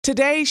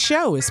Today's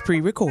show is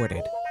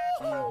pre-recorded.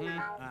 Y'all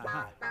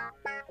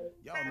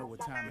know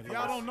what time it is.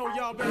 Y'all don't know,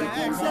 y'all better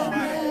ask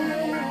somebody.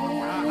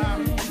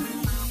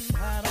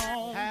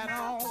 Hat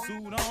on,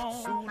 suit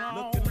on,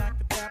 looking like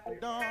the Dapper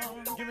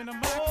Dawn, giving them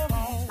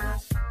microphone,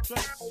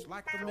 dressed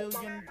like $1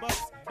 million,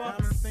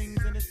 diamond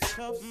things in its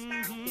cuffs.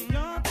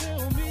 Y'all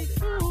tell me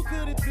who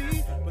could it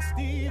be but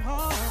Steve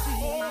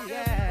Harvey?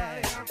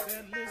 Yeah, out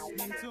there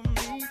listening to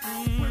me.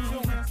 Put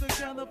your hands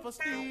together for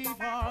Steve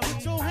Harvey.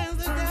 Put your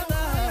hands together.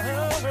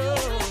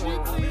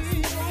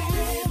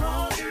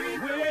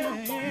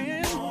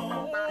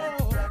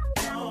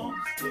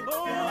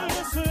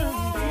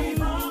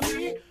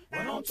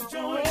 Why don't you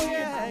join me?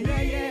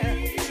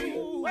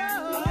 Ooh,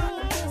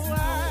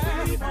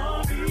 Steve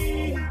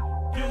Harvey.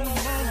 Get 'em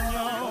on,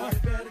 y'all.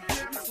 Better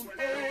give me some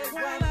eggs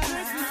while I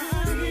listen to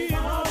Steve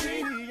Harvey.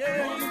 Yeah,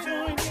 why don't you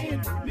join in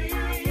with me?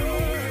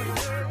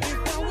 If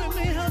you're with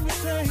me, help me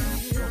say,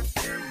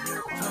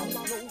 turn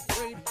your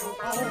radio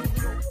on.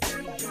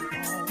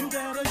 You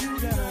gotta turn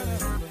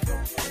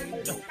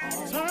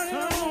it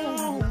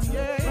on.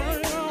 Yeah, turn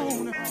it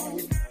on.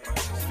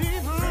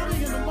 Steve Harvey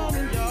in the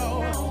morning, y'all.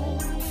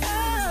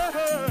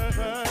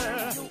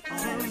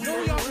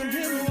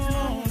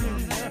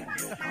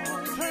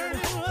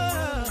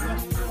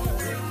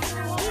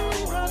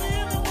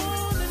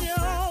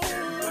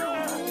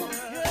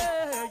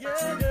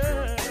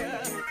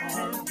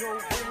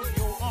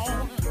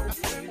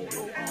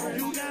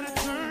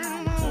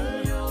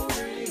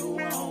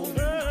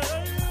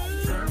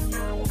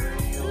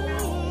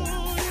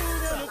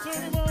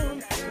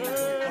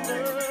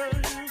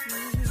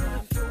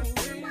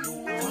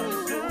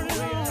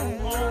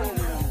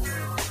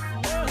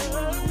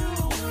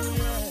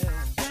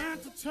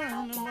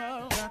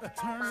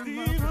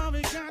 Steve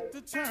Harvey got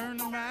to turn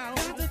them out.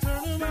 Got to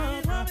turn them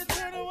out. Harvey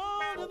turn them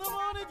on in the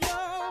morning,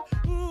 y'all.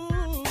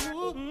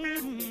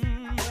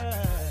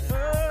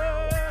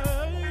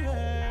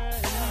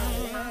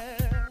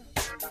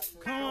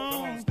 Come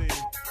on,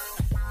 Steve.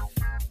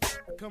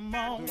 Come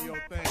on. Do your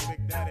thing,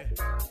 Big Daddy.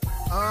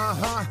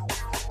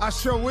 I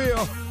sure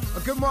will.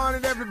 Good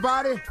morning,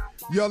 everybody.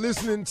 You're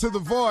listening to The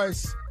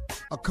Voice.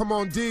 Come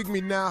on, dig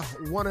me now.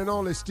 One and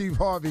only Steve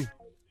Harvey.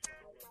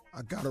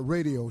 I got a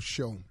radio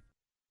show.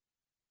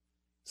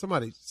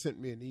 Somebody sent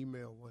me an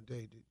email one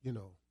day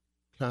that,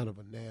 kind of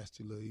a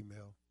nasty little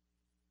email.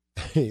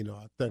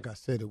 I think I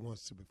said it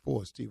once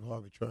before, Steve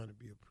Harvey trying to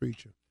be a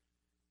preacher.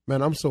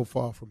 Man, I'm so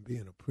far from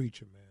being a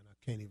preacher, man. I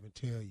can't even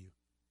tell you.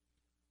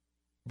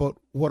 But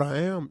what I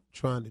am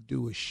trying to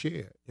do is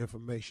share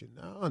information.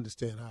 Now, I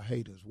understand how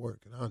haters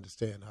work, and I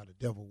understand how the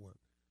devil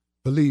works.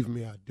 Believe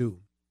me, I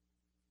do.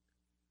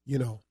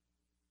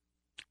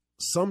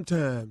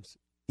 Sometimes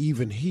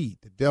even he,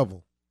 the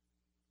devil,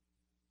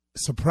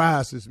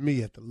 surprises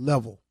me at the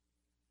level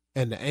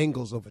and the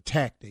angles of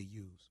attack they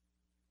use.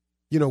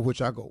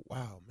 Which I go,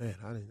 wow, man,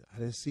 I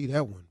didn't see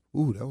that one.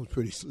 Ooh, that was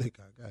pretty slick.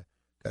 I got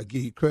to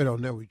give you credit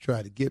on that when you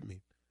try to get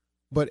me.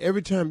 But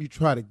every time you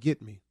try to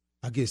get me,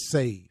 I get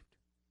saved.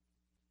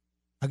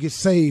 I get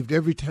saved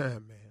every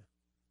time, man,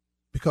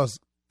 because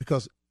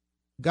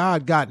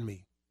God got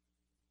me.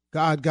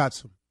 God got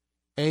some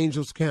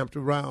angels camped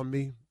around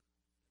me.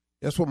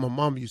 That's what my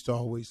mom used to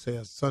always say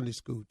as a Sunday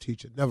school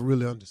teacher. Never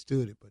really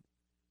understood it, but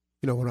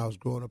when I was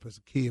growing up as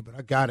a kid, but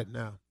I got it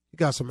now. He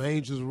got some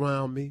angels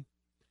around me,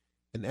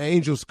 and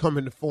angels come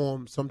in the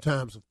form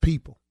sometimes of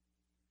people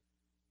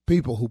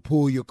who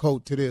pull your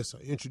coat to this or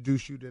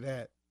introduce you to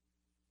that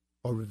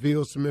or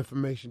reveal some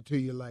information to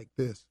you like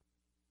this.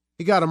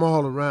 He got them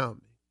all around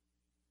me.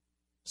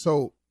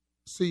 So,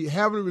 see,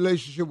 having a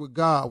relationship with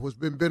God, what's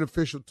been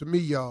beneficial to me,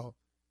 y'all,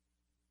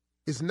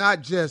 is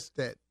not just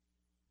that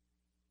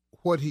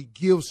what he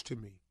gives to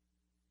me,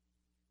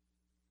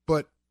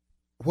 but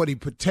what he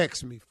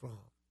protects me from.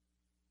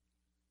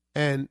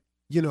 And,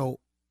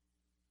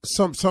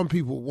 some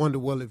people wonder,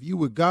 well, if you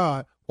were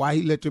God, why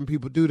he let them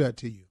people do that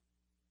to you?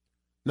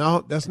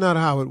 No, that's not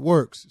how it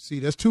works. See,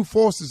 there's two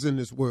forces in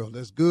this world.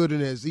 There's good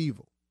and there's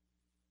evil.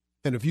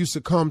 And if you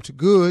succumb to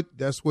good,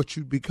 that's what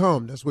you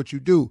become. That's what you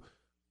do.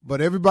 But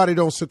everybody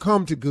don't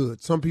succumb to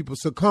good. Some people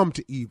succumb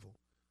to evil.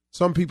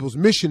 Some people's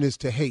mission is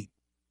to hate,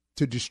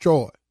 to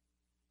destroy,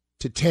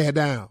 to tear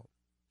down.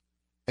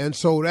 And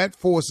so that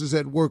force is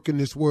at work in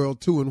this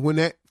world too. And when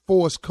that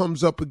force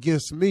comes up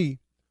against me,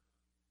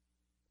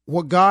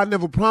 what God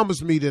never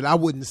promised me that I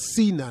wouldn't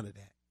see none of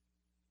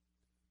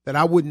that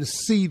I wouldn't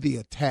see the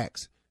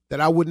attacks, that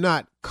I would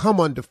not come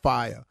under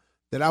fire,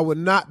 that I would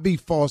not be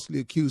falsely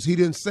accused. He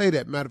didn't say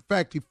that. Matter of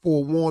fact, he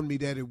forewarned me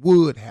that it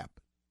would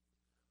happen.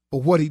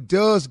 But what he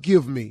does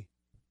give me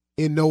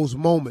in those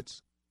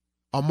moments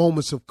are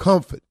moments of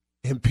comfort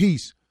and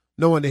peace,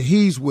 knowing that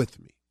he's with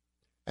me.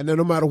 And that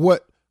no matter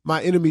what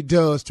my enemy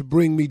does to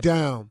bring me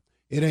down,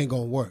 it ain't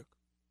going to work.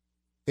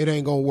 It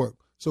ain't going to work.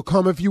 So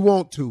come if you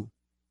want to,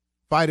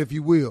 fight if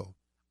you will.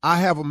 I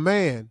have a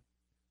man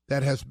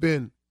that has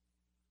been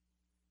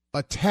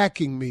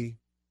attacking me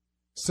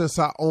since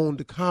I owned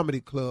the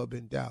comedy club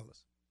in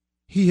Dallas.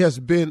 He has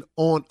been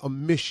on a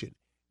mission.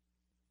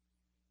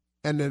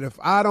 And that if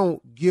I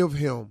don't give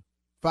him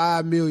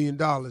 $5 million,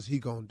 he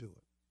going to do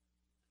it.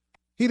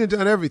 He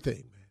done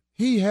everything, man.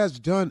 He has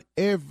done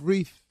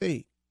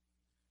everything.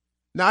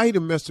 Now he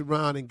done messed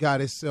around and got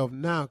himself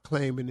now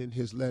claiming in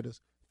his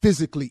letters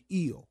physically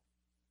ill.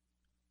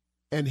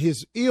 And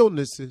his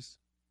illnesses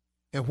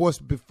and what's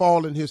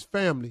befallen his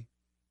family,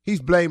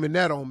 he's blaming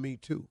that on me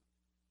too.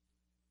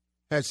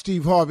 Had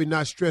Steve Harvey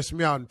not stressed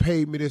me out and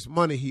paid me this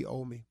money he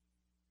owed me,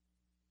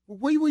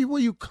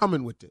 where you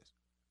coming with this?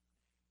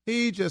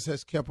 He just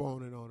has kept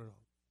on and on and on.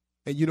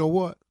 And you know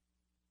what?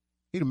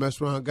 He done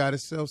messed around and got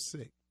himself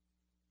sick.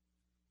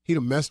 He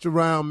done messed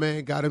around,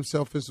 man, got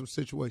himself in some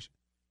situation.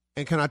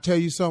 And can I tell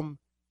you something?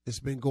 It's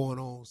been going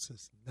on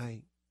since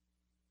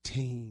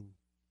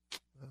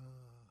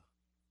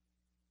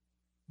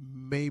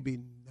maybe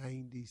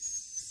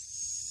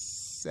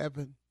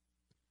 97.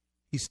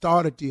 He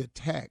started the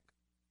attack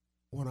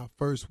when I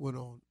first went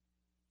on.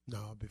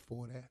 No,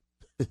 before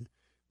that.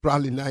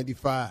 Probably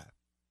 95.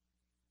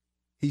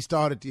 He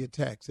started the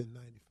attacks in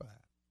 95.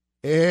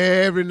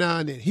 Every now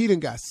and then. He done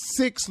got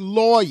 6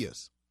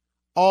 lawyers.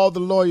 All the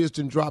lawyers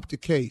done dropped the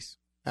case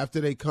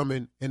after they come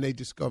in and they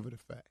discover the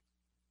fact.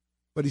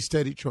 But he's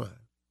steady trying.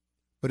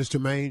 But it's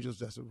them angels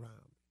that's around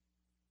me.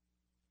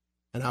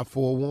 And I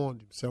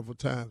forewarned him several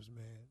times,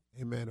 man.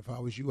 Hey, man, if I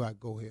was you, I'd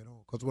go head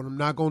on. Because what I'm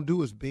not going to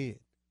do is bend.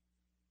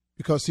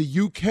 Because, see,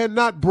 you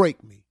cannot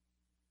break me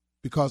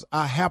because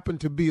I happen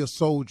to be a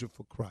soldier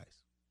for Christ.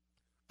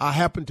 I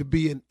happen to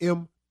be an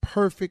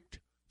imperfect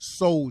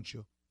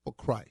soldier for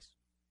Christ.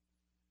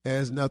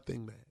 There's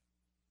nothing, man.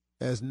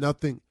 There's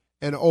nothing.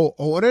 And,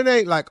 it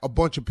ain't like a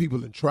bunch of people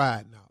done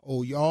tried now.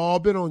 Oh, y'all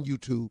been on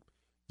YouTube.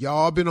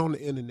 Y'all been on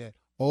the internet.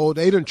 Oh,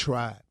 they done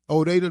tried.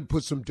 Oh, they done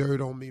put some dirt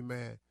on me,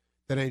 man.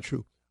 That ain't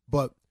true.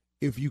 But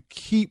if you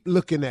keep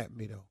looking at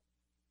me, though,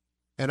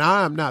 and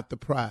I am not the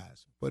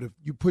prize, but if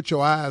you put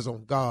your eyes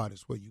on God,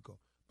 is where you go.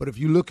 But if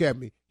you look at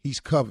me, he's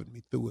covered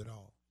me through it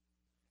all.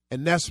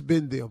 And that's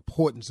been the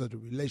importance of the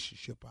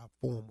relationship I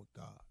form with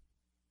God,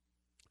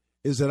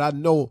 is that I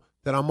know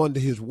that I'm under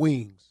his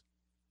wings,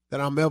 that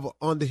I'm ever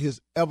under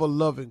his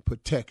ever-loving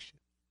protection,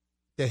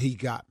 that he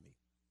got me.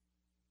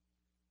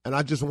 And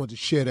I just want to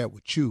share that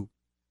with you,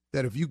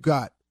 that if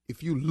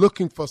you're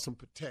looking for some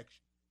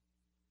protection,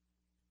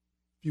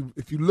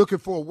 if you're looking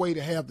for a way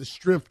to have the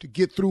strength to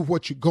get through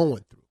what you're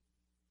going through,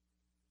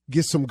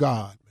 get some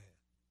God,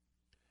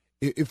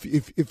 man.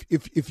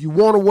 If you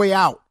want a way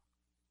out,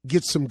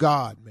 get some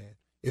God, man.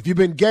 If you've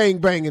been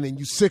gangbanging and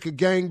you sick of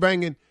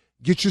gangbanging,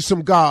 get you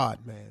some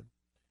God, man.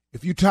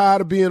 If you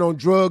tired of being on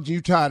drugs and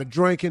you tired of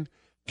drinking,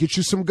 get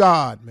you some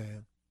God,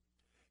 man.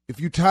 If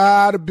you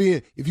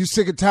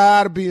sick and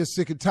tired of being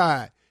sick and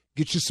tired,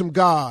 get you some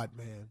God,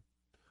 man.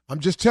 I'm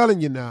just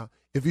telling you now,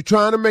 if you're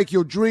trying to make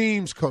your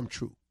dreams come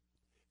true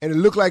and it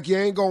look like you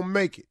ain't going to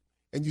make it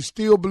and you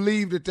still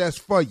believe that that's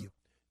for you,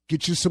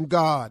 get you some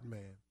God,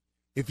 man.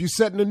 If you're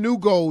setting a new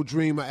goal,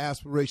 dream, or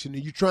aspiration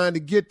and you're trying to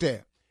get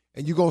there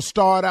and you're going to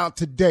start out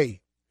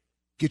today,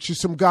 get you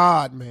some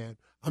God, man.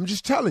 I'm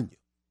just telling you.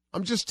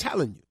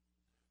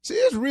 See,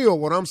 it's real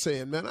what I'm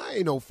saying, man. I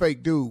ain't no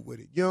fake dude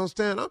with it. You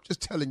understand? I'm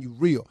just telling you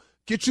real.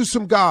 Get you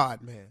some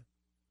God, man.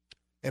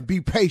 And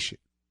be patient.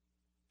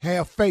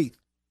 Have faith.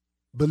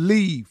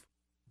 Believe.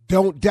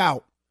 Don't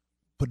doubt.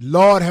 But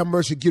Lord have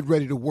mercy, get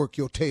ready to work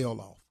your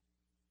tail off.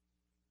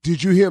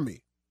 Did you hear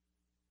me?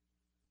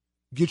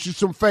 Get you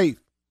some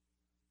faith.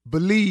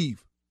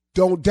 Believe.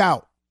 Don't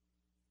doubt.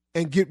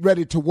 And get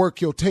ready to work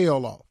your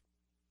tail off.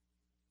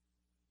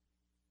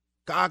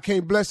 God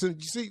can't bless it.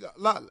 You see, a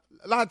lot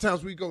of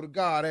times we go to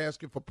God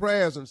asking for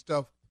prayers and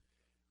stuff,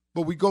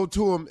 but we go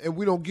to him and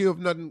we don't give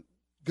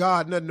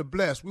God nothing to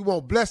bless. We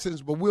want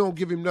blessings, but we don't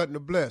give him nothing to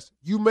bless.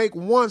 You make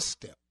one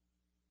step,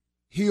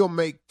 he'll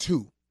make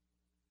 2.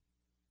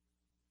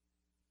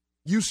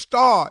 You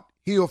start,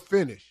 he'll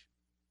finish.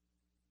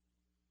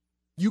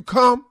 You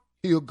come,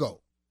 he'll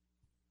go.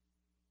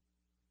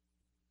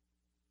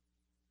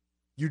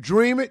 You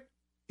dream it,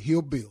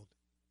 he'll build it.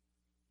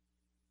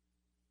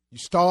 You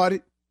start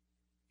it,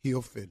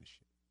 he'll finish it.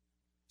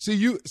 See,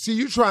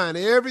 you trying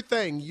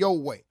everything your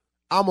way.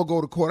 I'm going to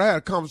go to court. I had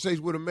a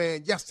conversation with a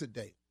man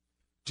yesterday.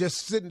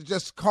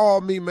 Just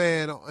called me,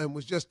 man, and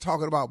was just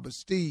talking about, but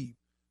Steve,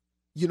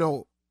 you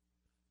know,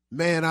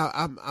 man,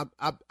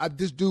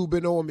 this dude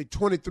been owing me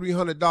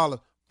 $2,300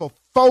 for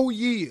 4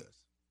 years.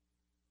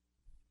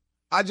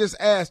 I just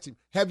asked him,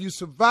 have you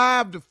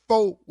survived the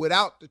 4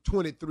 without the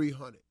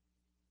 $2,300?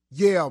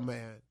 Yeah,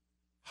 man.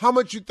 How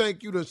much you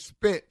think you done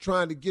spent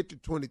trying to get to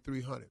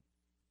 $2,300?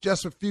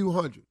 Just a few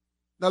hundred.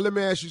 Now, let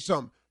me ask you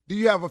something. Do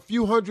you have a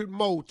few hundred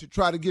more to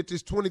try to get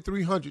this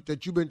 $2,300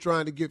 that you've been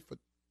trying to get for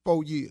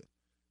 4 years?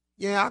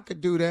 Yeah, I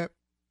could do that.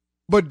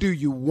 But do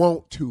you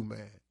want to,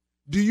 man?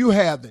 Do you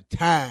have the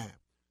time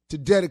to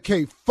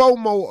dedicate 4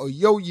 more of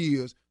your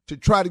years to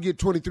try to get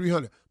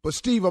 $2,300? But,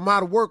 Steve, I'm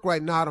out of work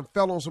right now. I done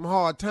fell on some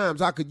hard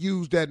times. I could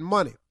use that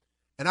money.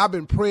 And I've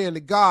been praying to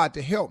God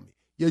to help me.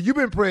 Yeah, you've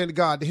been praying to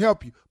God to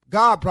help you.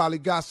 God probably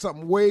got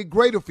something way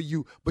greater for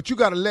you, but you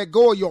got to let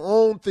go of your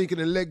own thinking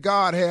and let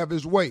God have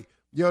his way.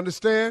 You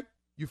understand?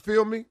 You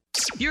feel me?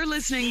 You're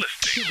listening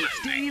to the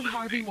Steve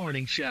Harvey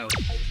Morning Show.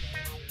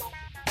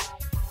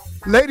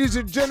 Ladies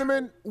and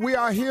gentlemen, we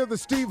are here. The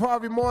Steve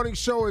Harvey Morning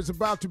Show is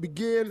about to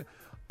begin.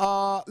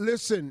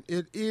 Listen,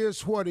 it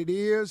is what it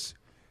is.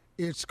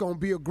 It's going to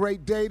be a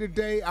great day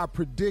today. I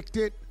predict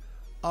it.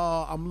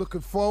 I'm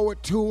looking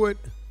forward to it.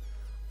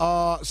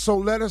 So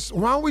why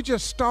don't we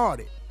just start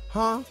it,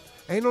 huh?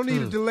 Ain't no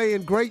need of delay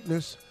in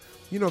greatness.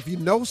 You know, if you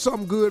know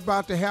something good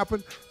about to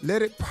happen,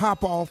 let it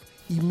pop off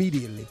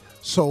immediately.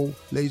 So,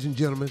 ladies and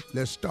gentlemen,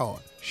 let's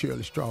start.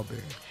 Shirley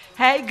Strawberry.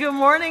 Hey, good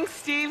morning,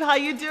 Steve. How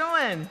you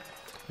doing?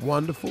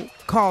 Wonderful.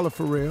 Carla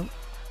Farrell.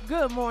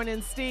 Good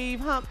morning,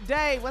 Steve. Hump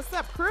day. What's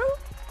up, crew?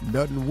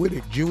 Nothing with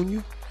it,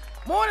 Junior.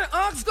 Morning,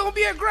 Unc. It's gonna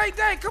be a great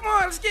day. Come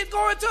on, let's get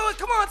going to it.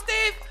 Come on,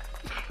 Steve.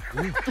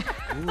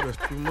 Ooh,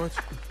 that's too much.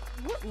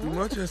 Too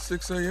much at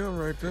 6 a.m.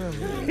 right there.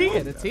 He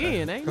had a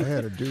 10, ain't I he?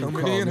 had a dude call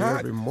Coming in me hot.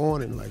 every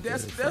morning like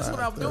That's that. what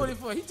I'm doing it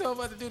for. He told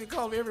us to do to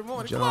call me every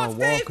morning. Come John on,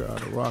 Steve. Walker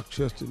out of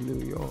Rochester,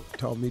 New York,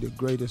 taught me the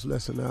greatest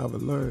lesson I ever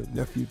learned.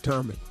 Nephew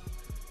Tommy.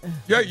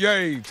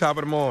 Yay, top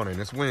of the morning.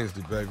 It's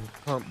Wednesday, baby.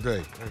 Hump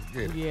day. Let's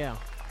get it. Yeah.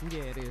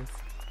 Yeah, it is.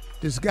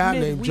 This guy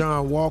named Midweek.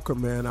 John Walker,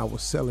 man, I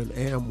was selling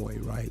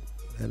Amway, right?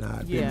 And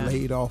I'd Yeah. been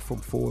laid off from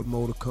Ford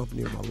Motor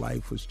Company and my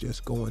life was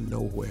just going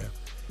nowhere.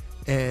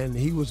 And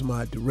he was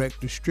my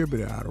direct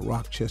distributor out of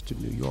Rochester,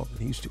 New York. And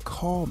he used to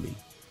call me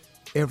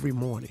every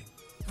morning,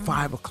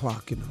 5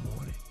 o'clock in the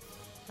morning.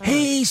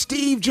 Hey,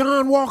 Steve,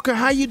 John Walker,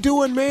 how you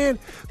doing, man?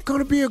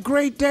 Gonna be a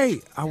great day.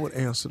 I would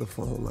answer the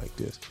phone like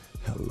this.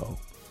 Hello.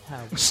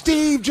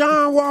 Steve,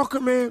 John Walker,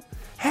 man,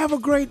 have a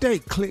great day.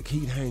 Click,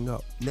 he'd hang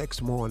up.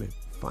 Next morning,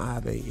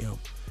 5 a.m.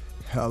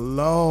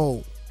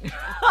 Hello.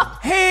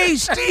 Hey,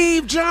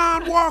 Steve,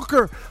 John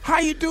Walker, how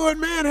you doing,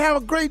 man? Have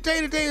a great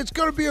day today. It's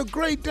going to be a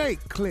great day.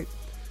 Click.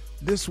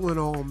 This went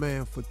on,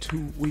 man, for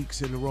 2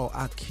 weeks in a row.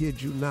 I kid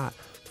you not.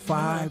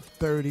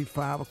 5:30,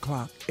 5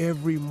 o'clock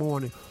every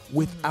morning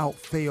without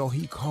fail,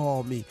 he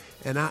called me,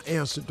 and I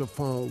answered the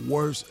phone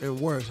worse and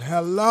worse.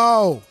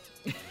 Hello.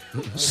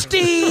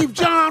 Steve,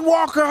 John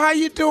Walker, how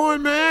you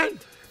doing, man?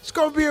 It's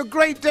going to be a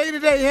great day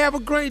today. Have a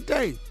great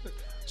day.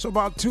 So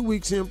about 2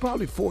 weeks in,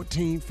 probably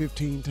 14,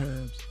 15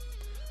 times,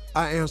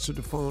 I answered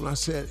the phone. I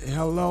said,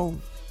 hello.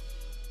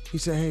 He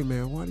said, hey,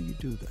 man, why do you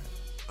do that?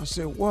 I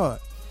said,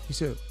 what? He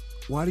said,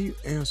 why do you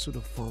answer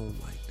the phone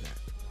like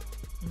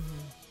that?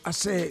 I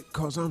said,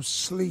 because I'm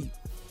asleep.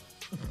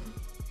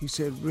 He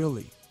said,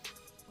 really?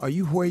 Are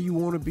you where you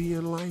want to be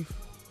in life?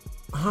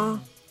 Huh?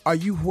 Are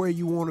you where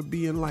you want to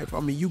be in life?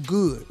 I mean, you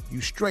good. You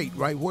straight,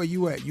 right? Where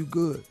you at? You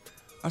good.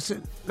 I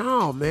said,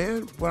 no,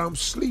 man, but I'm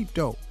asleep,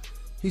 though.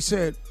 He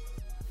said,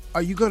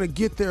 are you going to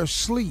get there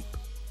asleep?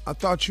 I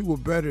thought you were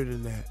better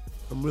than that.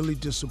 I'm really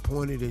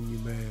disappointed in you,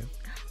 man.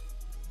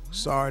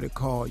 Sorry to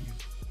call you.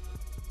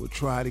 We'll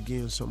try it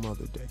again some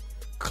other day.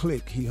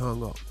 Click, he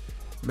hung up.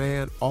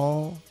 Man,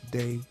 all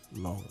day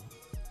long,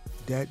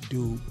 that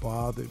dude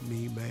bothered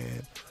me,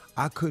 man.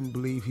 I couldn't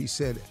believe he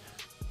said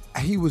it.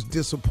 He was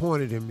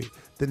disappointed in me.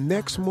 The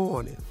next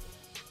morning,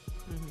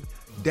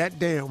 that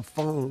damn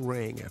phone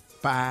rang at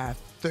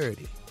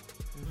 5:30.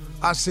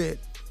 I said,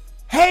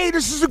 hey,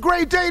 this is a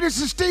great day. This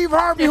is Steve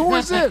Harvey. Who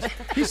is this?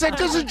 He said,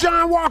 this is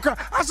John Walker.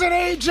 I said,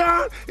 hey,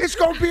 John, it's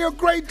going to be a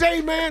great day,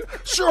 man.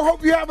 Sure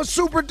hope you have a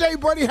super day,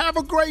 buddy. Have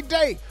a great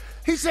day.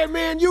 He said,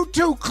 man, you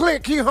too.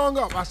 Click. He hung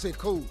up. I said,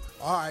 cool.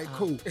 All right,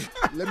 cool.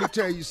 Let me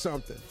tell you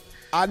something.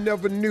 I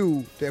never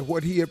knew that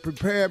what he had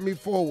prepared me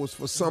for was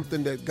for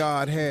something that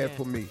God had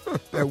for me.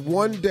 That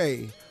one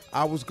day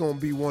I was going to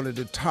be one of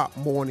the top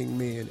morning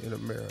men in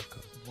America.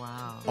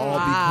 Wow. All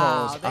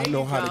because I there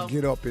know you how go. to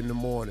get up in the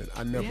morning.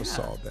 I never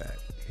saw that.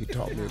 He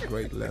taught me a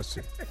great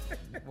lesson.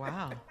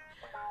 Wow.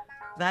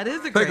 That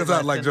is a great Take us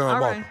out like lesson. John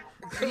All Walker. right.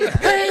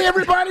 Hey,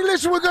 everybody,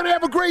 listen, we're going to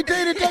have a great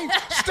day today.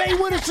 Stay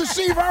with us. The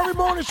Steve Harvey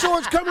Morning Show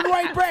is coming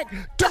right back.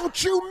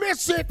 Don't you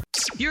miss it.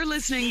 You're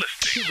listening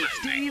to the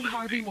Steve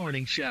Harvey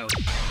Morning Show.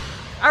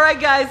 All right,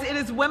 guys, it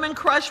is Women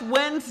Crush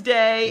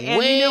Wednesday,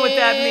 and you know what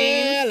that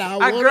means. I Our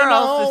wanna girl,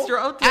 know. Sister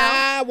Odell.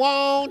 I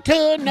want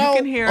to know.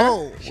 can hear her.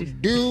 Oh, She's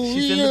do in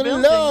the you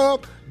building.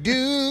 love?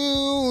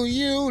 Do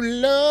you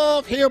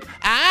love him?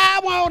 I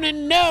want to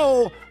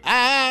know.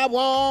 I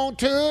want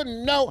to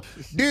know.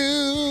 Do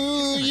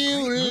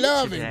you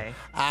love him? today.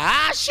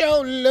 I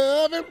sure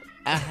love him.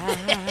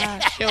 I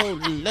sure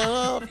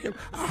love him.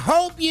 I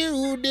hope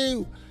you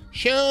do.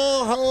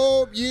 Sure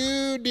hope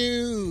you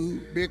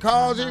do.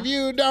 Because if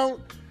you don't,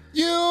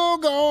 you're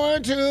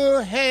going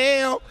to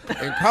hell.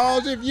 And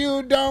cause if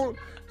you don't,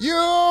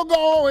 you're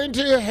going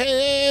to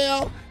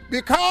hell.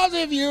 Because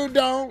if you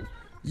don't,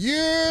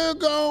 you're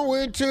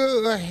going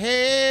to hell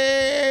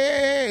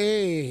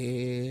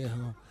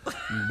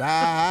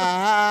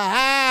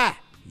by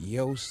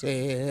yourself.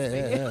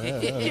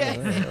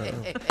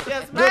 Yes,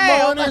 Good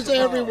ma'am. morning,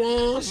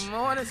 everyone.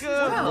 Morning,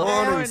 Good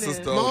Morning,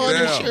 Sister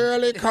Morning, Odell.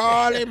 Shirley,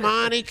 Carly,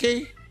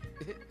 Monica.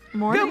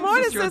 Morning, Good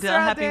morning, Sister Sister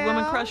Odell. Happy Odell.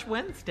 Women Crush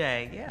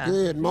Wednesday. Yeah.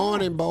 Good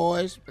morning,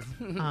 boys.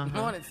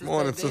 Morning, Sister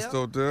Morning, Odell. Sister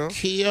Odell.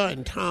 Kia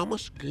and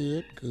Thomas.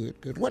 Good.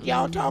 What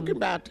y'all talking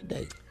about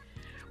today?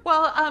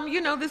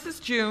 Well, this is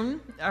June,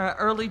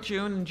 early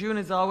June, and June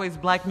is always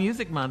Black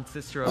Music Month,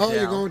 Sister Odell. Oh,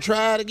 you're going to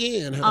try it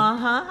again,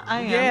 huh?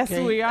 I am. Yes,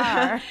 we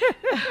are.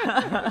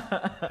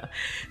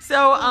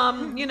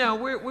 So,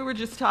 we were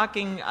just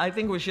talking, I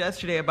think it was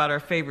yesterday, about our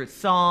favorite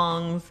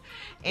songs.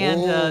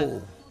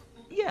 And,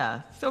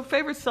 so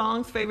favorite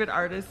songs, favorite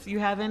artists, you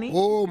have any?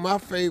 Oh, my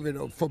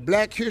favorite for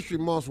Black History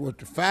Month was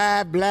the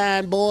 5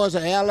 Blind Boys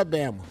of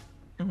Alabama.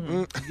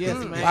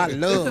 Yes, man. I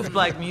love This is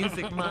Black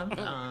Music Month.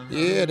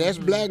 Yeah, that's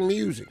black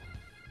music.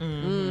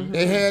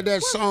 They had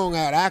that song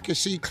out. I can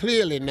see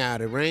clearly now.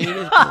 The rain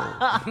is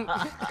gone.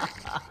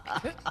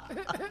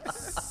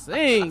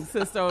 Sing,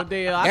 Sister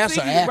Odell. That's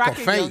an act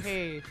of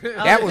faith.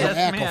 That was an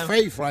act of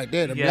faith right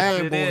there. The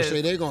blind boys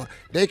say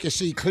they can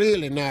see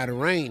clearly now. The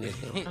rain is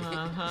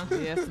gone.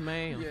 Yes,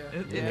 ma'am.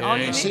 All you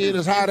And need seeing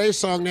as how they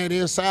sung that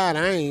inside,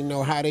 I ain't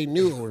know how they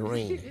knew it was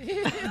raining.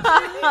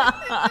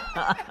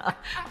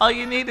 all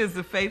you need is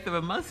the faith of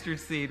a mustard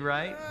seed,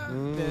 right?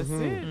 That's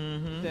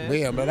it.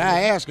 Yeah, but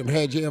I asked him,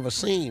 had you ever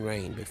seen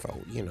rain before?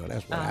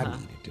 That's what I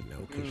needed to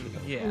know. Cause,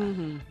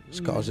 Yeah. it's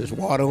because there's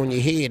water on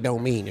your head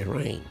don't mean it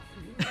rain.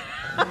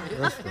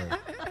 That's right.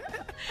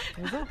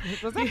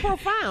 Was that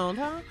profound,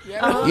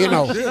 huh? You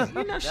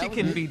know, She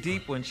can be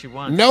deep when she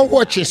wants. know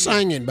what you're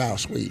singing about,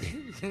 sweetie.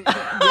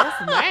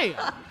 Yes,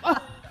 ma'am.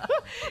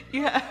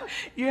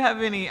 You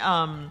have any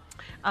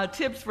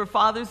tips for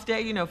Father's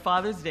Day?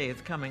 Father's Day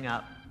is coming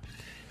up.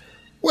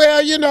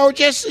 Well,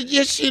 just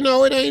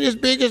it ain't as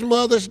big as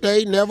Mother's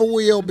Day. Never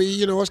will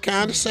be. It's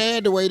kind of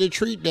sad the way they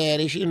treat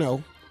daddies.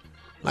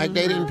 Like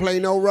they didn't play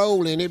no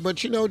role in it. But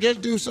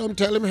just do something.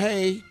 Tell him,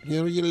 hey,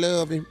 you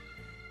love him.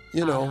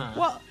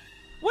 Well,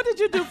 what did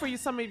you do for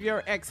some of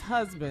your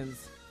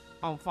ex-husbands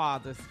on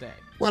Father's Day?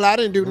 Well, I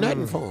didn't do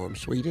nothing for him,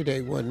 sweetie.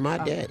 They wasn't my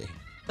daddy.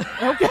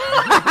 Okay.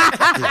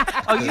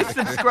 Oh, you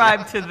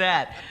subscribe to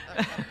that.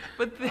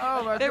 But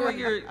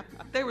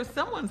they were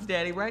someone's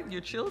daddy, right?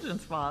 Your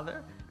children's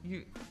father.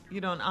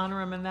 You don't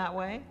honor him in that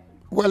way?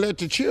 Well, let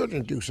the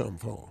children do something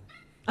for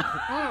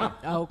him.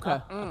 Okay.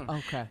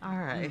 Okay. All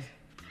right.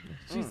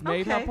 She's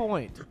made her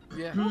point.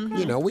 Yeah.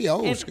 We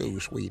old school,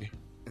 sweetie.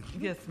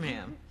 Yes,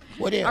 ma'am.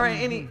 What else? All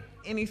right.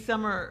 Any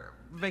summer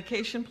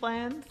vacation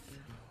plans?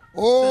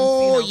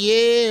 Oh, Since,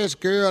 yes,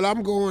 girl.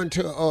 I'm going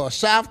to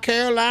South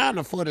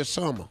Carolina for the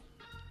summer.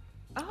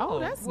 Oh,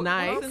 that's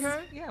nice.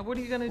 Okay. Yeah. What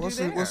are you gonna do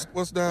there?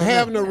 What's down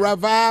Having there? a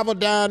revival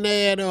down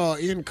there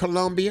in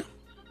Columbia.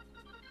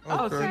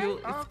 Oh, so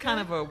it's kind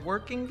of a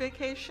working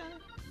vacation?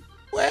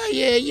 Well,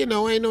 yeah,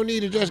 ain't no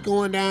need of just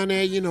going down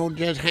there,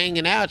 just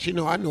hanging out.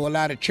 I know a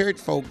lot of church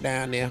folk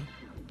down there.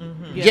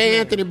 Yes, J.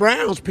 ma'am. Anthony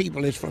Brown's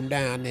people is from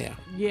down there.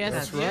 Yes,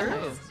 That's yes.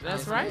 true.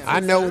 That's right.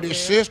 I know the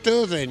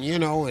sisters and,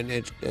 and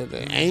it's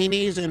the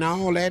aunties and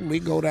all that. And we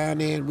go down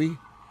there and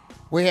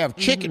we have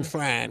chicken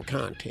frying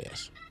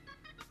contests.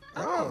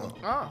 Oh.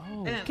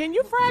 Can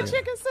you fry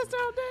chicken, Sister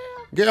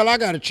Odell? Girl, I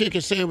got a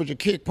chicken sandwich to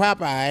kick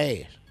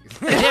Popeye ass.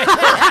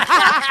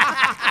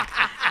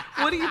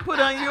 What do you put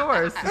on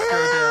yours, Sister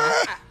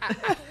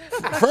Odell?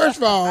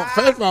 First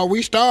of all,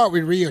 we start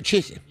with real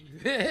chicken.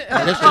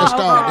 Let's just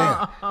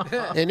start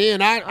there. And then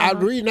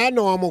the reason I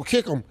know I'm gonna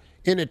kick them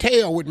in the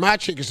tail with my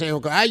chicken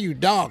sandwich, because I use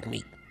dog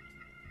meat.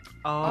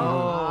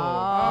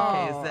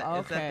 Okay. Is that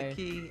okay. the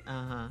key?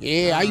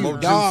 Yeah, I use More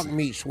dog juicy.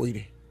 meat,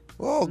 sweetie.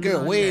 Oh,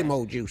 girl, way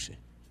more juicy.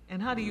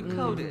 And how do you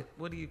coat it?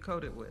 What do you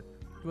coat it with?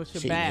 What's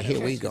your See, batter?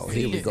 here we go.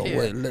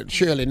 Well, look,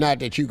 surely not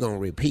that you're going to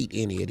repeat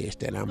any of this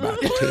that I'm about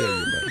to tell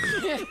you,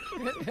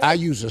 but I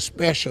use a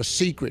special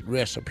secret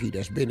recipe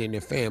that's been in the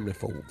family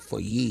for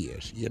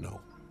years,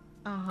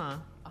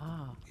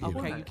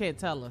 Okay, you can't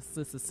tell us.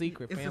 It's a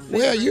secret, It's a family. secret.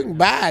 Well, you can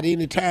buy it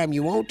anytime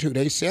you want to.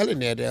 They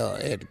selling it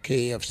at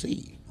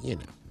KFC,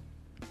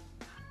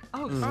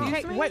 Oh,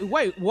 excuse me?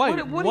 Wait. What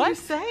are you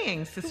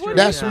saying, Sister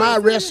That's Odell? my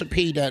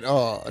recipe that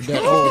old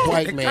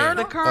white man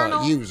The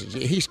Colonel? uses.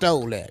 He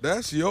stole that.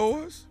 That's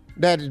yours?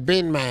 That has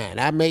been mine.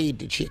 I made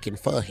the chicken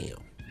for him.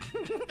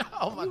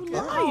 Oh my God.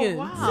 Lions.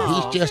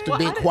 Wow. He's just a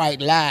big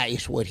white lie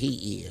is what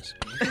he is.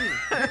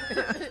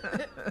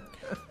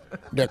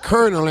 The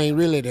Colonel ain't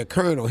really the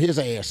Colonel. His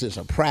ass is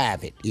a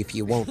private, if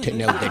you want to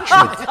know the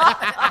truth.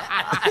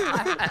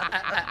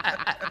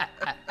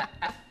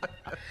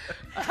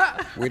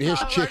 With his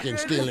chicken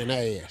stealing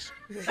ass.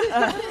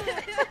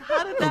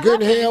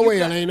 Good and hell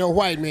well, ain't no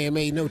white man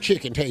made no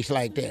chicken taste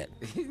like that.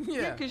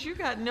 Yeah, because you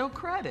got no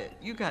credit.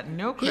 You got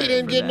no He credit.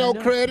 didn't for get that. no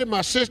credit.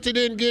 My sister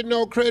didn't get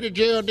no credit.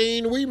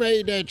 Geraldine, we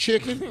made that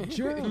chicken.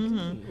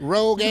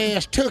 Rogue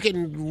ass took it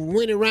and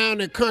went around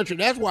the country.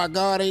 That's why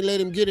God ain't let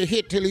him get a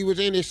hit till he was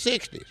in his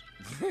 60s.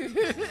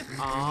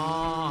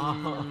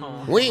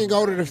 We ain't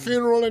go to the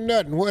funeral or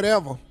nothing,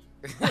 whatever.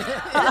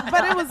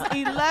 But it was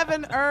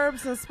 11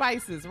 herbs and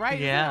spices, right?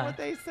 Yeah. Is that what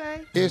they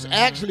say? It's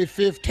actually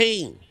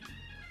 15.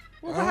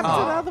 What happened to the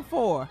other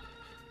 4?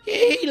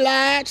 He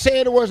lied,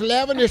 said it was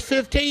 11. It's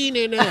 15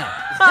 in there.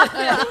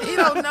 He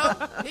don't know.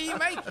 He ain't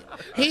make it.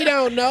 He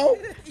don't know.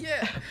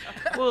 Yeah.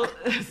 Well,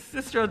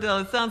 Sister Odell,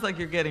 it sounds like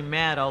you're getting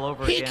mad all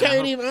over He again.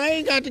 can't even. I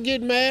ain't got to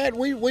get mad.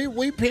 We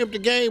pimped the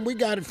game. We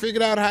got to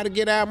figure out how to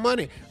get our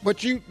money.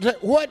 But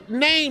what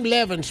name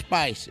 11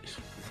 spices?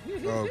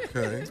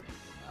 Okay.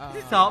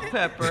 Salt,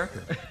 pepper.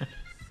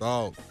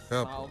 Salt,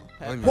 pepper.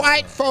 onion.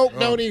 White folk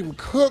don't even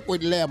cook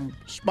with 11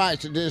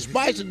 spices. The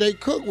spices they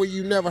cook with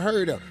you never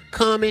heard of.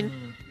 Cumin.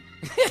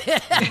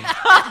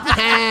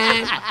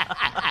 Thyme.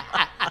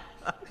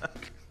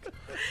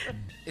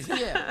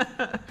 Yeah.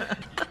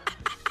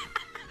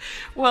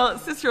 Well,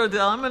 Sister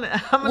Odell, I'm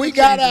gonna We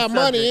got our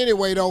money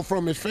anyway, though,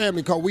 from his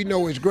family, because we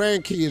know his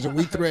grandkids, and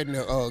we threaten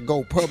to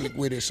go public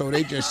with it, so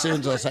they just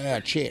sends us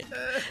our check.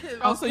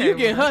 Oh, so you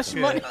get hush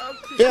money?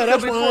 Yeah,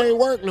 that's why I ain't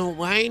work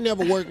no. I ain't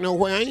never worked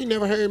nowhere. I ain't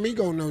never heard me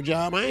go no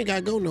job. I ain't got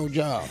to go no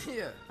job.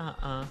 Yeah.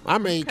 I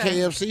made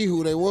KFC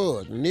who they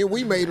was, and then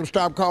we made them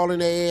stop calling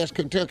their ass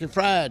Kentucky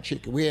Fried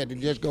Chicken. We had to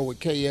just go with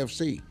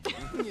KFC.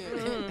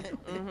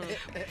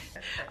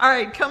 All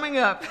right, coming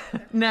up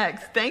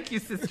next. Thank you,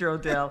 Sister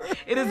Odell.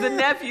 It is the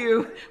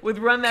nephew with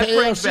Run That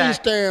Prank KFC Back.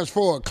 stands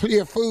for a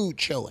clear food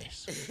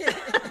choice.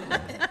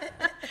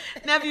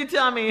 Nephew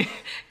Tommy,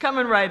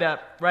 coming right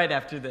up, right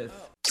after this.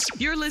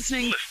 You're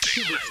listening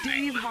to the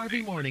Steve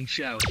Harvey Morning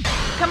Show.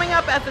 Coming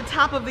up at the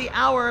top of the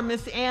hour,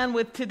 Miss Ann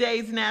with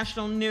today's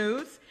national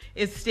news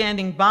is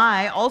standing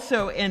by.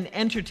 Also in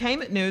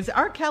entertainment news,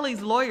 R.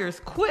 Kelly's lawyers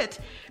quit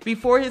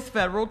before his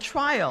federal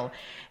trial.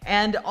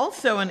 And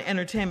also in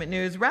entertainment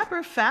news,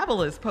 rapper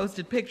Fabulous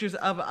posted pictures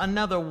of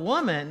another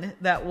woman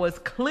that was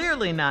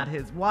clearly not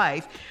his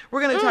wife.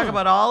 We're going to talk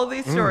about all of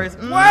these stories.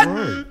 What?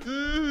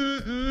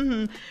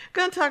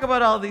 Going to talk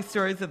about all these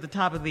stories at the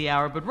top of the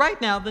hour. But right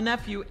now, the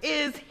nephew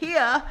is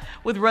here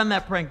with Run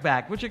That Prank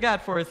Back. What you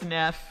got for us,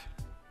 Neff?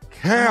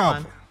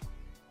 Calvin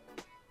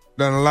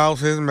done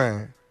lost his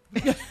man.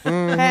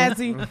 Has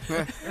he?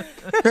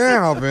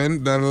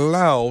 Calvin done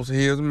lost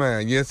his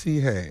man. Yes, he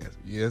has.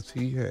 Yes,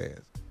 he has.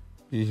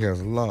 He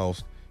has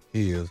lost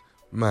his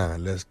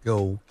mind. Let's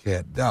go,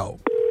 cat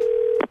dog.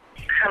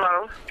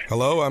 Hello,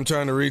 Hello, I'm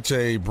trying to reach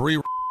a Bree,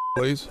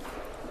 please.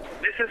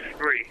 this is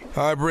Phree.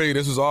 Hi, Bree.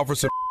 This is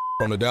Officer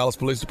from the Dallas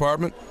Police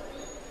Department.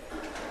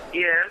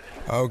 Yes.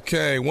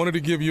 Okay, wanted to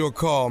give you a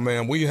call,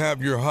 ma'am. We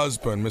have your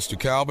husband, Mr.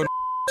 Calvin.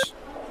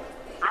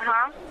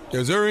 Uh-huh.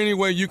 Is there any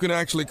way you can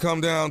actually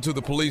come down to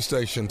the police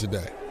station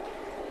today?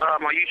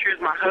 Are you sure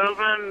it's my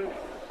husband,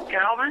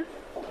 Calvin?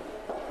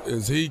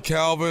 Is he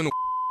Calvin?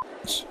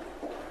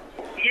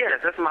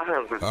 Yes, that's my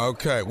husband.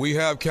 Okay, we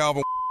have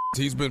Calvin.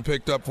 He's been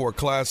picked up for a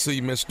Class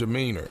C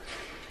misdemeanor.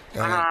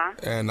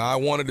 And I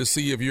wanted to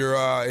see if you're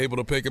able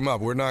to pick him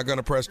up. We're not going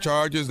to press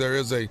charges. There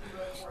is a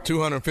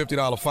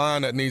 $250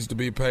 fine that needs to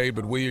be paid,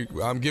 but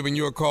I'm giving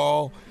you a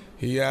call.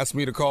 He asked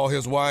me to call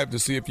his wife to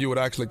see if you would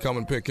actually come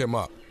and pick him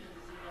up.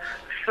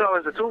 So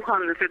is the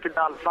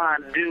 $250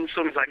 fine due as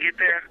soon as I get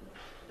there?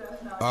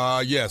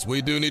 Yes,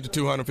 we do need the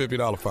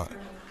 $250 fine.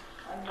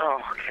 Oh,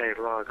 okay,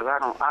 Lord, because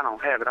I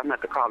don't have it. I'm going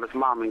to have to call his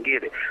mom and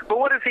get it. But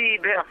what is he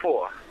there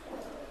for?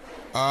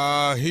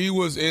 He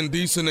was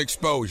indecent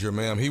exposure,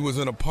 ma'am. He was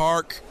in a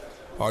park.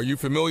 Are you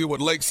familiar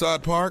with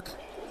Lakeside Park?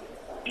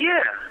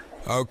 Yeah.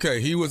 Okay,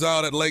 he was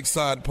out at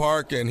Lakeside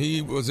Park, and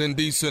he was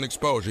indecent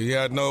exposure. He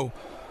had no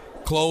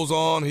clothes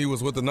on. He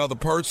was with another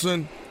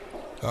person,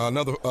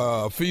 another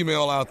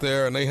female out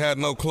there, and they had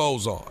no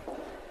clothes on.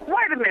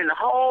 Wait a minute.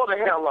 Hold the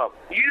hell up.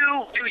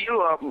 You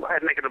are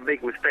making a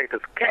big mistake,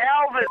 because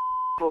Calvin's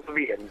supposed to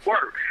be at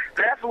work.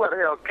 That's what the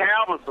hell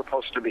Calvin's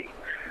supposed to be,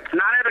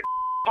 not at a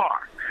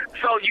park.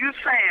 So you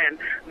saying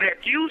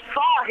that you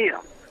saw him?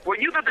 Were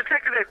you the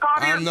detective that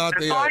caught him? I'm not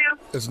that saw him?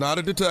 It's not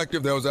a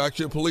detective. There was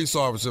actually a police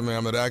officer,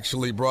 ma'am, that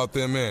actually brought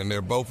them in. They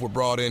both were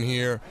brought in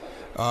here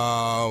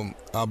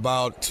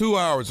about 2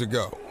 hours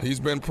ago. He's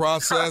been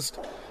processed.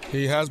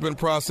 He has been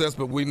processed,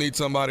 but we need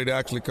somebody to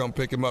actually come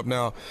pick him up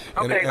now.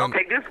 Okay.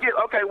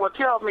 Well,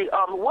 tell me,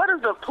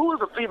 who is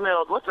the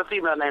female? What's the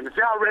female name? Did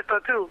y'all arrest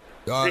her too?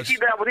 Is she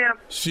there with him?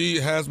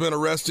 She has been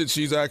arrested.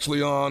 She's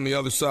actually on the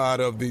other side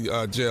of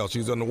the jail.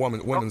 She's on the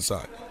women's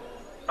side.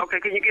 Okay,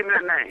 can you give me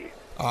her name?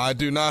 I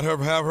do not have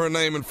her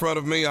name in front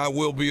of me. I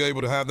will be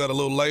able to have that a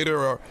little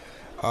later.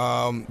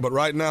 But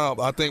right now,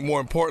 I think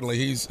more importantly,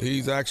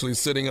 he's actually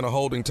sitting in a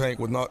holding tank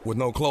with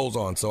no clothes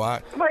on. So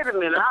Wait a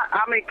minute.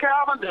 I mean,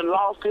 Calvin done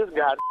lost his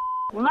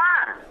mind.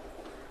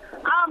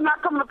 I'm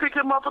not coming to pick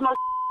him up for no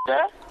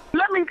that.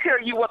 Let me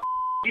tell you what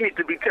you need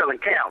to be telling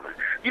Calvin.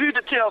 You need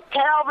to tell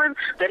Calvin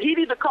that he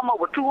need to come up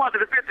with $250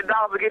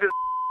 to get his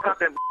out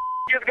that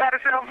just got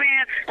himself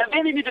in, and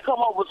then he need to come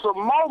up with some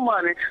more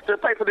money to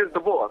pay for this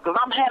divorce, because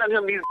I'm handing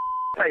him these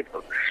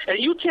papers. And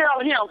you tell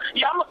him, I'll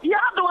do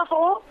it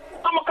for him.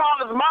 I'm going to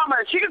call his mama,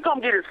 and she can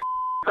come get his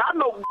I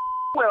know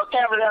well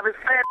Calvin have his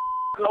fat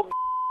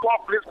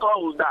walk with his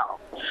clothes down.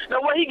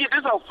 Now, where he get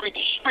this old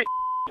freaky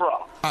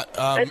from?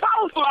 If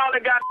I was all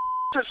that got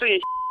to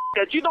see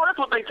that, you know that's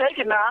what they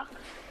taking now.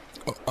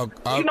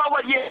 You know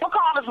what? Yeah, I'll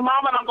call his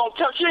mama, and I'm going to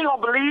tell she ain't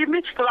going to believe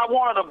me, because I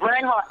want her to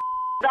bring her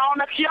down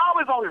there. She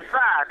always on his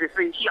side, you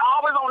see. She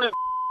always on his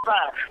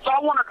side. So I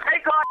want to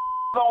take her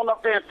on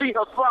up there and see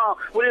her son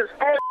with his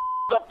head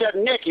up there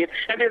naked,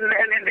 and then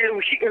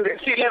she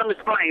let him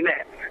explain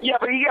that. Yeah,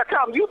 but you got to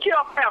tell him, you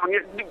tell Calvin,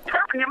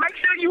 you make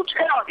sure you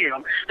tell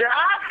him that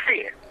I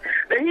said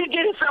that he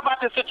get himself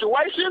out this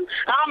situation.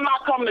 I'm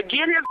not coming to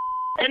get his,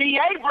 and he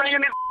ain't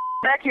bringing his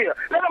back here.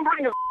 Let him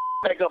bring his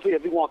back up here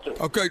if he wants to.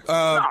 Okay,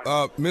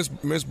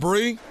 Miss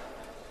Bree?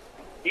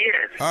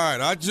 Yes. All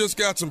right, I just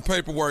got some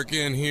paperwork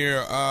in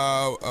here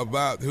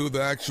about who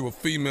the actual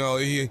female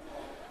he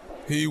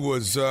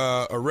was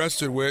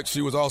arrested with.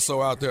 She was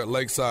also out there at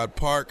Lakeside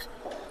Park.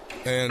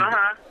 And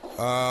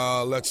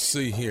let's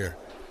see here.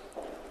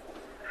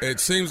 It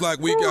seems like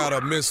we got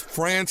a Miss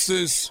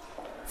Frances.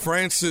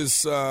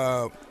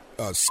 Who?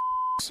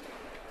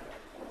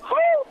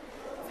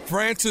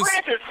 Frances.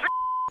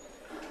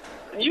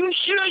 You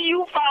sure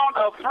you found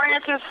a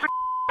Frances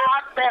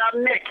out there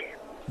naked?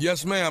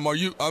 Yes, ma'am.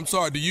 I'm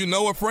sorry. Do you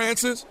know a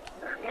Frances?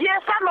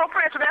 Yes, I know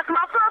Frances. That's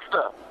my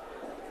sister.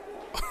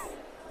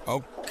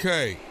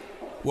 Okay.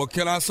 Well,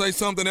 can I say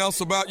something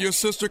else about your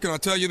sister? Can I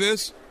tell you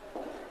this?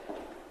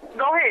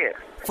 Go ahead.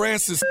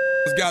 Francis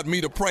has got me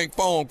to prank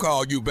phone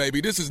call you,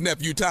 baby. This is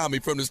Nephew Tommy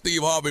from the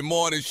Steve Harvey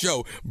Morning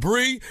Show.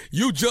 Bree,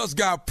 you just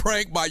got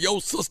pranked by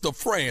your sister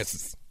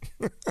Francis.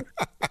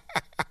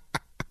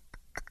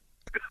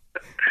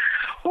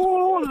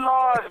 Oh,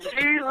 Lord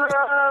Jesus.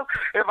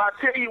 If I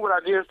tell you what I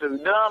just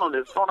done on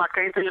this phone, I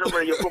can't tell you the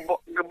radio.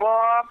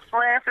 Goodbye,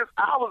 Francis.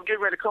 I was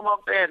getting ready to come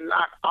up there and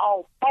knock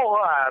all 4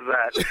 eyes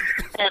out.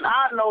 And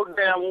I know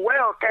damn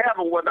well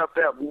Calvin wasn't up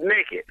there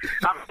naked.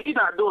 I mean, he's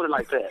not doing it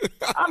like that.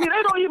 I mean,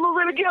 they don't even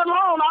really get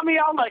along. I mean,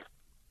 I'm like,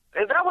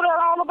 is that what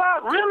that's all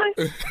about? Really?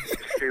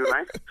 Excuse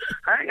me.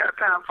 I ain't got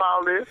time for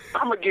all this.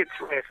 I'm going to get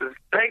Francis.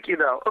 Thank you,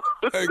 though.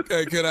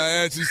 Hey, can I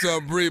ask you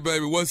something, Bree,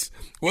 baby? What's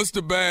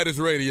the baddest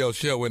radio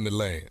show in the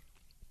land?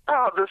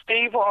 Oh, the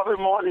Steve Harvey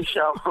Morning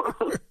Show.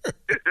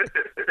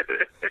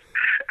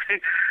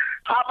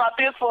 How about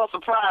this for a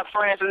surprise,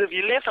 Francis? If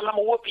you listen, I'm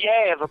going to whoop your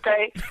ass,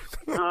 okay?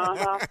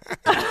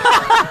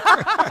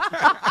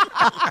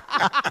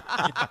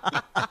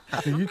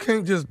 You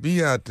can't just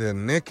be out there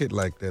naked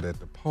like that at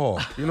the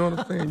park. You know what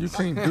I'm saying? You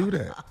can't do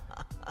that.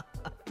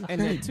 And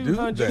then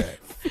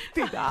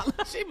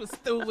 $250. She was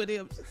through with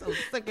him. She's so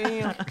sick of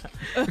him.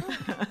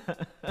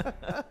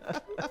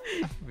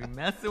 We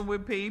messing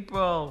with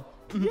people.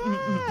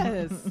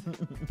 Yes.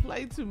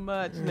 Play too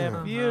much,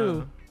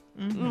 nephew.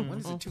 When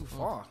is it too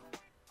far?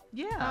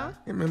 Yeah.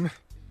 Him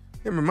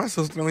and my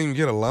sister don't even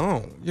get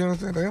along. You know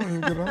what I'm saying? They don't even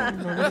get along.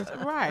 You know,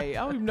 Right. I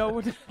don't even know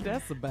what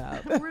that's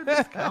about. Where'd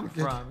this come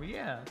from?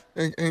 Yeah.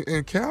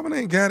 And Calvin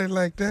ain't got it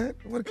like that.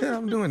 What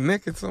Calvin doing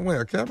naked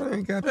somewhere? Calvin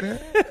ain't got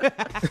that.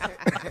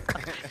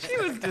 She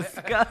was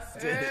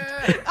disgusted.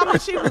 I mean,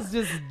 she was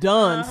just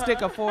done.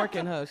 Stick a fork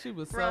in her. She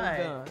was so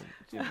done.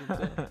 She was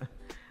done.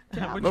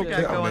 What you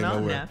got going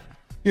on, Neff?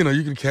 You know,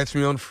 you can catch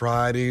me on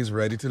Fridays,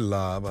 Ready to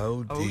Love.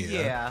 Oh, dear.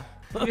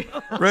 Oh, yeah.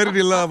 Ready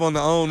to Love on the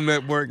OWN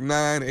network,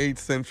 9, 8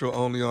 Central,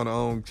 only on the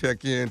OWN.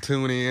 Check in,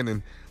 tune in,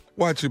 and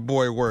watch your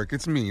boy work.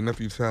 It's me,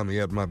 Nephew Tommy,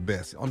 at my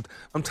best. I'm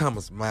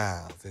Thomas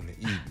Miles in the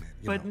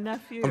evening.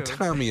 Nephew. I'm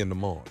Tommy in the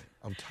morning.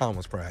 I'm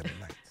Thomas Friday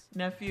nights.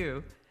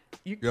 Nephew,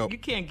 you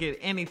can't get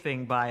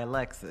anything by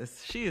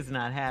Alexis. She is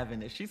not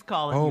having it. She's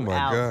calling you out. Oh,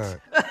 my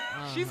God.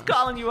 She's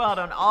calling you out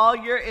on all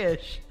your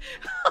ish.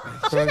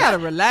 She gotta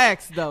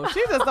relax though.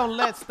 She just don't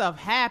let stuff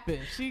happen.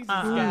 She just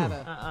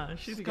gotta.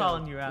 She's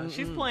calling you out.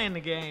 She's playing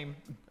the game.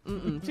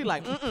 She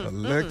like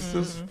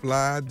Alexis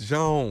Fly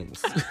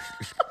Jones.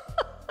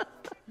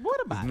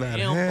 What about not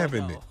Amber,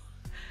 having though?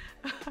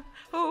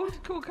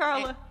 Who,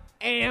 Carla?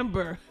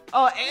 Amber.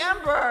 Oh,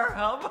 Amber.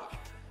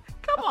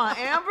 Come on,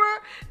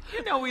 Amber.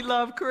 You know we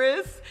love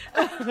Chris.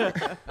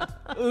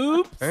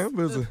 Oops.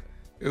 Amber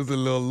is a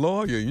little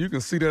lawyer. You can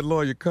see that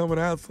lawyer coming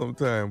out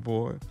sometime,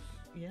 boy.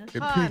 Yeah, it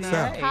peeks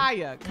out.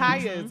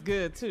 Kaya is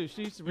good too.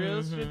 She's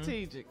real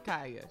strategic.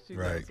 Kaya, she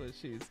knows what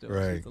she's doing.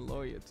 Right. She's a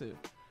lawyer too.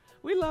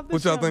 We love this.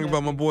 What y'all think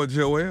about my boy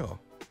Joel?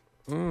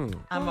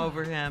 I'm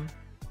over him.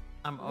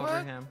 I'm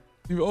over him.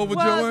 You over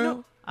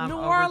Joel? New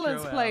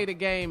Orleans played a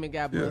game and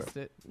got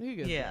busted.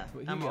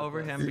 I'm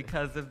over him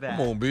because of that.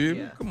 Come on, baby.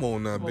 Yeah. Come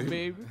on now,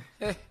 baby.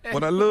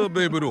 But I love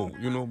baby though.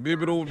 You know,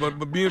 baby though,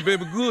 but being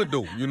baby good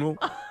though, you know.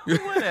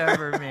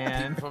 Whatever,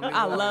 man.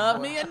 I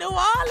love me a New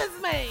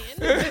Orleans man.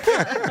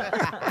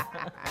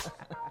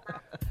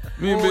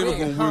 Me and baby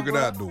gonna work it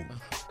out though.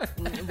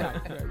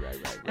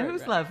 Right. And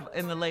who's left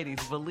in the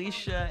ladies?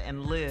 Felicia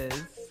and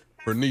Liz.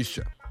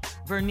 Vernisha.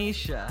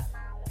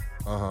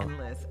 And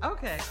Liz.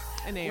 Okay.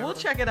 And we'll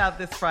check it out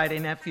this Friday,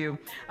 nephew.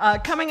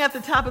 Coming at the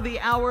top of the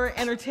hour,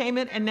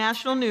 entertainment and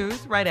national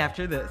news right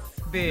after this.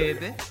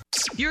 Baby.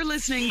 You're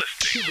listening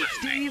to the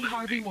Steve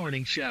Harvey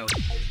Morning Show.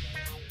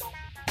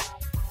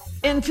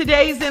 In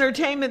today's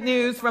entertainment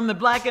news from the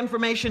Black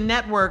Information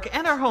Network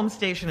and our home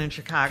station in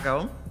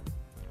Chicago,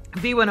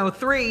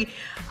 B103,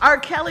 R.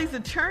 Kelly's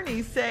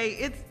attorneys say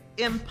it's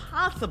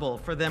impossible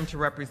for them to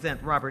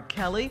represent Robert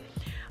Kelly.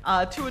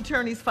 Two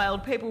attorneys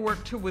filed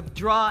paperwork to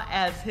withdraw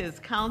as his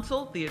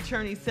counsel. The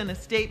attorney sent a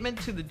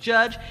statement to the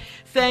judge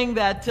saying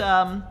that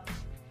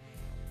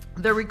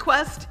the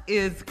request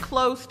is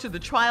close to the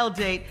trial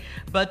date,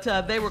 but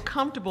they were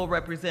comfortable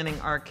representing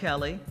R.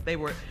 Kelly.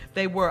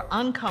 They were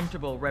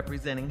uncomfortable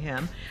representing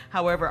him.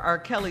 However, R.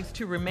 Kelly's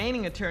two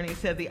remaining attorneys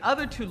said the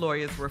other two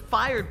lawyers were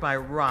fired by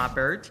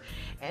Robert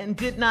and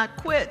did not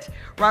quit.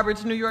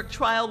 Robert's New York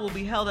trial will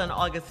be held on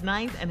August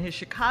 9th, and his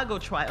Chicago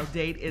trial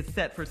date is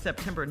set for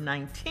September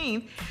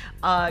 19th.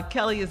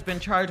 Kelly has been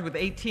charged with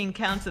 18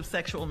 counts of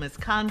sexual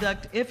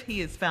misconduct. If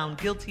he is found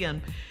guilty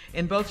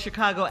in both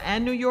Chicago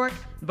and New York,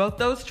 both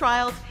those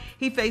trials,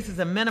 he faces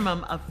a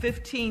minimum of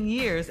 15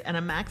 years and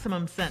a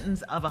maximum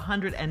sentence of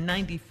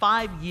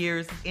 195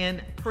 years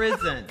in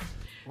prison.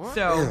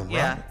 So,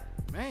 yeah.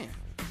 Man.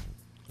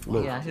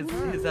 Look, yeah,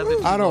 his other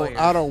two I lawyers.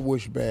 don't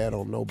wish bad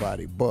on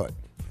nobody, but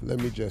let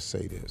me just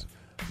say this.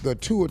 The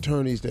two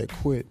attorneys that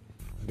quit,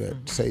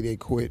 that say they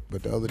quit,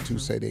 but the other two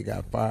say they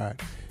got fired,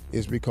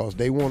 is because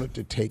they wanted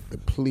to take the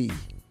plea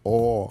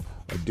or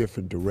a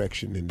different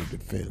direction in the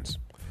defense.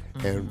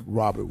 And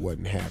Robert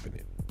wasn't having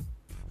it.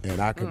 And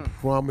I can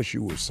promise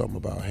you it was something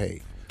about,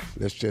 hey,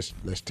 let's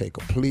take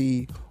a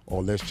plea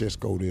or let's just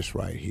go this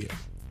right here.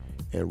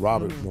 And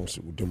Robert wants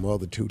them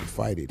other two to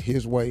fight it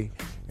his way,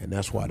 and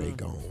that's why they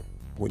gone.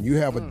 When you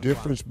have a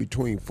difference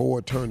between four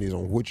attorneys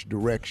on which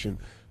direction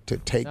to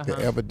take the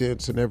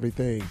evidence and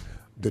everything,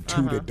 the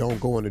two that don't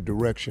go in the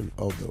direction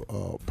of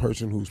the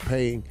person who's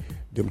paying,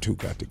 them two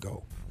got to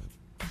go.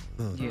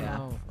 Yeah.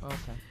 Oh, okay.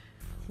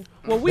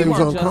 Well, we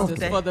want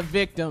justice for the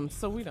victims,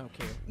 so we don't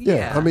care.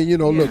 Yeah, I mean,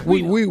 look,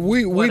 we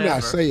Whatever.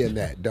 not saying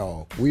that,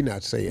 dog. We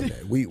not saying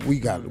that. We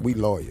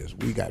lawyers.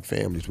 We got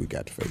families we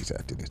got to face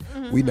after this.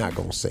 We not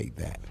gonna say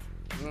that.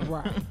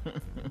 Right.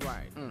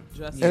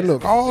 Justice. And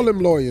look, all them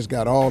lawyers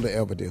got all the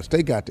evidence.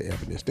 They got the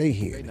evidence. They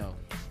hear it.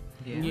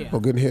 Yeah. Oh,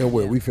 good in hell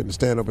well, we finna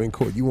stand up in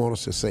court. You want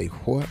us to say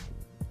what?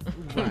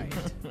 Right.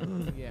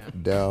 Yeah.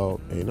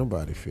 Dog, ain't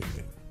nobody feeling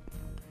it.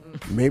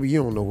 Maybe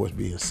you don't know what's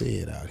being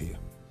said out here.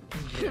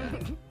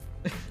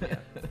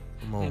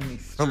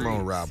 Come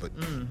on, Robert.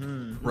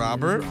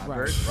 Robert.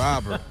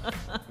 Robert.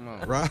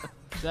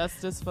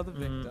 Justice for the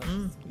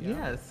victims.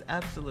 Yes,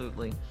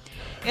 absolutely.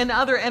 In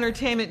other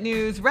entertainment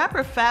news,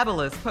 rapper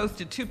Fabulous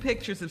posted two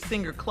pictures of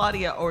singer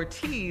Claudia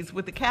Ortiz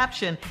with the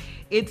caption,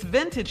 "It's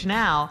vintage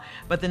now,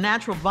 but the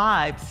natural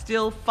vibe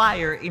still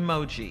fire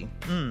emoji."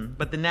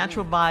 But the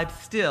natural vibe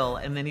still,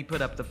 and then he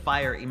put up the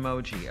fire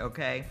emoji,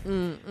 okay?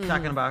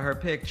 Talking about her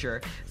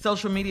picture.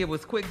 Social media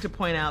was quick to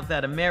point out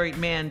that a married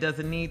man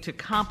doesn't need to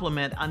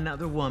compliment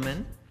another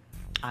woman.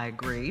 I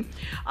agree.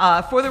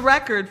 For the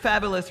record,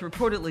 Fabulous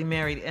reportedly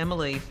married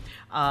Emily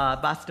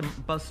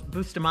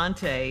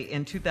Bustamante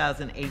in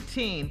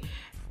 2018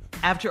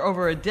 after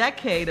over a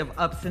decade of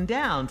ups and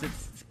downs.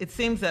 It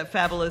seems that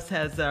Fabulous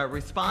has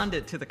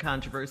responded to the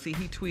controversy.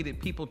 He tweeted,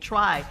 "People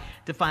try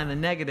to find the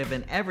negative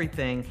in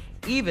everything,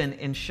 even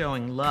in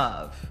showing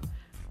love."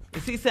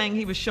 Is he saying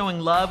he was showing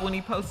love when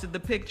he posted the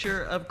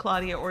picture of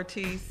Claudia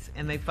Ortiz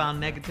and they found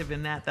negative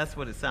in that? That's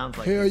what it sounds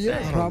like. Hell he's yeah,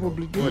 saying.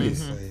 probably did.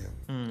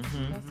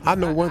 I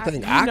know one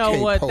thing. I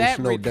can't post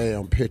no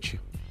damn picture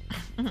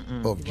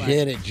of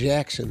Janet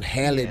Jackson,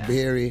 Halle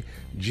Berry,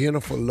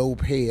 Jennifer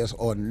Lopez,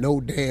 or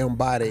no damn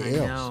body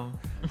else. Know.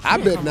 I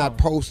better not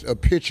post a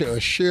picture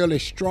of Shirley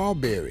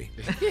Strawberry.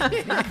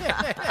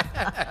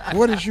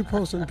 What is you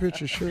posting a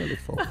picture of Shirley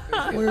for?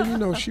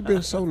 Well, she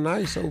been so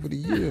nice over the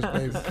years,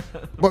 baby.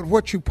 But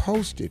what you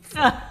posted for?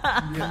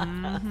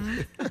 Man,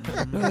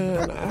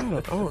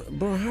 I don't,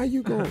 bro, how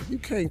you going? You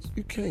can't.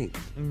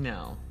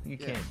 No, you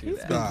can't do He's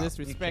that. been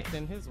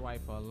disrespecting his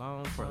wife for a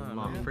long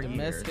time. For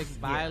Domestic years.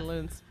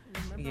 violence.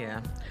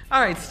 Yeah.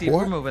 All right, Steve,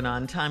 What? we're moving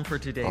on. Time for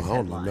today's I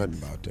don't know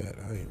headlines. nothing about that.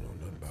 I ain't know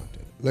nothing about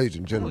that. Ladies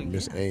and gentlemen,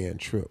 Miss Ann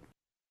Tripp.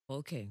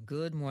 Okay,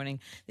 good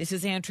morning. This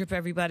is Ann Tripp,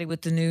 everybody,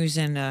 with the news,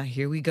 and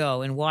here we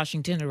go. In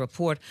Washington, a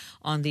report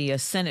on the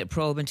Senate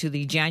probe into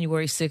the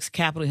January 6th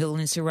Capitol Hill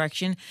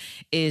insurrection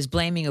is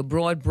blaming a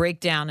broad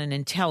breakdown in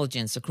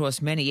intelligence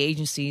across many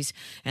agencies,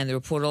 and the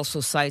report also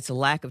cites a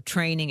lack of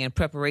training and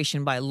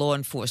preparation by law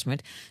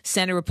enforcement.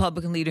 Senate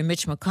Republican leader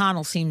Mitch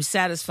McConnell seems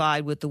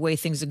satisfied with the way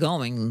things are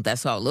going.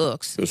 That's how it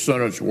looks. The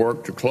Senate's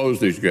work to close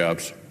these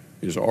gaps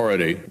is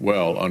already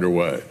well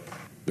underway.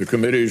 The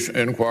committee's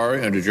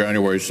inquiry into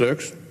January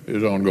 6th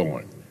is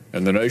ongoing,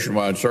 and the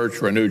nationwide search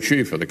for a new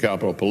chief of the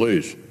Capitol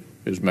Police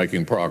is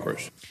making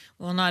progress.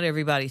 Well, not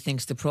everybody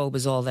thinks the probe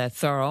is all that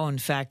thorough. In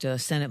fact,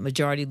 Senate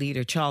Majority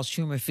Leader Charles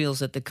Schumer feels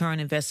that the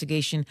current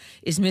investigation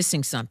is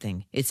missing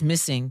something. It's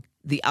missing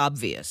the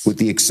obvious. With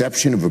the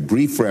exception of a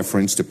brief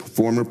reference to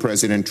former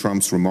President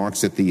Trump's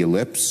remarks at the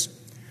ellipse,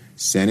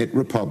 Senate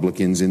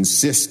Republicans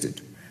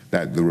insisted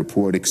that the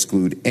report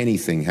exclude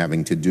anything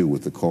having to do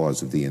with the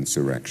cause of the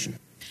insurrection.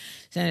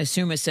 Senator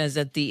Schumer says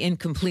that the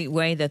incomplete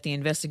way that the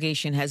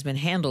investigation has been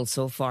handled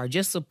so far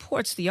just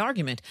supports the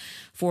argument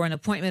for an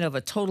appointment of a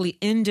totally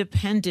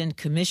independent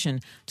commission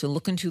to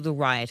look into the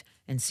riot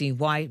and see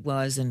why it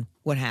was and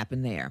what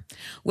happened there.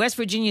 West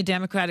Virginia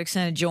Democratic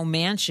Senator Joe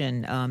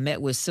Manchin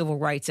met with civil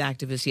rights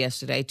activists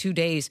yesterday, 2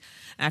 days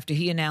after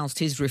he announced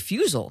his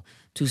refusal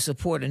to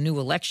support a new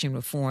election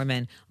reform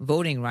and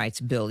voting rights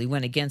bill. He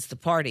went against the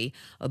party,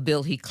 a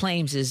bill he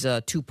claims is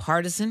too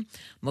partisan.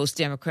 Most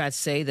Democrats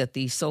say that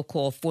the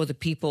so-called For the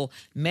People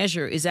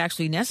measure is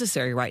actually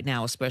necessary right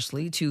now,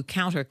 especially to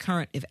counter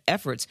current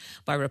efforts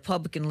by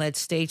Republican-led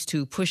states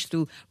to push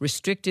through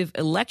restrictive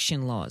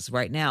election laws.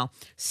 Right now,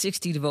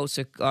 60 votes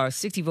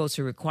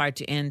are required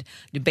to end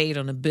debate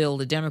on the bill.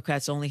 The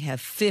Democrats only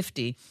have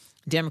 50.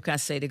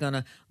 Democrats say they're going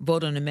to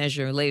vote on the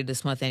measure later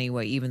this month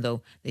anyway, even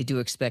though they do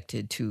expect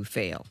it to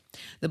fail.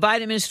 The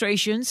Biden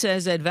administration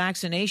says that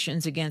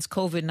vaccinations against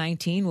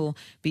COVID-19 will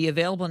be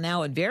available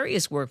now at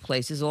various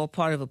workplaces, all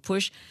part of a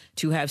push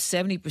to have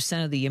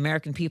 70% of the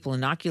American people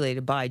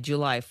inoculated by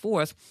July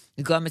 4th.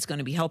 The government's going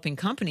to be helping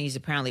companies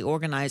apparently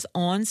organize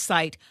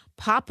on-site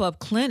pop-up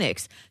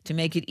clinics to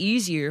make it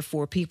easier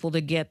for people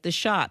to get the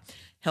shot.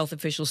 Health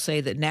officials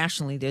say that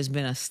nationally there's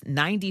been a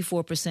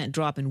 94%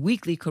 drop in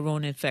weekly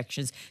corona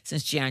infections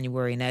since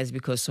January, and that is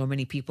because so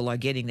many people are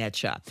getting that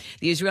shot.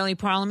 The Israeli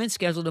parliament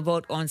scheduled to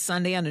vote on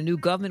Sunday on a new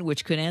government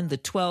which could end the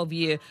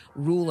 12-year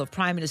rule of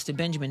Prime Minister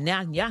Benjamin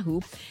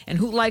Netanyahu. And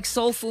who likes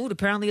soul food?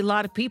 Apparently a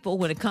lot of people,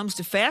 when it comes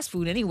to fast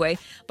food anyway.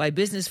 By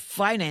business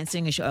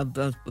financing,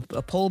 a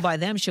poll by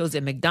them shows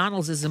that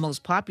McDonald's is the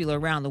most popular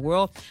around the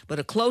world, but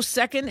a close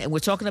second, and we're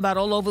talking about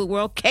all over the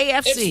world,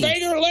 KFC. It's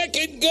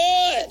finger-licking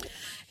good!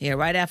 Yeah,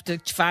 right after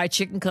fried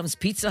chicken comes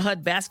Pizza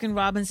Hut,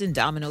 Baskin-Robbins, and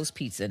Domino's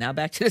Pizza. Now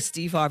back to the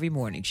Steve Harvey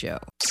Morning Show.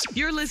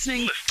 You're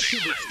listening to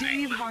the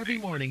Steve Harvey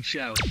Morning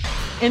Show.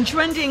 In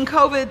trending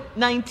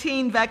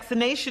COVID-19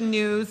 vaccination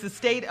news, the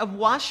state of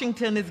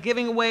Washington is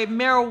giving away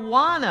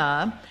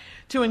marijuana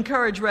to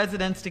encourage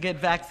residents to get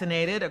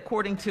vaccinated.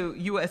 According to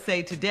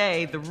USA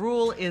Today, the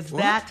rule is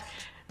that...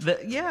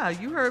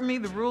 you heard me.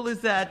 The rule is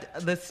that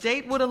the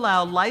state would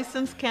allow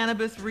licensed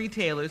cannabis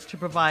retailers to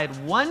provide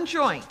one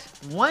joint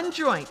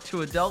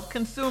to adult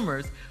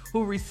consumers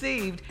who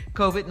received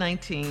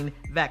COVID-19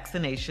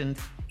 vaccinations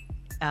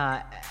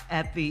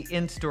at the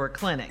in-store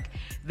clinic.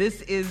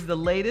 This is the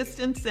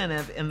latest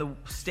incentive in the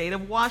state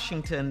of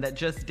Washington that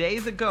just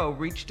days ago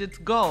reached its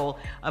goal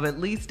of at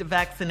least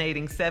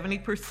vaccinating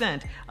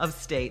 70% of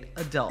state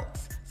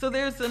adults. So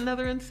there's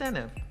another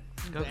incentive.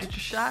 Go get your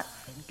shot,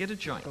 get a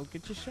joint. Go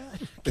get your shot.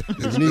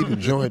 If you need a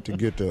joint to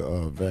get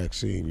the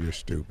vaccine, you're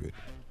stupid.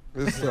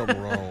 There's something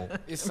wrong.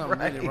 It's something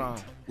really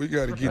wrong. We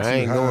got to get I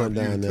you ain't high going if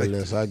you down there take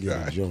unless I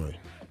get a joint.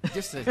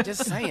 Just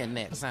saying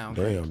that sounds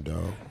Damn,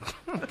 dog.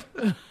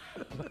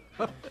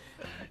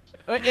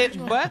 But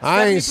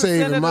I ain't 70%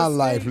 saving of my the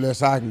life state-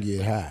 unless I can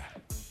get high.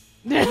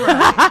 That's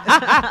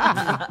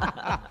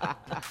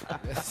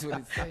what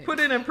it's saying. Put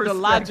it in perspective, The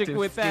logic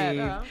with that,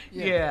 Steve. huh?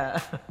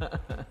 Yeah.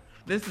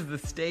 This is the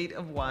state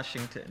of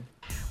Washington.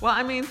 Well,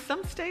 I mean,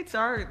 some states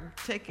are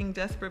taking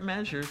desperate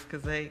measures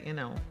because they,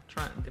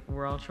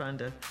 we're all trying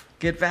to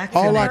get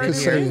vaccinated. All I can here.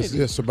 say is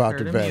this about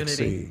Herd the immunity.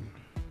 vaccine.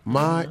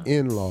 My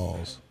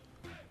in-laws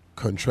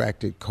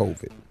contracted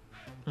COVID.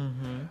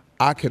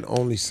 I can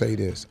only say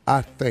this.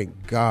 I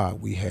thank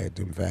God we had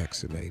them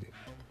vaccinated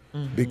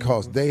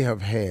because they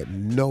have had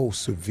no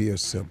severe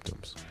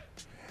symptoms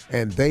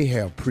and they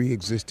have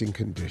pre-existing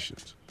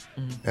conditions.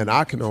 And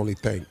I can only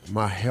thank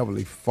my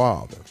Heavenly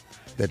Father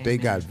that they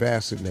got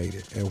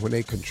vaccinated, and when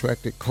they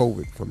contracted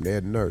COVID from their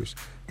nurse,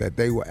 that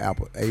they were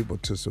able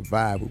to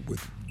survive it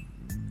with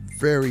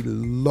very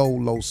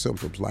low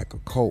symptoms like a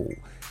cold,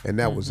 and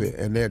that was it.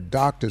 And their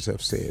doctors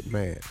have said,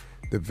 man,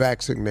 the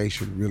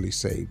vaccination really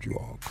saved you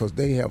all because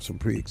they have some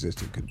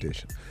pre-existing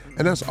conditions.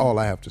 And that's all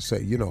I have to say.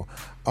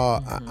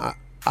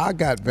 I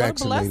got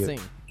vaccinated. What a blessing.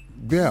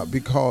 Yeah,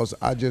 because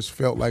I just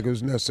felt like it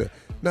was necessary.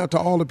 Now, to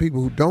all the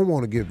people who don't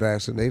want to get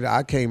vaccinated,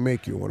 I can't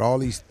make you. With all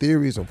these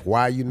theories of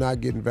why you're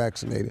not getting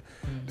vaccinated,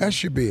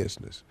 that's your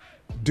business.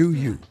 Do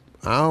you?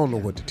 I don't know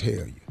what to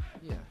tell you.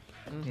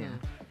 Yeah.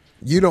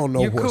 You don't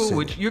know You're what's cool in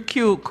with it.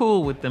 you're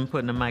cool with them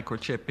putting a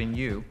microchip in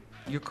you.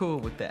 You're cool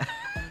with that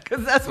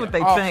because that's what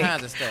they all think.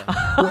 kinds of stuff.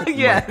 What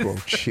Yes.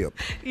 microchip?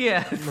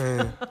 Yes.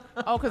 Man,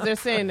 Oh, because they're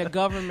saying the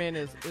government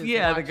is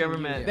Yeah, the watching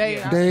government, you. They,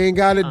 yeah. they ain't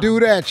got to do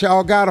that.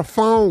 Y'all got a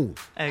phone.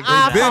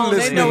 Exactly. been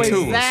they know listening to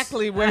us.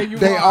 exactly where you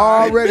They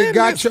are. already been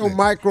got your listening.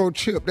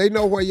 microchip. They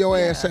know where your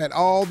ass at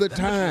all the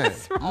time.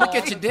 Look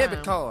at your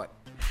debit card.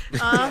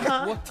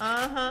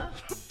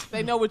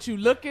 They know what you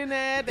looking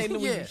at. They know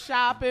when Yeah. you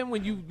shopping.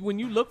 When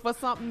you look for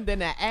something,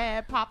 then an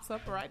ad pops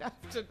up right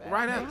after that.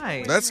 Right after.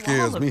 Right. That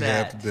scares All of me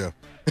that. half to death.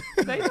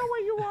 They know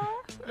where you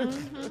are.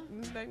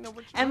 They know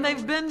what you And are.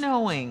 they've been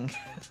knowing.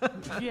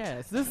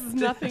 Yes, this is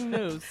nothing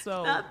new.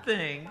 So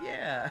Nothing.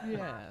 Yeah.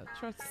 yeah,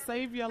 try to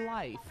save your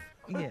life.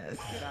 Yes.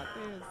 Get out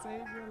there and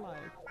save your life.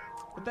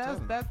 But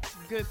that's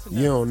good to know.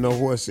 You don't know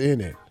what's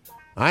in it.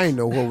 I ain't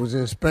know what was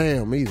in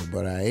spam either,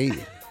 but I ate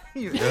it.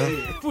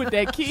 With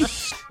that key.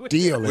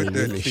 Still ain't that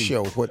really key.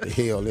 show what the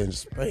hell in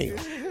spam.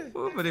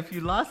 Ooh, but if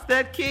you lost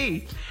that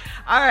key.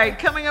 All right,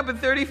 coming up at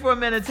 34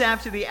 minutes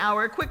after the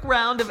hour, quick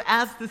round of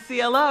Ask the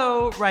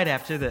CLO right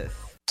after this.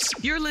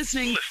 You're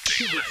listening to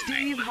to the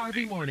Steve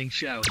Harvey Morning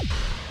Show.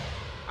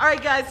 All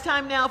right, guys,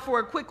 time now for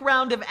a quick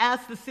round of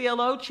Ask the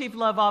CLO. Chief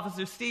Love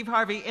Officer Steve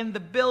Harvey in the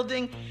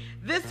building.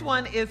 This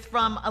one is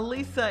from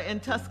Elisa in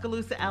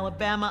Tuscaloosa,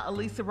 Alabama.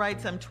 Elisa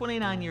writes, I'm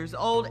 29 years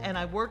old and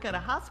I work at a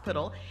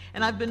hospital,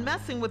 and I've been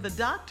messing with a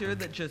doctor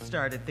that just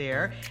started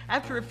there.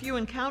 After a few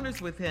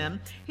encounters with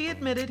him, he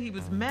admitted he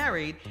was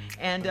married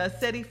and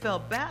said he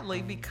felt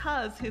badly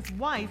because his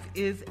wife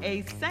is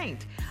a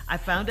saint. I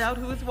found out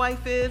who his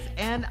wife is,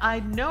 and I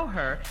know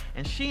her,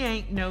 and she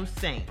ain't no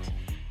saint.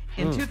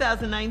 In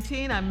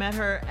 2019, I met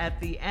her at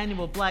the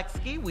annual Black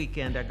Ski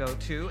Weekend I go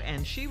to,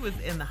 and she was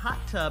in the hot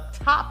tub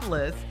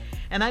topless,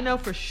 and I know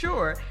for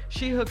sure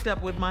she hooked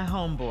up with my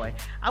homeboy.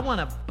 I want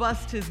to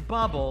bust his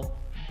bubble,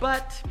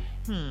 but,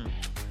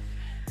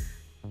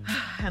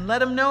 and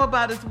let him know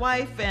about his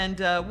wife, and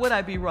would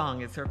I be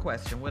wrong is her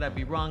question. Would I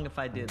be wrong if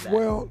I did that?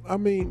 Well, I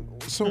mean,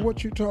 so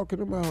what you talking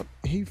about,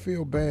 he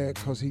feel bad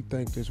because he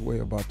think this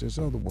way about this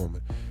other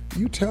woman.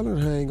 You telling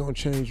her ain't going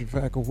to change the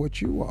fact of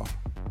what you are.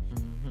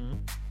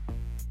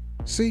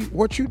 See,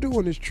 what you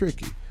doing is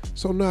tricky.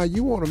 So now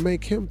you want to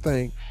make him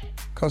think,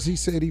 because he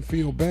said he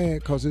feel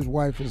bad because his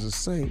wife is a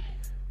saint.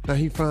 Now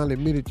he finally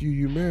admitted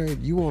you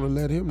married. You want to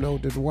let him know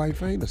that the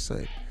wife ain't a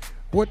saint.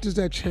 What does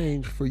that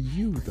change for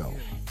you, though?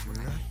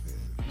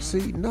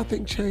 See,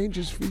 nothing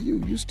changes for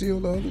you. You still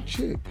the other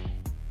chick.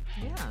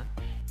 Yeah.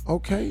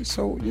 Okay,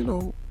 so,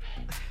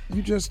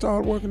 you just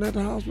started working at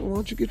the hospital. Why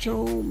don't you get your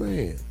own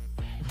man?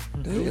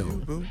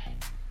 Damn.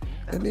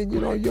 And then,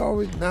 you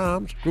always,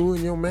 I'm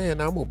screwing your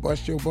man. I'm going to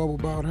bust your bubble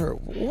about her.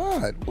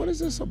 What? What is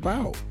this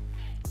about?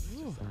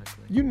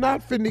 Exactly. You're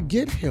not finna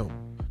get him.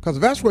 Because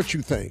if that's what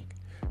you think,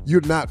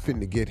 you're not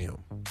finna get him.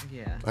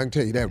 Yeah. I can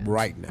tell you that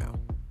right now.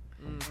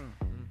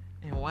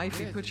 And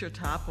wifey, put your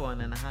top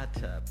on in a hot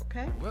tub,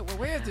 okay?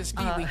 Where's the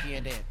ski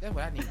weekend at? That's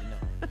what I need to know.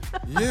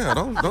 Yeah,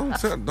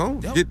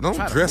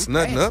 don't dress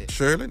nothing up,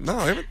 Shirley. No,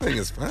 everything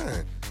is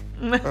fine.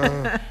 All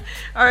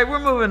right, we're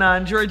moving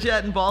on.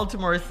 Georgette in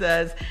Baltimore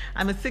says,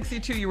 I'm a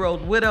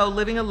 62-year-old widow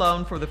living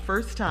alone for the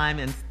first time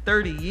in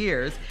 30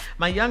 years.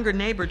 My younger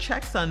neighbor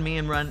checks on me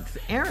and runs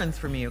errands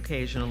for me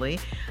occasionally.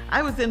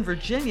 I was in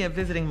Virginia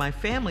visiting my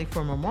family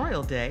for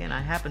Memorial Day, and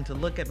I happened to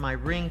look at my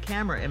Ring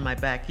camera in my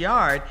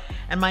backyard,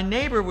 and my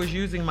neighbor was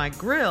using my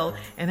grill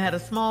and had a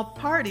small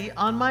party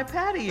on my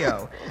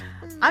patio.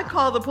 I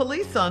called the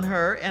police on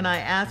her and I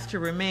asked to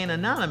remain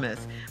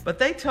anonymous, but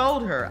they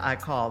told her I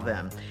called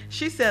them.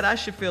 She said I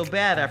should feel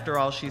bad after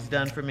all she's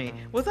done for me.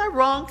 Was I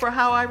wrong for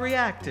how I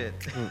reacted?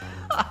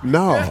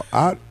 No,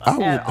 I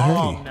would. At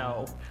all,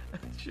 no.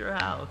 It's your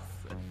house.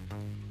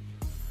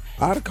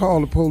 I'd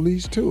call the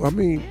police too. I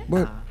mean,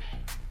 but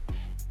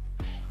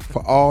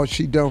for all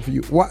she done for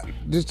you, what?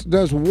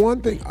 There's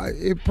one thing.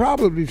 It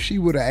probably, if she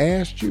would have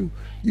asked you,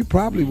 you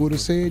probably would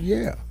have said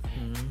yeah.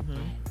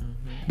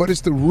 But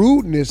it's the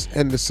rudeness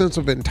and the sense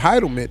of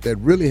entitlement that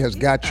really has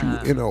got you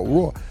in a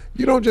roar.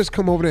 You don't just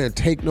come over there and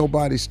take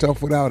nobody's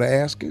stuff without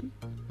asking.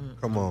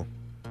 Come on.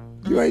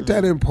 You ain't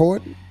that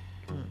important.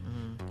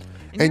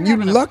 And you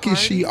lucky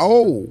she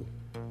old.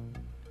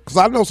 Because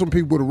I know some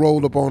people would have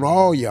rolled up on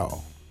all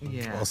y'all.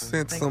 Yeah. Or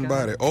sent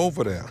somebody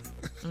over there.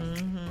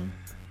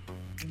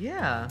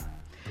 Yeah.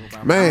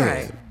 Man. All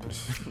right.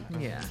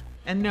 Yeah.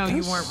 And no,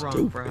 you weren't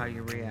wrong for how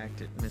you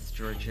reacted, Miss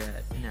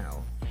Georgette.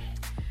 No.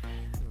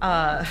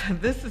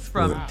 This is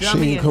from Dummy she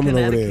ain't in coming over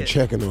there and Connecticut.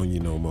 checking on you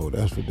no more.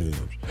 That's for damn.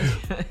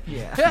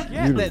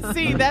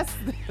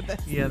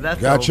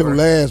 That's got your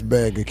last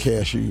bag of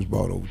cashews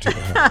brought over to the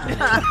house.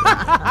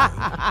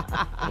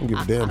 I don't give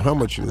a damn how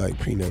much you like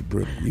peanut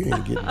brittle. You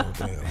ain't getting no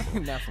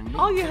damn. Not from me.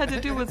 All you had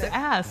to do was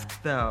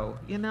ask, though,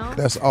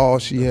 That's all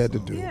she had to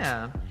do.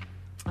 Yeah.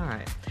 All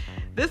right.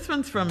 This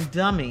one's from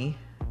Dummy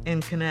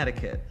in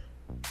Connecticut.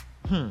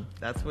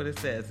 That's what it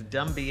says.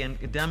 Dummy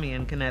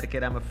in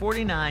Connecticut. I'm a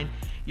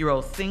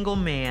 49-year-old single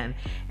man,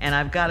 and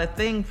I've got a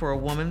thing for a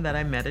woman that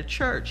I met at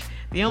church.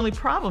 The only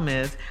problem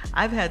is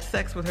I've had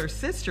sex with her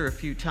sister a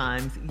few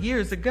times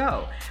years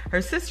ago.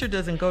 Her sister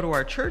doesn't go to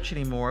our church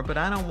anymore, but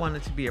I don't want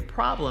it to be a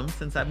problem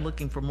since I'm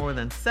looking for more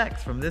than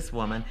sex from this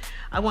woman.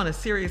 I want to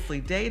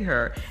seriously date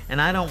her, and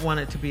I don't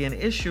want it to be an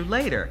issue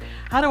later.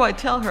 How do I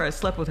tell her I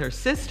slept with her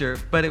sister,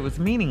 but it was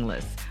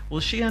meaningless? Will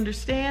she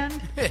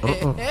understand?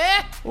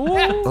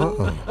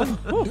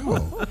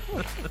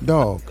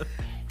 Dog,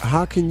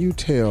 how can you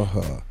tell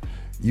her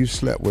you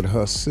slept with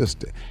her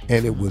sister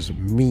and it was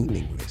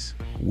meaningless?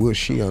 Will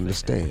she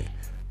understand?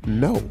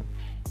 No.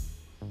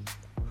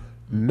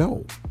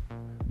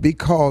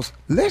 Because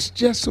let's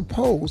just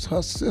suppose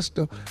her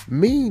sister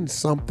means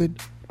something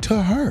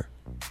to her.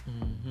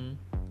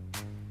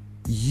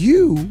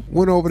 You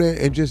went over there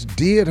and just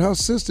did her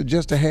sister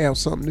just to have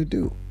something to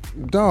do.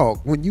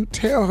 Dog, when you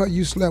tell her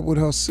you slept with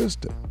her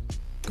sister,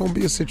 gonna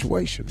be a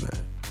situation, man.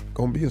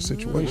 Gonna be a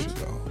situation,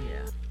 dog.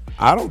 Yeah.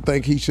 I don't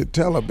think he should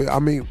tell her, but I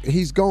mean,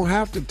 he's gonna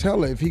have to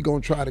tell her if he's gonna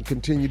try to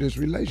continue this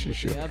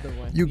relationship.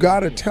 You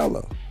gotta tell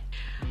her.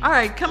 All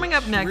right, coming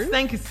up next,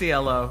 thank you,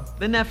 CLO.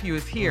 The nephew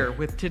is here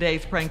with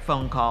today's prank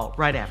phone call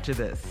right after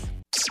this.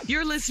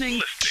 You're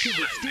listening to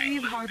the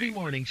Steve Harvey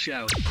Morning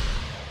Show.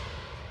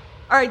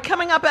 All right,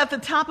 coming up at the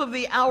top of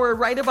the hour,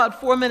 right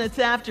about 4 minutes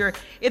after,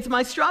 it's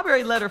my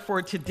strawberry letter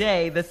for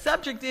today. The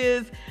subject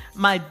is,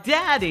 my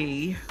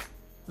daddy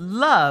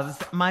loves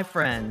my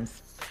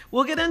friends.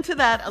 We'll get into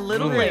that a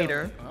little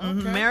later.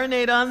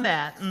 Marinate on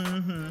that.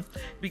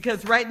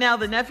 Because right now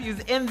the nephew's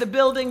in the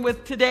building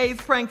with today's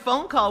prank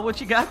phone call. What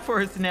you got for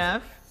us,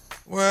 Neff?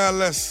 Well,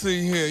 let's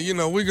see here. You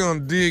know, we're gonna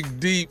dig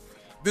deep.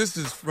 This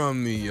is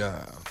from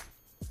the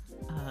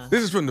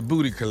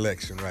booty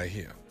collection right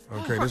here.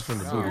 Okay, this is from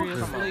the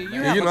booty.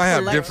 You know, I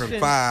have different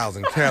files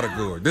and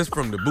categories. This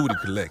from the booty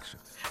collection.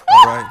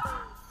 All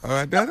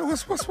right, Daddy,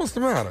 what's the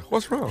matter?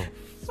 What's wrong?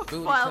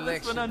 File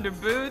this one under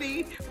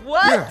booty.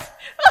 What?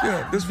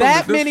 Yeah. This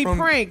many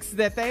pranks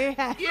that they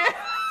have. You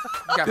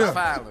got to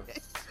file them.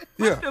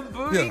 Yeah. The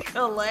booty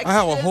collection. I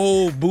have a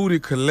whole booty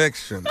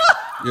collection.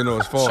 You know,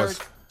 as far as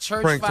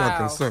church pranks are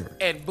files concerned.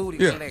 and booty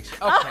collection.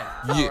 Okay. All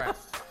right.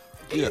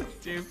 Yeah.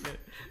 Stupid.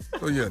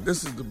 So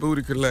this is the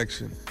booty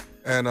collection,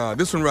 and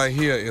this one right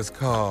here is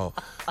called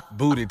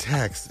booty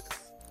taxes.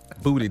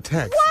 Booty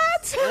taxes.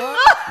 What?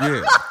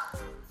 Yeah.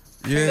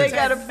 Yeah. They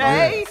gotta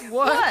pay? Yeah.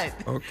 What?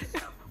 Okay.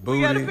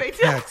 Booty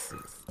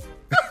taxes.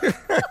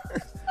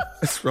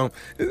 It's from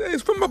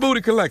my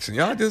booty collection,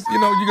 y'all. Just you're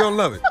gonna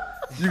love it.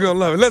 You're gonna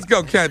love it. Let's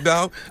go, cat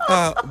dog.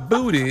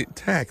 Booty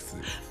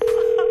taxes.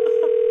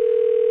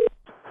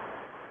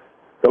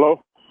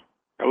 Hello,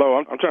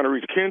 I'm trying to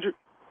reach Kendrick.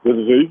 This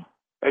is he.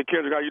 Hey,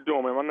 Kendrick, how you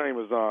doing, man? My name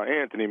is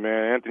Anthony,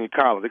 man. Anthony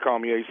Collins. They call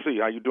me AC.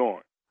 How you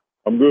doing?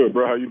 I'm good,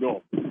 bro. How you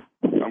doing?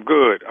 I'm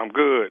good.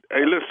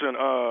 Hey, listen,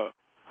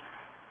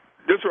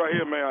 this right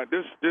here, man.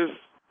 This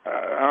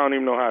I don't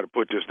even know how to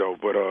put this though,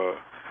 but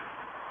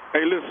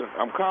hey, listen,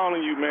 I'm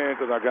calling you, man,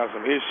 because I got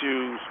some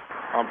issues.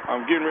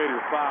 I'm getting ready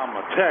to file my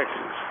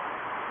taxes,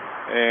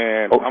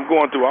 and I'm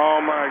going through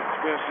all my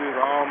expenses,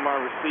 all my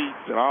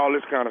receipts, and all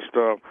this kind of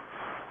stuff.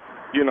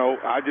 You know,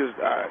 I can't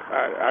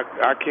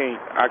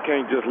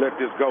just let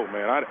this go,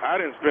 man.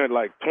 I didn't spend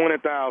like $20,000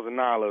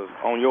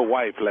 on your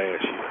wife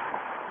last year,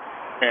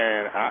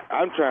 and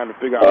I'm trying to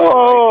figure out.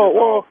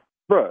 Oh,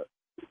 bro,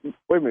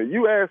 wait a minute.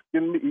 You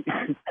asking me?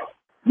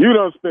 You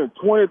done spent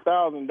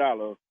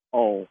 $20,000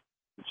 on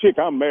the chick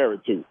I'm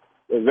married to.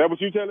 Is that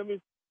what you telling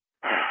me?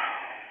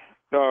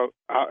 No,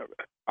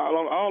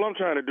 all I'm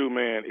trying to do,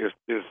 man,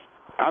 is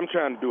I'm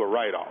trying to do a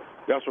write-off.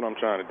 That's what I'm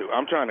trying to do.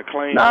 I'm trying to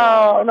claim.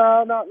 No,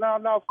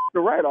 the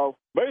write-off.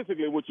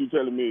 Basically, what you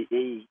telling me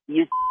is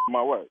you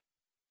my wife.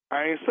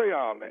 I ain't say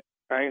all that.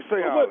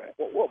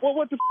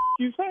 What the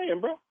you saying,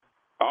 bro?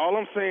 All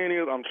I'm saying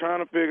is I'm trying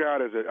to figure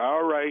out, is it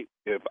all right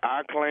if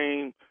I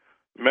claim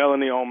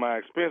Melanie on my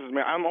expenses?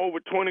 Man, I'm over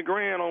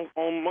 $20,000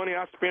 on money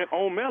I spent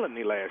on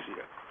Melanie last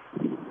year.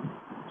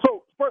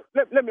 So first,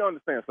 let me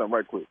understand something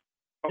right quick.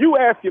 Okay. You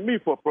asking me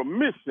for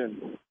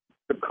permission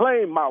to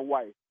claim my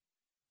wife.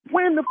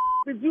 When the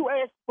did you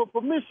ask for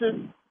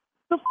permission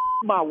to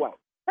my wife?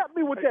 Help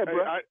me with that,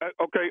 bro.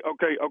 Okay.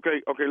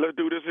 Let's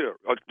do this here.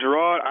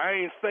 Gerard, I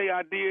ain't say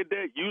I did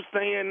that. You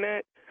saying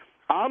that?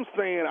 I'm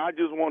saying I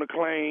just want to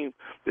claim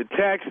the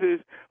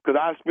taxes because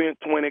I spent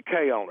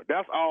 $20,000 on it.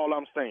 That's all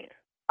I'm saying.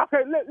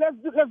 Okay,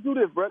 let's do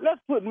this, bro.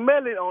 Let's put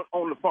Melly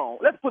on the phone.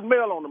 Let's put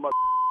Mel on the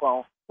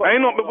phone.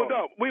 Ain't no, but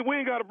we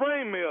ain't got to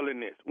bring Mel in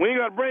this.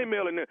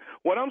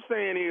 What I'm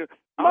saying is,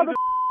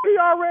 she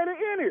already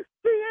in it.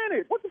 She in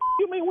it. What the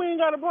you mean we ain't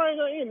got to bring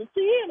her in it?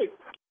 She in it.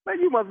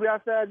 Man, you must be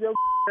outside your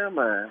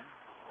mind.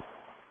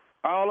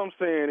 All I'm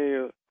saying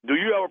is, do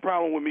you have a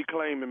problem with me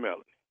claiming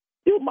Melanie?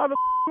 You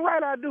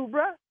right I do,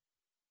 bro.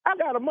 I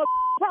got a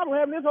problem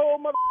having this whole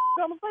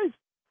conversation.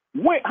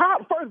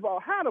 First of all,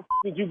 how the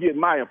did you get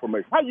my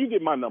information? How you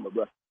get my number,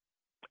 bro?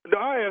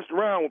 I asked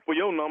around for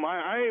your number.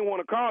 I ain't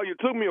want to call you. It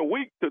took me a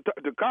week to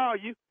call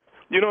you.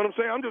 You know what I'm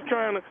saying? I'm just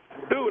trying to,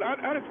 dude. I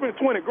done spent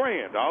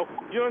 $20,000, dog.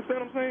 You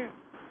understand what I'm saying?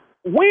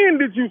 When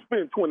did you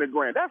spend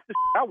 $20,000? That's the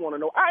I want to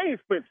know. I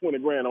ain't spent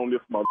 $20,000 on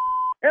this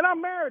and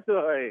I'm married to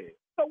her ass.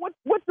 So what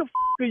the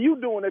are you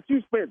doing that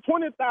you spent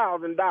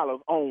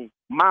 $20,000 on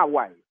my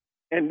wife,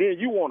 and then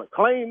you want to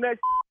claim that?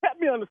 Help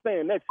me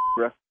understand that,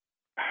 bro.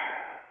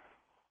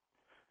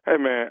 Hey,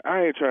 man,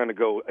 I ain't trying to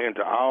go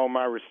into all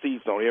my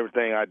receipts on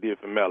everything I did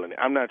for Melanie.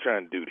 I'm not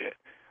trying to do that.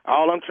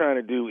 All I'm trying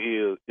to do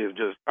is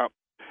just I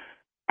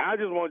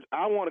want to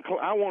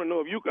know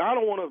if you. I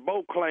don't want us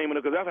both claiming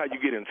it because that's how you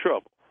get in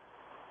trouble.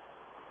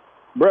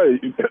 Bro,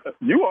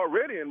 you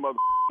already in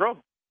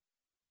trouble.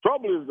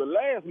 Trouble is the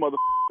last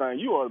thing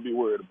you ought to be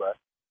worried about.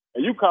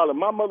 And you calling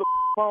my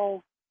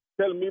phone,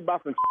 telling me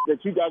about some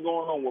that you got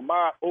going on with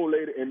my old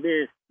lady, and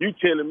then you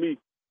telling me,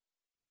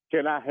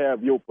 can I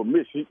have your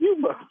permission? You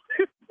must.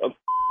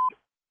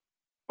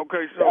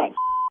 Okay, so,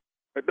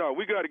 dog,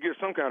 we got to get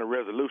some kind of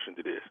resolution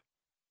to this.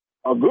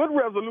 A good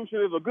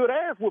resolution is a good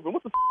ass whooping.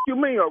 What the you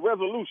mean a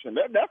resolution?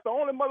 That's the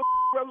only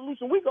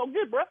resolution we gonna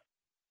get, bro.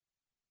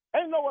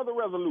 Ain't no other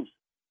resolution.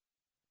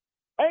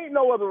 We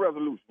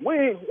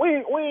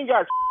ain't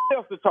got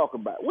else to talk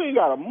about. We ain't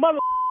got a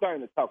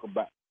thing to talk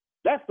about.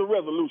 That's the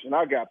resolution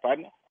I got,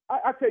 partner.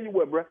 I tell you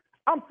what, bro.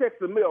 I'm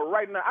texting Mel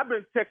right now. I've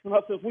been texting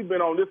her since we've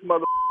been on this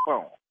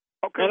phone.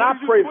 Okay, and I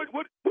pray. What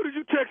are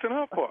you texting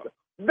her for?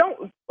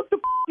 What the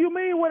you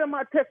mean? What am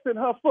I texting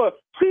her for?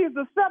 She's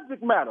the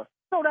subject matter,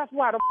 so that's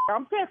why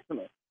I'm texting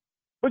her.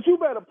 But you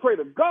better pray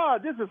to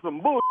God. This is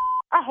some bull.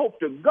 I hope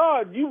to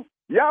God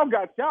y'all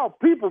got y'all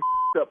people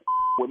up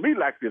with me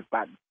like this,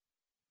 buddy.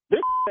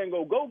 This ain't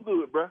gonna go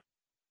good, bro.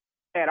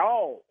 At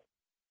all.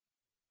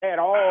 At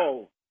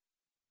all.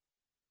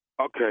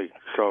 Okay,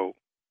 so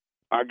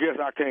I guess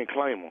I can't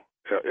claim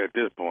her at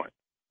this point.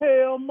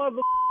 Hell,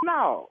 mother,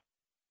 no.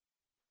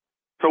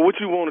 So what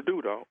you want to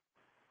do, though?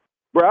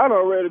 Bro, I done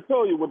already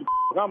told you what the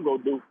I'm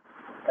gonna do.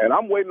 And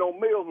I'm waiting on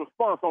Mill's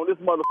response on this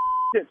mother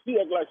shit. She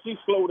act like she's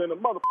slow than a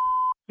mother.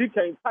 She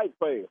can't type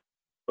fast.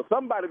 So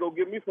somebody go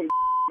give me some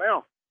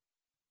now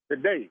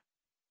today.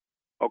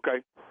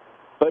 Okay.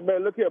 But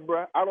man, look here,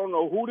 bro. I don't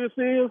know who this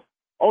is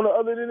on the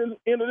other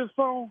end of this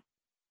phone.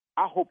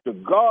 I hope to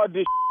God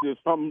this is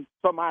some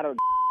out of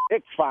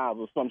X-Files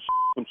or some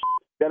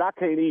that I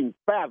can't even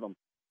fathom.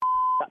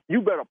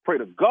 You better pray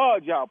to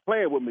God y'all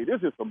playing with me.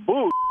 This is some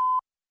bull.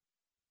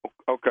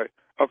 Okay,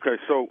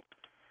 so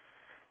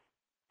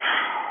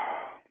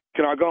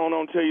can I go on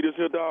and tell you this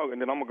here, dog,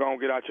 and then I'm going to go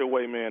and get out your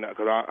way, man,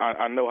 because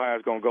I know how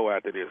it's going to go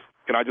after this.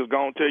 Can I just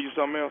go and tell you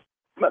something else?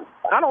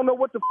 I don't know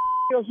what the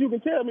else you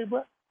can tell me,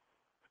 bro.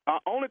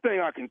 Only thing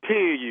I can tell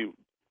you,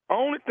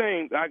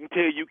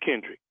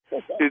 Kendrick,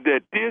 is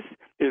that this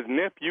is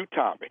Nephew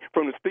Tommy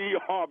from the Steve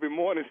Harvey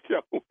Morning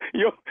Show.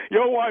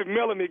 Your wife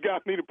Melanie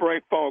got me to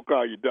prank phone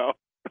call you, dog.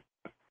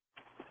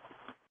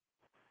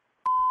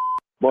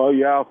 Boy,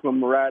 y'all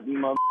some ratting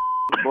mother,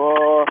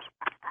 boy.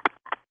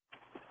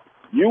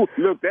 You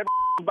look that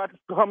about to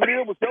come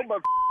in with your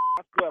mother.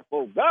 I swear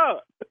for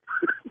God,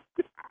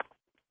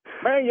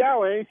 man,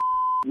 y'all ain't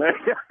man.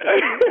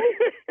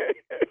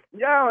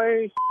 Y'all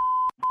ain't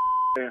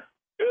man.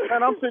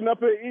 And I'm sitting up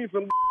here eating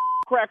some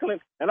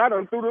crackling, and I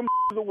done threw them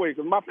away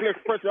because my blood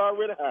pressure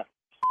already high.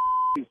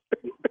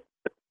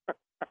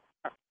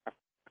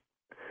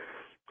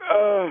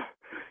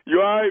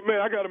 You all right, man?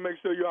 I got to make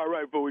sure you're all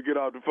right before we get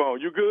off the phone.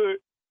 You good?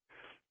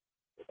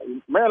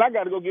 Man, I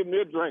got to go get me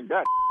a drink.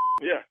 God.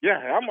 Yeah,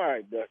 I'm all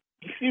right, but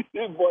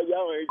boy,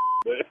 y'all ain't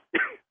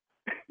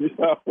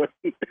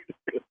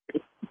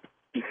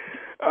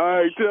All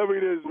right, tell me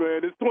this,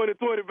 man. It's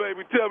 2020,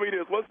 baby. Tell me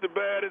this. What's the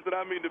baddest, and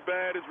I mean the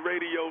baddest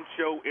radio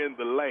show in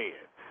the land?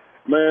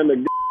 Man,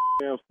 the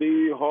damn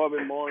Steve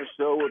Harvey Morning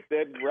Show with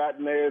that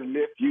rotten ass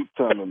nephew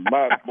Tommy.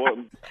 My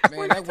boy.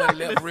 Man, that one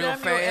left real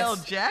Samuel fast. L.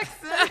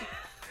 Jackson.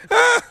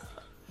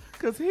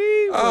 Because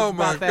he was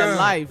about that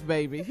life,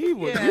 baby. He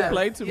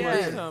played too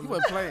much. He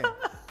wasn't playing.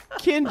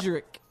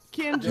 Kendrick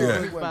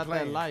was about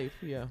that life.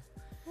 Yeah.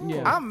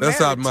 I'm married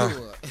to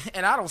her,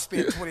 and I don't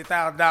spend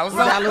 $20,000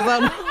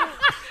 on her.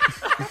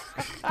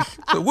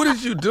 So what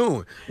is you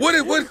doing? What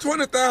is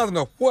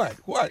 $20,000 of what?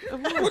 What?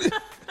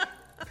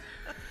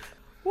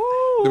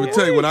 Let me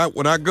tell you, when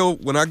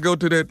I go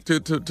to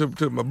that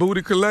to my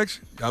booty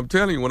collection, I'm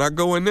telling you, when I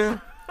go in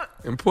there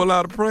and pull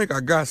out a prank, I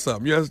got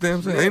something. You understand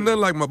what I'm saying? Ain't nothing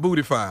like my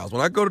booty files.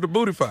 When I go to the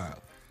booty files,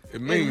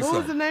 it means something. What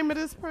was the name of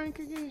this prank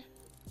again?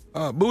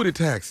 Booty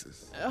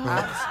taxes.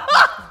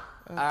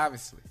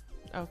 Obviously.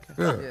 Okay.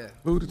 Yeah.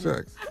 Booty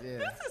taxes. Yeah.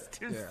 This is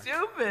too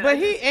stupid. But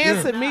he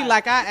answered me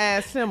like I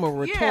asked him a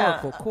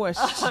rhetorical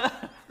question.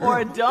 Or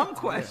a dumb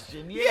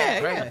question.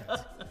 Yeah.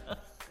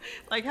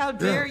 Like, how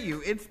dare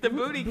you? It's the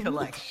booty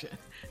collection.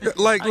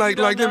 Like, let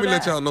me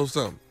let y'all know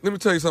something. Let me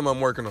tell you something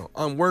I'm working on.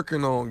 I'm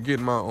working on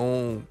getting my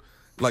own,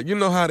 like, you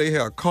know how they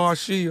have car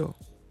shield?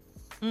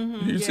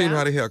 Mm-hmm, you seen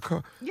how they have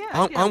car? Yeah.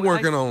 I'm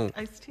working on,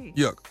 iced tea.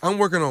 Yeah, I'm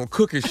working on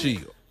cookie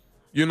shield.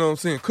 You know what I'm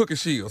saying? Cookie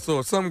shield. So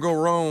if something go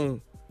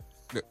wrong,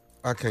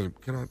 I can't.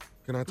 Can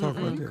I talk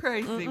about that?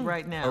 Crazy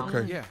right now.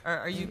 Okay. Yeah.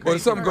 Are you crazy? But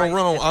if something go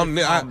wrong,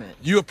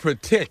 you're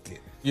protected.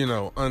 You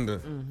know, under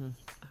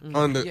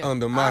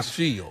my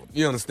shield.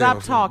 You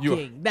understand? Stop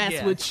talking.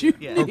 That's what you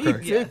need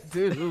to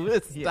do.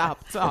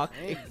 Stop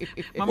talking.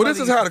 Well, this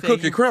is how the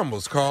cookie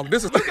crumbles, Carl.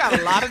 You got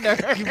a lot of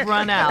nerve. You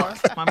run out.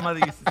 My mother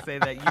used to say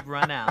that. You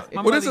run out.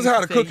 Well, this is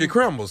how the cookie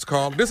crumbles,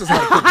 Carl. This is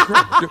how the cookie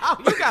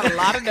crumbles. You got a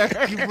lot of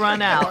nerve. You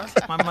run out.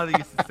 My mother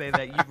used to say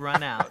that. You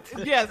run out.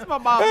 Yes, my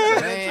mom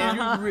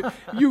said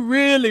you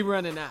really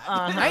running out.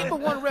 I ain't but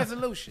one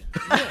resolution.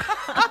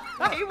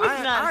 He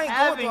was not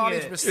having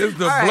it. It's the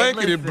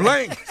blankety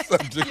blank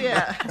subject.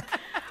 Yeah.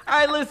 All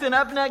right, listen,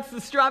 up next, the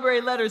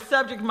Strawberry Letter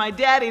subject, My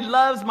Daddy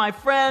Loves My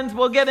Friends.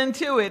 We'll get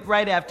into it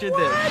right after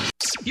this.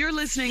 You're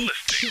listening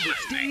to the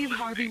Steve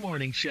Harvey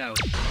Morning Show.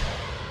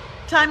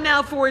 Time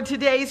now for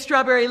today's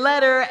Strawberry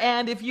Letter,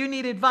 and if you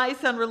need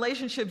advice on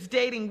relationships,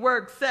 dating,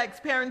 work,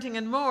 sex, parenting,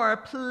 and more,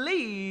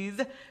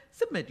 please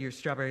submit your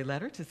Strawberry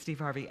Letter to Steve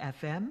Harvey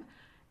FM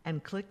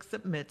and click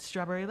Submit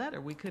Strawberry Letter.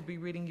 We could be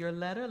reading your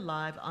letter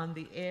live on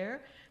the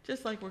air,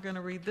 just like we're going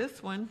to read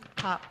this one,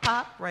 pop,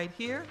 pop, right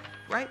here,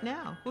 right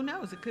now. Who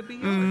knows? It could be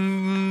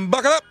yours.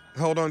 Buckle up.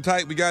 Hold on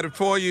tight. We got it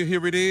for you.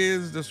 Here it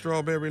is, the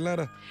Strawberry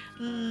Letter.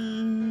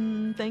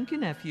 The thank you,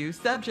 nephew.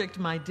 Subject,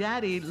 my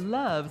daddy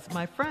loves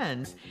my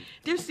friends.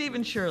 Dear Steve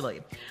and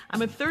Shirley,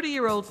 I'm a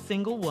 30-year-old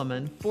single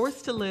woman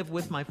forced to live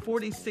with my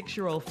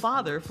 46-year-old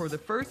father for the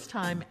first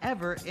time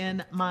ever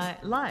in my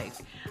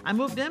life. I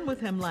moved in with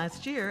him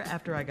last year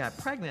after I got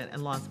pregnant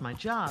and lost my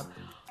job,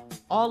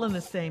 all in the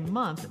same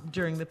month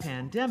during the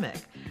pandemic.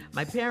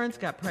 My parents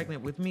got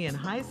pregnant with me in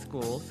high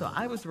school, so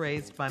I was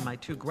raised by my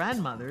two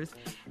grandmothers,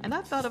 and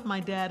I thought of my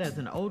dad as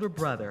an older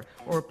brother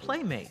or a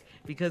playmate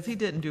because he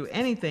didn't do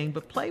anything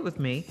but play with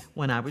me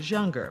when I was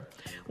younger.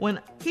 When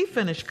he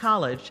finished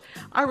college,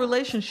 our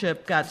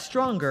relationship got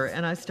stronger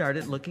and I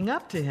started looking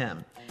up to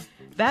him.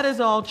 That has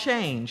all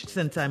changed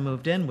since I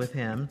moved in with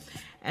him.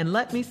 And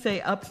let me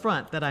say up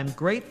front that I'm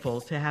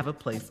grateful to have a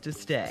place to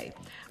stay.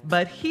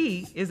 But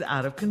he is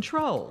out of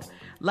control.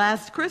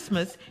 Last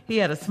Christmas, he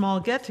had a small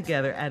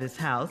get-together at his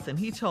house, and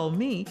he told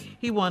me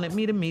he wanted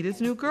me to meet his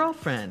new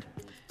girlfriend.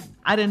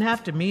 I didn't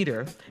have to meet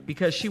her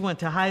because she went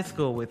to high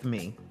school with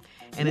me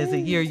and is a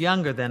year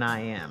younger than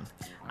I am.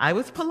 I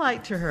was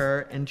polite to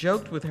her and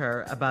joked with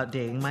her about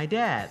dating my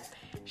dad.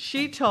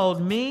 She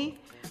told me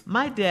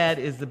my dad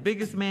is the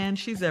biggest man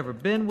she's ever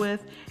been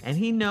with, and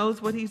he knows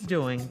what he's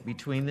doing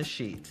between the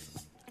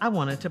sheets. I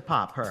wanted to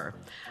pop her.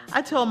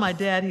 I told my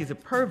dad he's a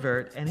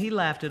pervert, and he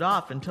laughed it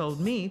off and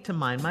told me to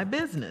mind my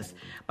business.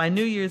 By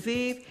New Year's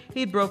Eve,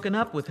 he'd broken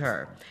up with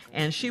her,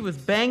 and she was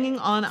banging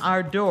on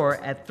our door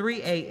at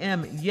 3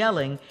 a.m.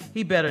 yelling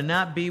he better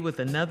not be with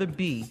another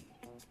B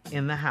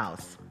in the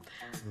house.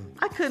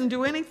 I couldn't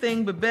do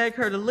anything but beg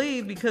her to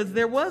leave because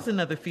there was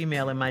another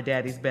female in my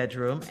daddy's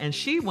bedroom, and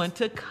she went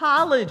to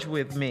college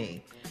with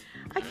me.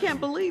 I can't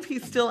believe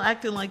he's still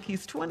acting like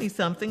he's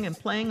 20-something and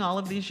playing all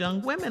of these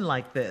young women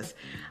like this.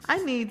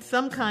 I need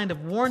some kind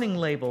of warning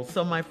label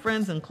so my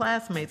friends and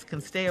classmates can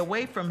stay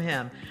away from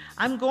him.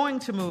 I'm going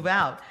to move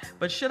out,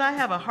 but should I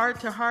have a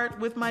heart-to-heart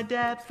with my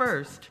dad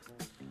first?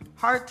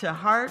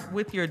 Heart-to-heart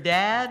with your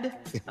dad?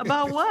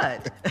 About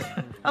what?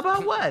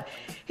 About what?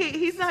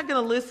 He's not going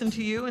to listen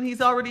to you, and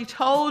he's already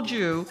told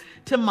you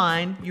to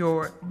mind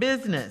your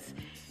business.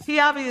 He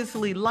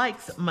obviously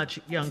likes much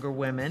younger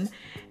women,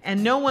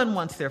 and no one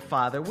wants their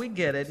father. We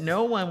get it.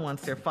 No one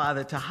wants their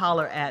father to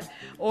holler at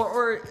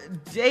or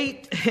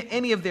date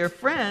any of their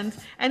friends,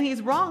 and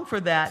he's wrong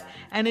for that.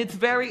 And it's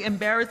very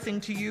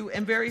embarrassing to you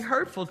and very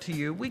hurtful to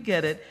you. We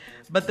get it.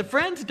 But the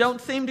friends don't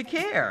seem to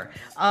care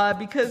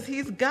because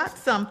he's got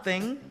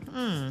something.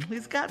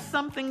 He's got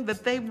something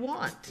that they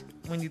want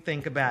when you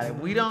think about it.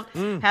 We don't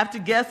have to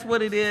guess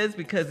what it is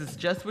because it's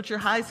just what your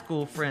high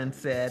school friend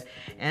said.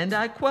 And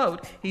I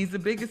quote, he's the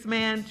biggest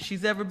man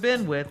she's ever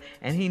been with,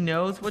 and he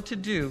knows what to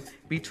do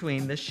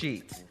between the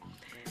sheets.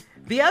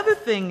 The other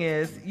thing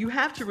is you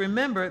have to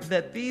remember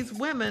that these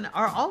women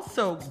are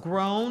also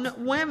grown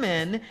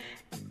women,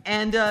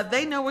 and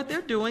they know what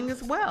they're doing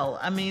as well.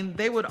 I mean,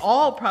 they would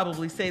all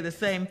probably say the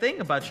same thing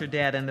about your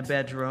dad in the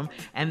bedroom,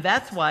 and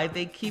that's why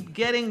they keep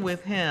getting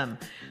with him.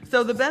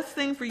 So the best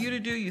thing for you to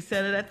do, you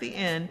said it at the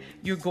end,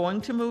 you're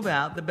going to move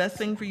out. The best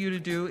thing for you to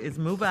do is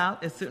move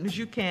out as soon as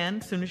you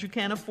can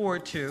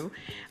afford to,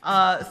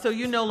 so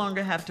you no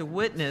longer have to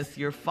witness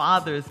your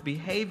father's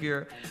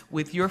behavior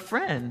with your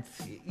friends.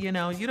 You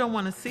know, you don't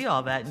want to see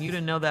all that, and you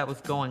didn't know that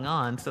was going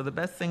on. So the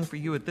best thing for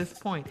you at this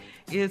point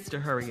is to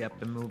hurry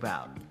up and move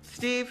out.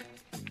 Steve?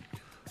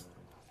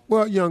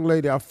 Well, young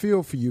lady, I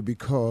feel for you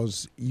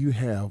because you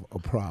have a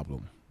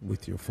problem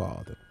with your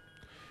father.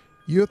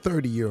 You're a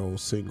 30-year-old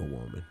single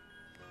woman,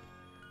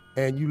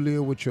 and you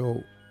live with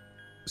your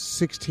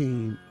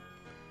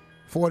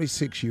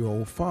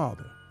 46-year-old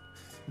father.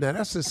 Now,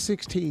 that's a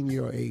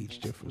 16-year age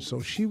difference. So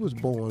she was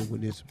born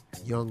when this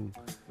young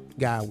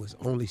guy was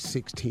only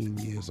 16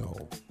 years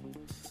old.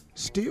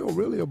 Still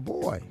really a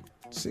boy.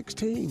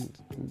 16,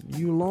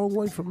 you're a long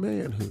way from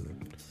manhood.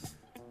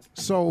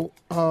 So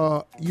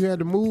you had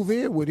to move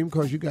in with him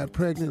because you got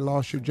pregnant,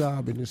 lost your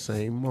job in the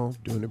same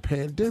month during the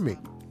pandemic.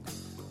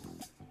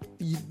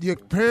 Your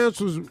parents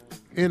was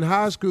in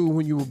high school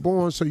when you were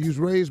born, so you was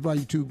raised by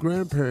your two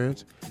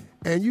grandparents,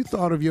 and you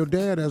thought of your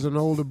dad as an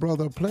older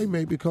brother or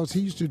playmate because he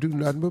used to do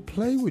nothing but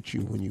play with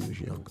you when you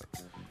was younger.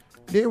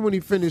 Then when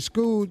he finished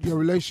school, your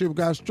relationship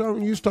got strong,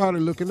 and you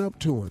started looking up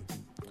to him.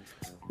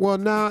 Well,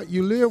 now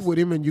you live with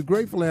him, and you're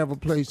grateful to have a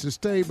place to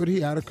stay, but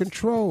he out of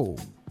control.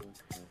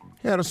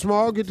 He had a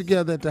small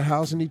get-together at the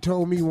house, and he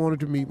told me he wanted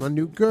to meet my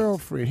new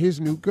girlfriend,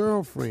 his new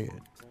girlfriend.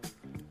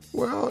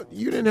 Well,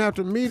 you didn't have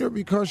to meet her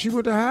because she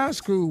went to high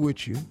school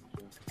with you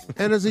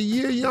and is a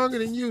year younger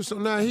than you. So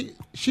now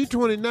she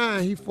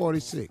 29, he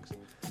 46.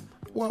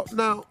 Well,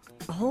 now,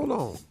 hold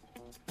on.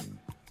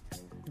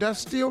 That's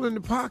still in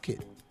the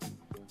pocket.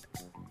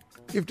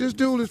 If this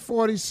dude is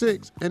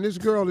 46 and this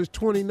girl is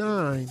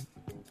 29,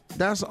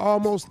 that's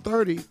almost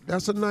 30.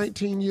 That's a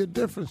 19-year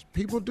difference.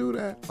 People do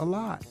that a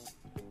lot.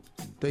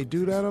 They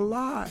do that a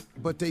lot,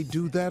 but they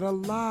do that a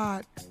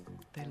lot.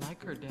 They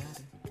like her daddy.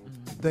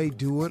 They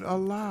do it a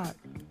lot.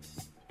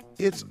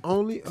 It's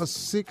only a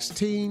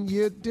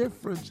 16-year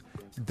difference.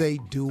 They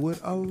do it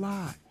a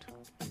lot.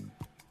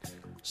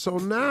 So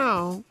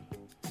now,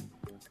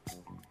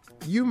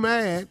 you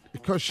mad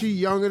because she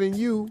younger than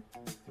you,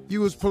 You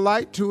was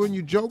polite to her and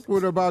you joked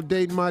with her about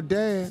dating my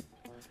dad.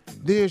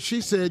 Then she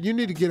said, you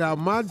need to get out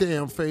my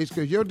damn face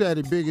because your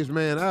daddy biggest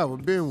man I ever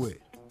been with.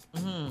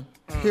 Mm-hmm.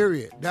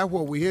 Period. That's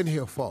what we in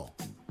here for.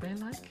 They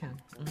like him.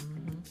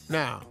 Mm-hmm.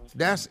 Now,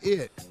 that's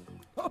it.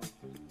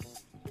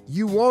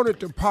 You wanted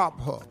to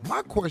pop her.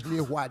 My question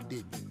is, why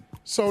didn't you?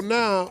 So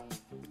now,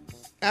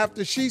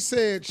 after she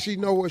said she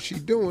know what she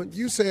doing,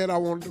 you said I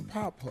wanted to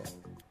pop her.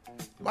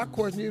 My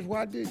question is,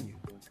 why didn't you?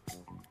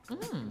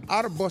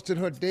 I'd have busted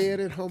her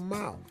dead in her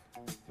mouth.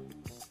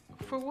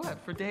 For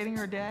what? For dating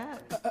her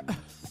dad?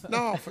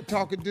 No, for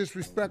talking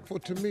disrespectful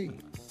to me.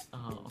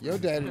 Oh. Your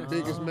daddy the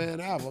biggest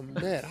man I ever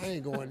met. I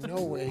ain't going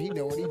nowhere. He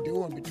know what he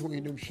doing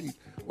between them sheets.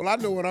 Well, I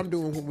know what I'm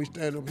doing when we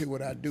stand up here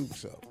without Duke,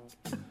 so.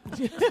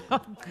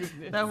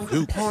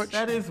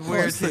 That is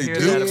weird to hear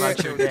that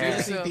about your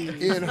dad.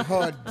 In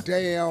her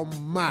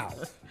damn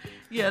mouth.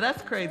 Yeah,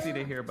 that's crazy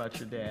to hear about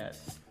your dad.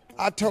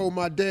 I told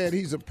my dad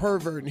he's a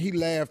pervert, and he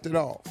laughed it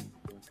off.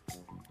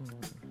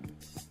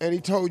 And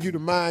he told you to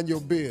mind your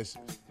business.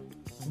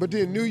 But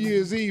then New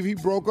Year's Eve, he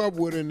broke up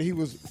with her, and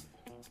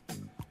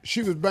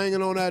she was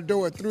banging on that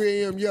door at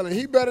 3 a.m. yelling,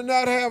 he better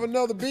not have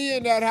another bee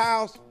in that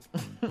house.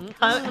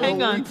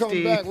 Hang on, Steve. When we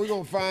come back, we're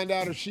going to find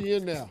out if she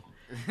in there.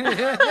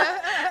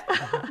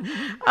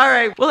 All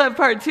right, we'll have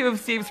part 2 of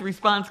Steve's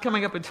response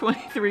coming up at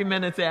 23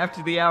 minutes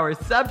after the hour.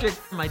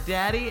 Subject, my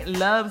daddy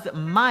loves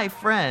my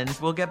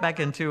friends. We'll get back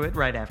into it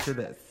right after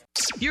this.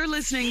 You're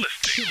listening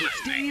to the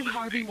Steve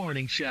Harvey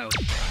Morning Show.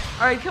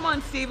 All right, come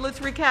on, Steve. Let's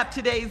recap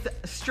today's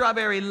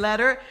strawberry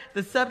letter.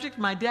 The subject,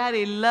 my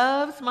daddy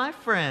loves my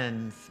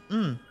friends.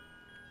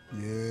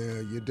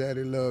 Yeah, your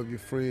daddy love your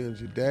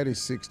friends. Your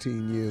daddy's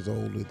 16 years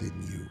older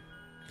than you.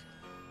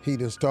 He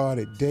done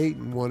started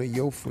dating one of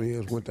your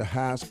friends, went to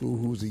high school,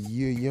 who's a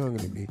year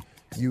younger than me.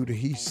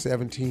 He's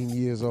 17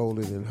 years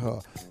older than her.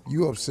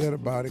 You upset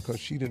about it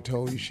because she done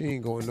told you she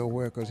ain't going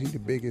nowhere because he the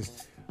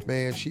biggest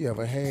man she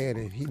ever had,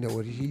 and he know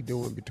what he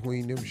doing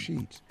between them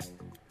sheets.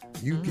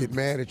 You get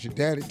mad at your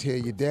daddy, tell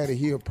your daddy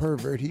he a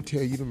pervert, he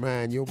tell you to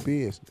mind your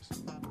business.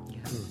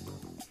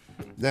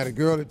 Now the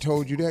girl that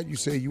told you that, you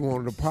say you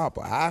wanted to pop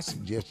her. I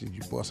suggested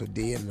you bust her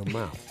dead in the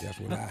mouth. That's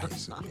what I had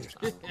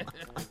suggested.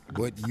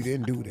 But you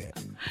didn't do that.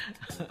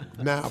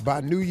 Now by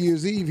New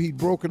Year's Eve, he'd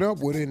broken up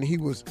with her,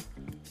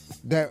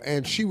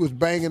 and she was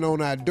banging on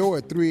our door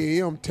at 3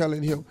 a.m.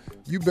 telling him,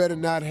 you better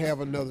not have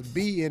another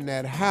bee in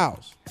that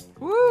house.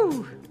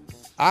 Woo!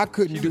 I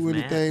couldn't do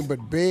anything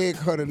but beg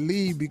her to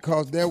leave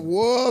because there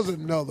was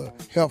another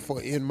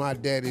heifer in my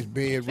daddy's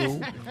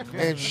bedroom,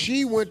 and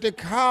she went to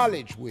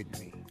college with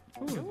me.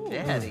 Ooh,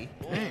 Daddy.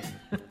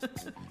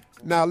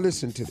 Now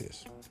listen to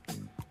this.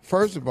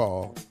 First of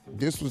all,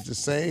 this was the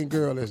same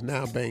girl that's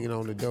now banging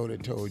on the door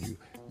that told you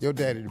your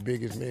daddy the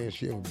biggest man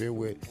she ever been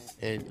with,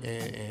 and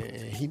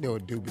he know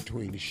what to do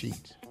between the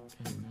sheets.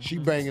 She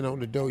banging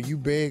on the door, you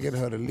begging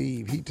her to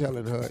leave. He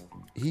telling her,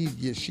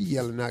 she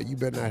yelling out, you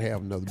better not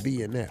have another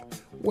bee in there.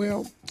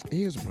 Well,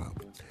 here's the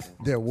problem.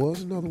 There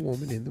was another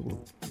woman in the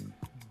room.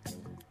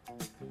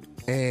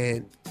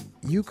 And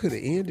you could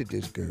have ended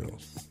this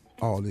girl's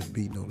all this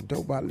beating on the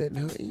door by letting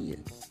her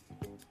in.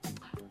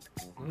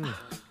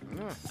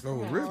 Oh,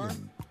 really?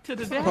 To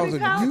the Because daddy's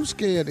if house? you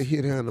scared to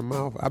hit her in the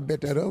mouth, I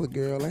bet that other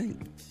girl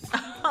ain't.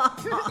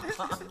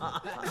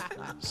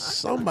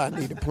 Somebody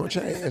need to punch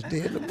her ass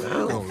dead in the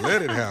mouth. Don't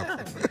let it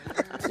happen.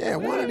 Yeah,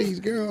 one of these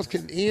girls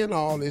can end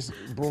all this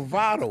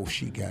bravado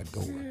she got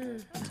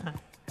going.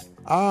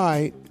 All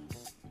right.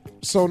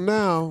 So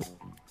now,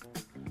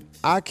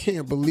 I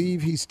can't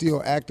believe he's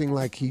still acting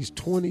like he's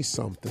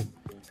 20-something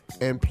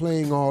and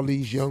playing all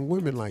these young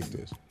women like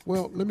this.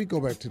 Well, let me go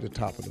back to the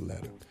top of the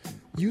letter.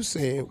 You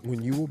said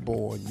when you were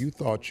born, you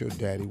thought your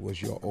daddy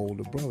was your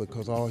older brother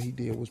because all he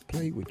did was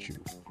play with you.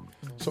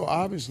 So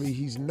obviously,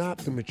 he's not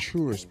the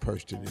maturest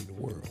person in the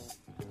world.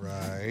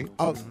 Right.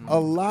 A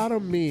lot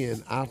of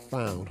men I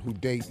found who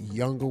date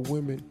younger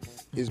women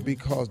is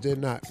because they're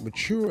not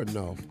mature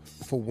enough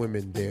for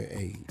women their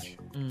age.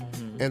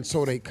 And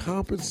so they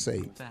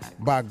compensate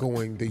by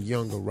going the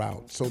younger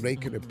route so they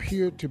can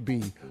appear to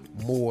be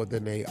more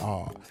than they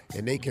are.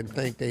 And they can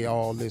think they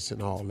all this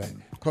and all that.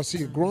 Because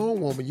see, a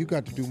grown woman, you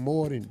got to do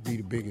more than be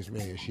the biggest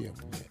man she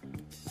ever met.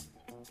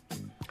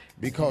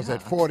 Because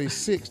at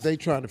 46, they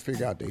trying to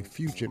figure out their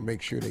future and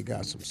make sure they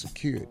got some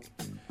security.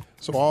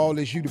 So all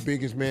this, you the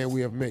biggest man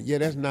we ever met. Yeah,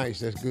 that's nice,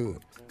 that's good.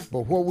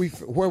 But where we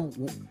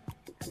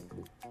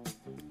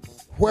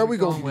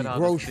gonna get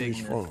groceries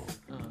from?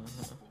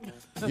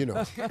 You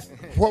know,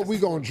 what we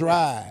gonna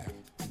drive?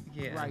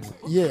 Yeah. Right.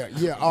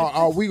 Yeah.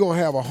 Are we gonna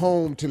have a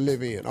home to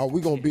live in? Are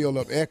we gonna build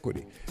up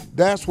equity?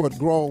 That's what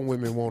grown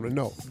women want to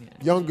know.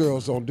 Young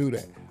girls don't do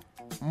that.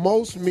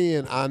 Most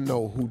men I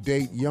know who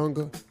date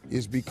younger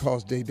is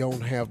because they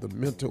don't have the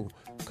mental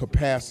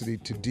capacity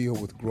to deal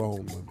with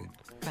grown women.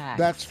 Facts.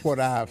 That's what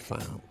I've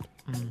found.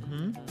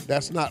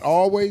 That's not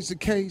always the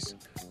case,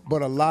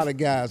 but a lot of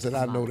guys that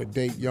I know that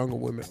date younger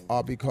women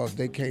are because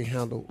they can't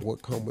handle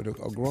what comes with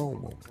a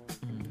grown woman.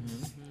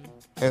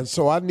 And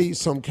so I need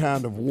some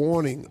kind of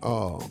warning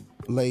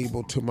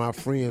label to my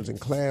friends and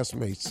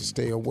classmates to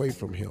stay away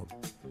from him.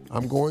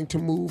 I'm going to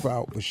move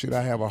out, but should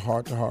I have a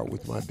heart-to-heart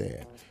with my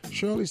dad?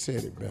 Shirley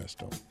said it best,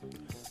 though.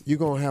 You're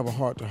going to have a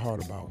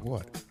heart-to-heart about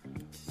what?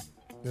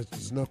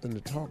 There's nothing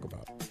to talk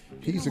about.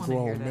 He's a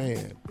grown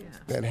man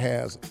that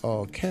has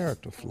a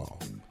character flaw.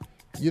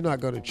 You're not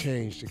going to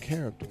change the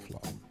character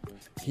flaw.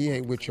 He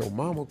ain't with your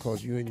mama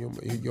because you and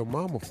your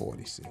mama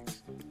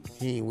 46.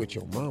 He ain't with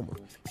your mama.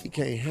 He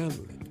can't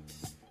handle it.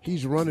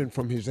 He's running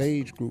from his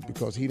age group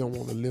because he don't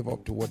want to live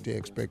up to what the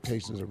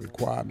expectations and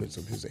requirements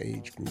of his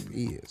age group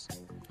is.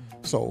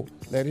 So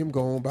let him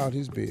go on about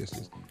his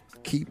business.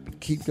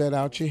 Keep that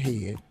out your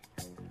head.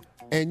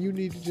 And you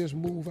need to just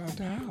move out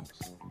the house.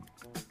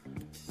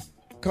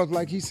 Because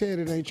like he said,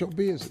 it ain't your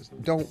business.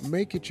 Don't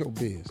make it your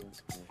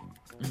business.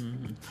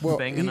 Mm-hmm. Well,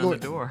 banging on the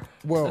door.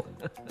 well,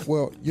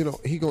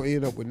 he going to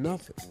end up with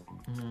nothing.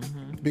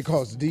 Mm-hmm.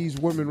 Because these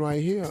women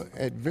right here,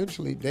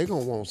 eventually, they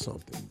going to want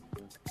something.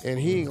 And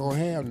he ain't going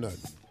to have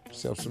nothing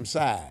except some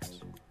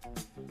size.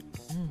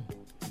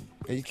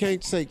 And you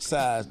can't take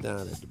size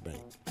down at the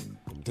bank.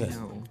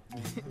 No.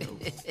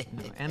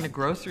 And the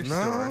grocery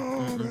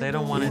store. They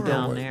don't want it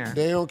down there.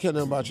 They don't care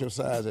nothing about your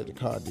size at the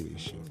car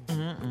dealership.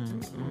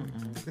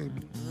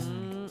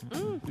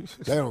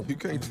 They don't. You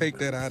can't take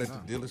that out at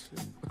the dealership.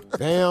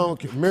 They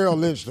don't. Merrill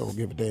Lynch don't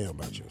give a damn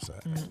about your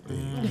size.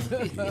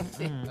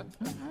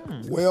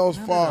 Wells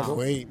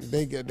Fargo ain't.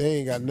 They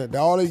ain't got nothing.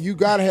 All you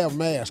gotta have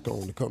mask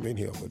on to come in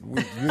here,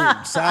 but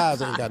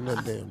size ain't got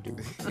nothing damn to do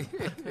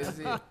with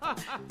it.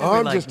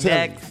 I'm just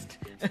telling you.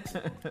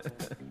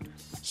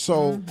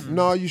 So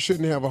no, you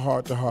shouldn't have a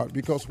heart-to-heart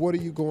because what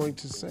are you going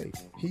to say?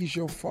 He's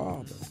your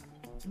father.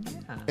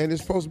 Yeah. And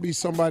it's supposed to be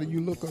somebody you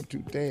look up to.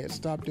 Dad,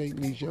 stop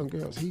dating these young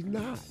girls. He's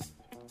not.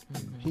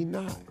 He's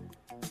not.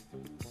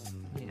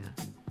 Yeah.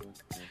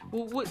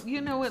 Well,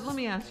 you know what? Let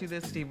me ask you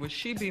this, Steve. Would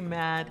she be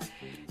mad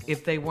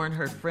if they weren't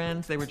her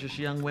friends? They were just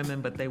young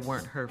women, but they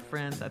weren't her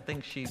friends. I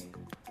think she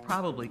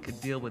probably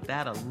could deal with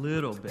that a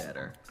little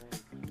better.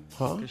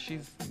 Huh?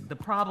 The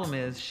problem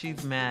is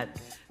she's mad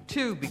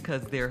too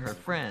because they're her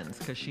friends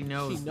because she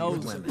knows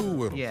these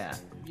women. Yeah.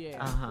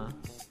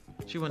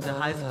 She went to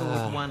high school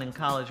with one and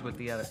college with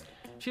the other.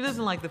 She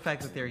doesn't like the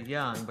fact that they're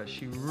young, but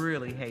she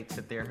really hates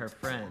that they're her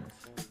friends.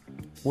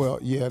 Well,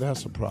 yeah,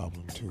 that's a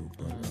problem too.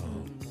 But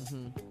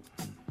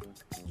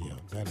yeah,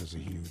 that is a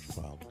huge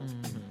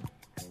problem.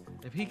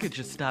 If he could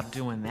just stop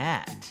doing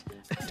that.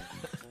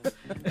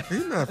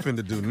 He's not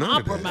finna do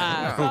none of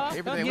that.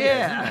 Everything we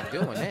have, he's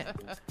not doing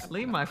that.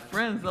 Leave my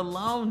friends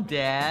alone,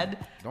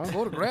 Dad. Don't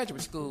go to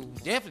graduate school.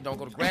 Definitely don't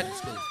go to graduate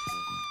school.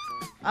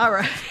 All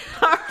right.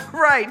 All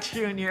right,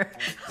 Junior.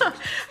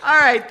 All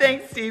right.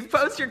 Thanks, Steve.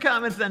 Post your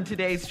comments on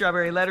today's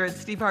Strawberry Letter at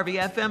Steve Harvey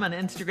FM on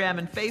Instagram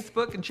and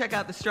Facebook, and check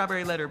out the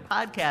Strawberry Letter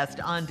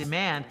podcast on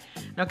demand.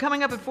 Now,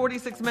 coming up at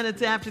 46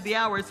 minutes after the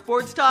hour,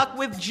 Sports Talk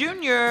with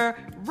Junior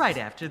right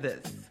after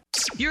this.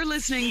 You're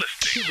listening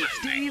to the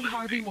Steve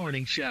Harvey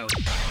Morning Show.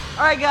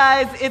 All right,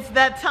 guys, it's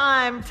that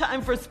time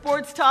for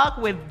Sports Talk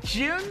with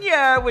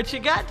Junior. What you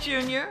got,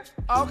 Junior?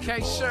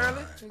 Okay,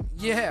 Shirley.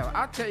 Yeah,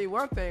 I'll tell you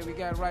one thing we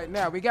got right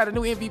now. We got a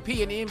new MVP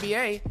in the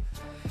NBA.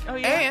 Oh,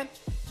 yeah? And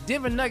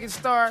Denver Nuggets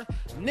star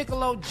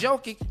Nikola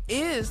Jokic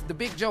is the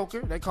big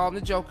joker. They call him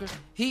the Joker.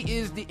 He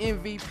is the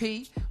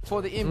MVP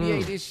for the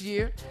NBA this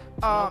year.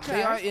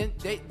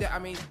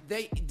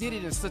 They did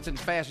it in such a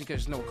fashion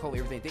because there's no code,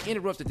 everything. They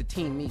interrupted the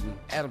team meeting,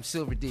 Adam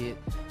Silver did,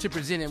 to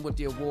present him with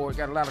the award.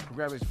 Got a lot of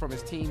congratulations from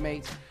his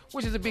teammates,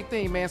 which is a big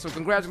thing, man. So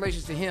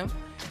congratulations to him.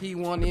 He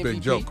won the MVP.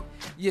 Big Joker.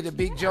 Yeah, the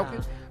big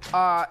Joker.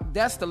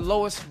 That's the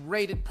lowest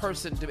rated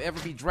person to ever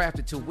be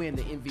drafted to win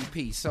the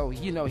MVP. So,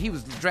 he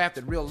was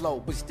drafted real low,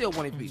 but still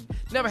won MVP.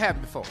 Never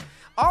happened before.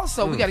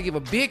 Also, we got to give a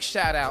big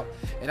shout out,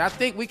 and I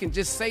think we can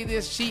just say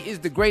this. She is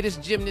the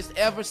greatest gymnast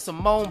ever,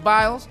 Simone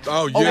Biles.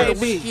 Oh, yes. Over the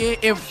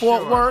weekend in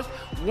Fort Worth,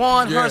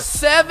 won her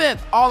 7th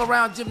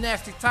all-around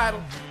gymnastic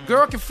title.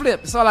 Girl can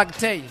flip. That's all I can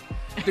tell you.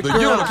 The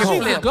girl can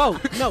flip. She's the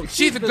GOAT. No,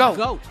 she's the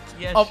GOAT.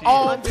 Yes, of she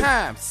all is.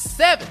 time.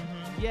 7.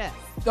 Yes.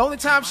 The only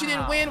time she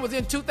didn't win was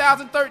in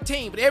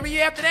 2013, but every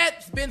year after that,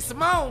 it's been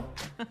Simone.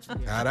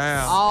 Got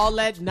out. All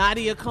that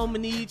Nadia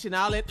Comaneci and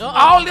all that.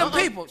 All them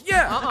people.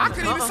 Yeah. I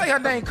couldn't even say her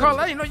name,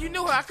 Carla. You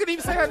knew her. I couldn't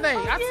even say her name.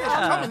 I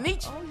said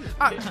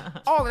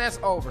Comaneci. All of that's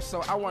over.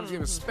 So I want to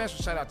give a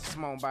special shout out to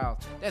Simone Biles.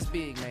 That's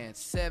big, man.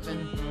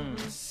 7.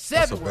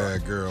 That's a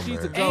bad girl,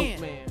 She's man. a GOAT,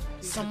 man.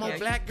 Some more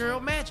black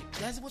girl magic.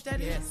 That's what that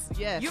is.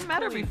 Yes. You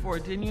met her before,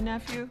 didn't you,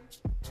 nephew?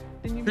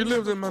 Didn't you He meet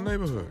lives her in my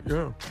neighborhood,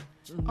 yeah.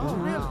 Oh,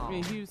 really?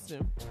 In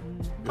Houston.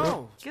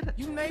 Oh,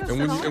 you named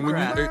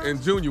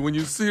And Junior, when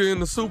you see her in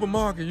the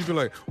supermarket, you be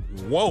like,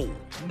 whoa.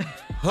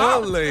 Her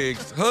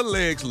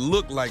legs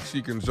look like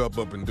she can jump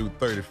up and do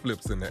 30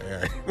 flips in the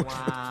air.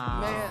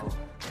 Wow. Man.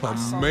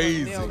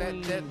 Amazing. I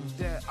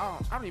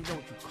don't even know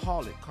what you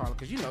call it, Carla,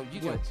 because you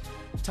got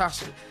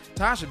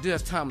Tasha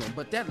does tumbling,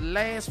 but that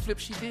last flip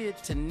she did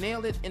to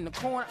nail it in the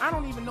corner, I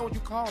don't even know what you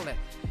call that.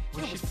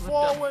 Well, it was she flipped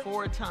forward up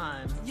 4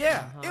 times.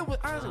 Yeah, it was.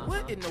 I was like,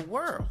 what in the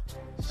world?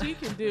 She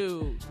can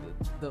do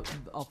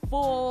a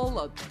full,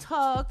 a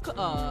tuck,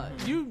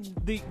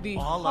 the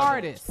All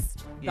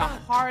hardest the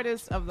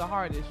hardest of the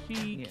hardest.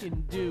 She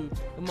can do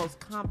the most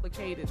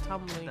complicated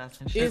tumbling.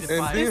 It's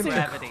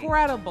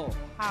incredible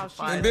how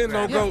she. And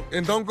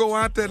then don't go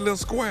out that little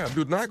square.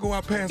 Do not go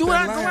out past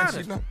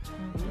that line.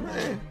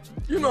 Man,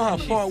 you know how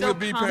far we'll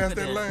be past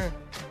that line.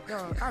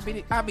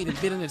 I'd be the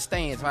bit in the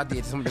stands if I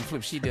did some of the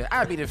flips she did.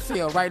 I'd be the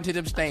fell right into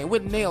them stands.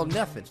 Wouldn't nail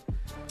nothing.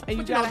 And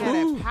you gotta have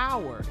that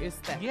power. It's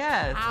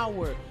that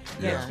power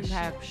that you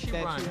have she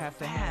that runs you have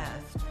to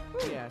fast.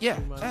 have. She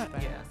runs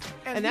fast.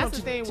 And that's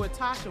the thing with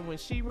Tasha. When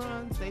she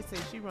runs, they say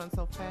she runs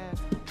so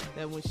fast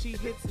that when she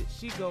hits it,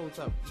 she goes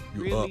up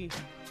really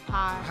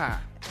high.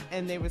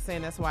 And they were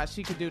saying that's why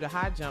she could do the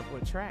high jump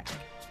with track.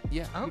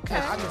 Yeah. Okay.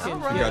 You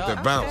got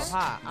that bounce.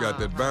 You got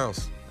that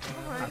bounce.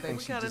 All right,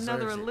 we got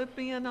another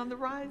Olympian on the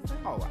rise.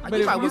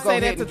 But if you say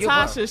that to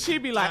Tasha,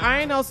 she'd be like, I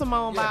ain't no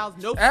Simone Biles.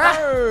 Nope,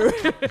 sir.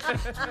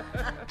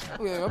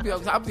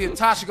 I'm thinking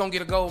Tasha going to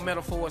get a gold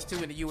medal for us,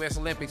 too, in the U.S.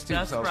 Olympics, too.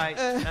 That's right.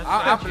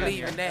 I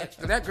believe in that.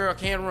 That girl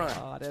can run.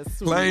 Oh, that's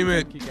sweet. Claim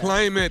it.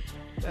 Claim it.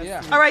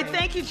 All right,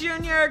 thank you,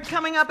 Junior.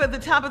 Coming up at the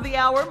top of the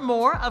hour,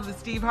 more of the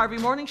Steve Harvey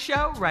Morning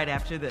Show right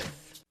after this.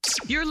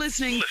 You're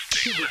listening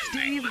to the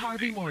Steve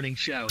Harvey Morning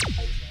Show.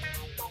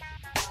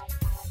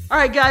 All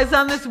right, guys,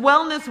 on this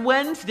Wellness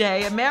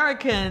Wednesday,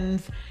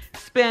 Americans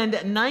spend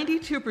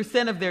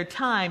 92% of their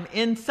time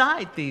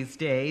inside these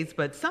days,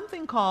 but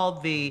something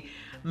called the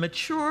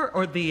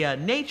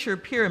nature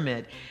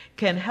pyramid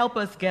can help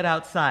us get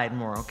outside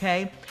more,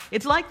 okay?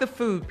 It's like the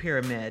food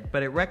pyramid,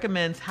 but it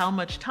recommends how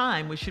much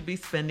time we should be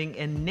spending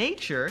in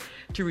nature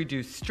to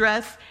reduce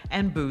stress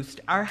and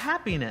boost our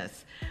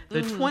happiness.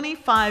 The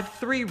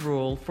 25-3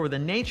 rule for the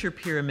nature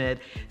pyramid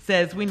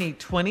says we need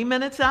 20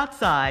 minutes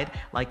outside,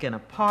 like in a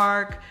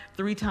park,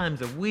 3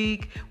 times a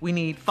week. We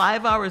need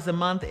 5 hours a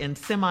month in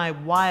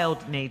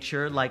semi-wild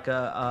nature, like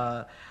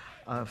a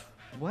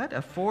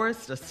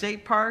forest, a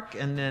state park,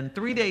 and then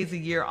 3 days a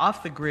year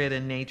off the grid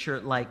in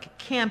nature, like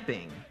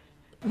camping.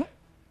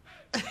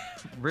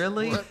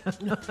 Really?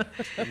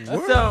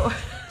 So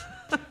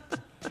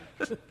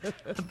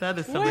that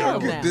is something I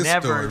will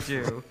never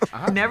do.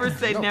 Never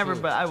say never,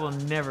 but I will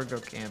never go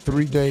camping.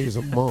 3 days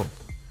a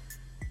month.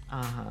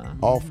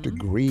 Off the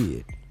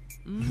grid.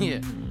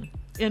 Yeah.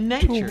 In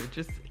nature,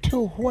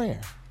 to where?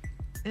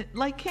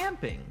 Like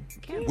camping.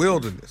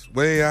 Wilderness,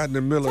 way out in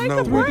the middle of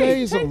nowhere. 3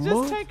 days a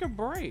month. Just take a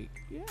break.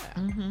 Yeah.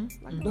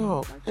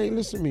 No, hey,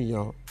 listen to me,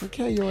 y'all. You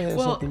carry your ass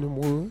up in them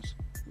woods.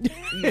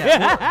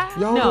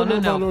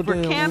 No.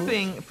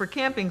 For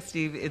camping,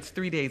 Steve, it's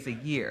 3 days a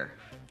year.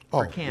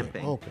 For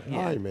camping. Okay.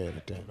 Yeah. I ain't mad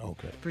at that.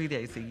 Okay. 3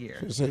 days a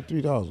year. Say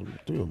 $3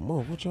 a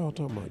month. What y'all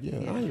talking about?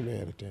 Yeah, I ain't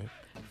mad at that.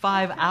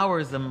 5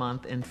 hours a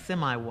month in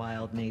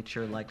semi-wild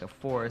nature, like a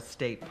forest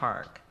state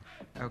park.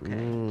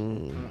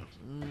 Okay.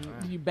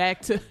 You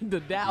back to the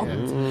doubt.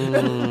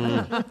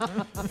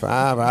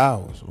 5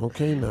 hours.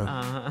 Okay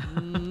now.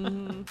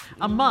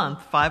 A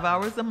month. 5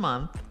 hours a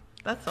month.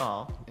 That's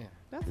all. Yeah.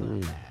 That's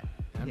not bad.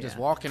 I'm just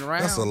walking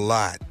around. That's a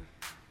lot.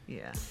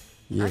 Yeah.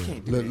 Yeah. I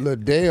can't do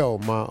that. Dale,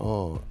 my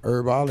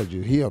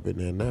herbologist, he up in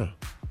there now.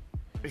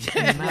 In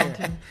the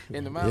mountain.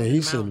 In the mountain. Yeah,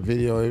 he send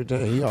video every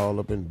time. He all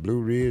up in Blue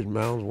Ridge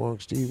Mountains.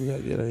 Walk, Steve, we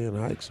gotta get out here and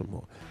hike some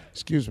more.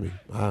 Excuse me,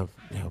 I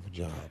have a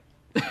job.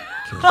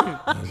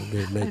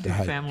 Make the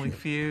hike. Family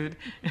Feud.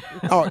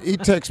 Oh, he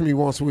texts me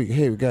once a week.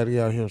 Hey, we got to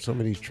get out here on some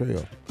of these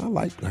trails. I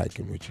like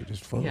hiking with you. It's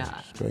fun.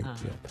 Yeah. Straight.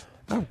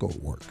 I'll go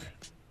work.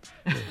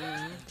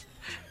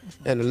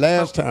 And the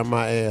last time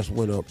my ass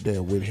went up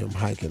there with him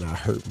hiking, I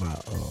hurt my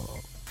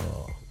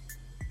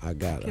I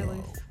got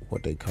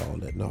what they call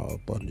that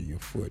up under your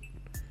foot,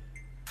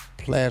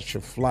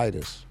 plantar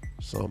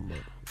something.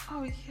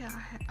 Oh yeah,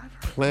 I've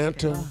heard.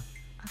 Plantar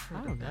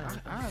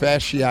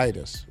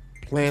fasciitis.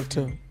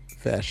 Plantar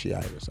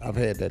fasciitis. I've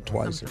had that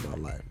twice in my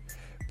life.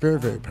 Very,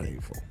 very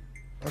painful.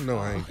 I know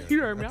I ain't got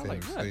You heard me. I I'm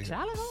like, can't what? say it.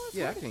 Challenge horse?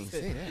 Yeah, I can't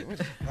say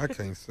that. I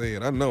can't say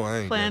it. I know I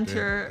ain't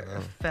Plantar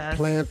got that.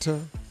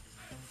 Plantar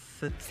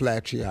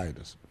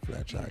fasciitis.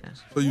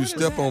 So you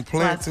step on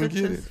plants and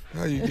get it?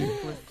 How you get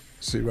it?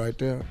 See right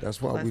there? That's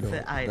why we don't.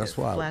 That's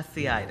why.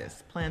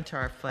 Fasciitis.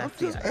 Plantar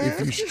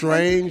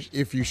fasciitis.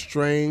 If you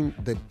strain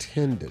the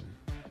tendon,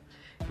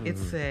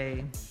 it's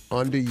a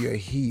under your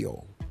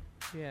heel.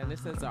 Yeah, and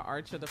this is the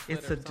arch of the foot.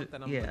 It's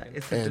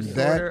it's a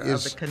disorder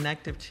of the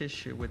connective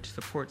tissue which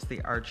supports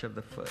the arch of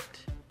the foot.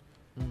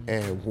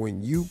 And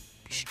when you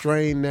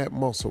strain that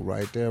muscle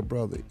right there,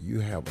 brother, you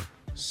have a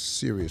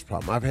serious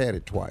problem. I've had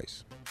it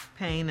twice.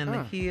 Pain in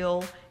the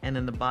heel and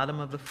in the bottom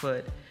of the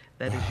foot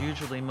that is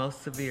usually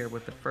most severe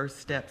with the first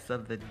steps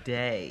of the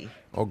day.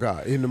 Oh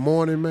God! In the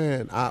morning,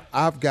 man,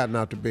 I've gotten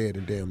out of bed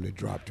and damn near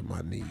dropped to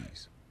my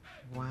knees.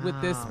 Wow.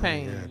 With this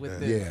pain, and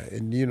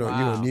and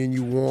then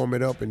you warm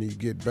it up and you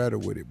get better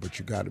with it, but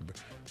you got to,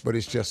 but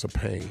it's just a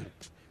pain,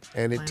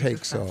 and it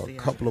takes a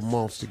couple of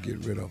months to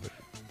get rid of it.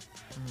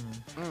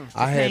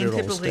 I had it on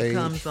stage. Pain typically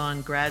comes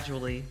on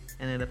gradually,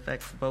 and it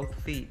affects both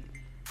feet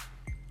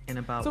in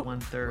about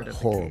 1/3 of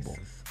the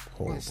cases.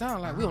 horrible. It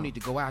sounds like we don't need to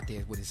go out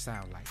there. What it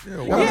sounds like?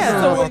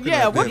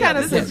 What kind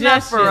of This is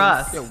not for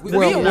us.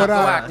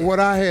 What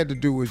I had to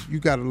do is you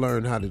got to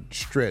learn how to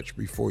stretch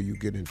before you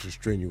get into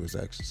strenuous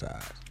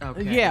exercise.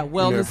 Okay. Yeah,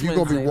 if you're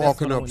gonna be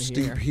walking up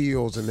steep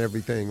hills and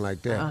everything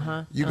like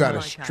that, you got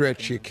to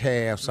stretch your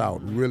calves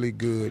out really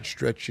good.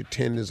 Stretch your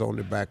tendons on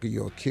the back of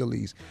your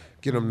Achilles.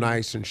 Get them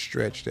nice and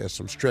stretched. There's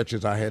some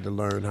stretches I had to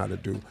learn how to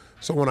do.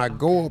 So when I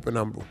go up and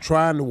I'm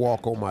trying to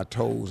walk on my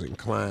toes and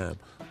climb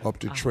up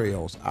the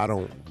trails, I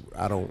don't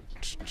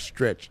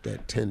stretch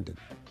that tendon.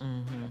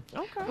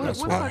 Okay. That's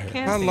what I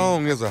had. How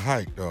long is a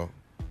hike, though?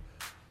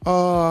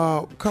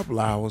 A couple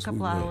hours.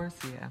 Couple hours,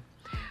 yeah.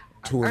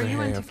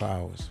 2.5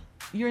 hours.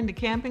 You're into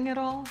camping at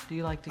all? Do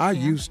you like to I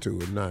camp? used to,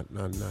 not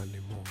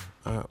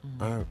anymore.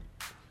 I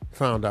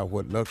found out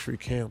what luxury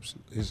camps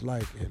is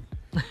like, and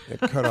it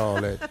cut all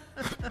that.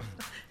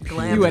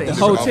 You at the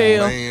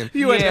hotel?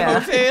 You at the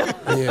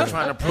hotel? Yeah,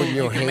 trying to put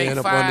your hand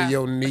up under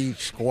your knee,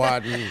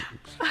 squatting,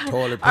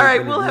 toilet paper. All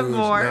right, we'll have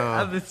more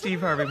of the Steve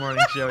Harvey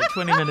Morning Show at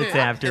 20 minutes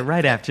after,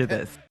 right after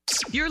this.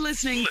 You're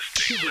listening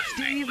to the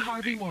Steve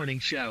Harvey Morning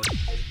Show.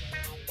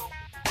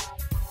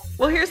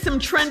 Well, here's some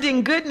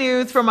trending good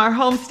news from our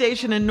home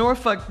station in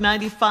Norfolk,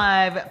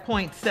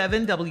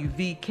 95.7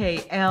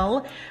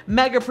 WVKL.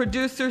 Mega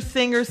producer,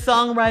 singer,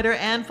 songwriter,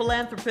 and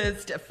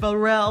philanthropist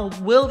Pharrell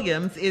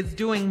Williams is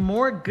doing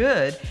more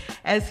good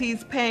as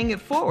he's paying it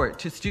forward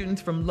to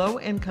students from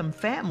low-income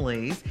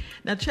families.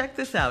 Now, check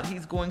this out.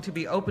 He's going to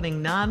be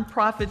opening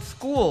nonprofit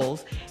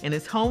schools in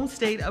his home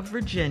state of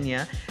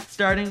Virginia,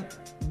 starting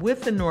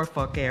with the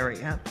Norfolk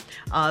area.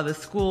 The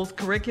school's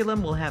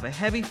curriculum will have a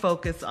heavy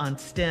focus on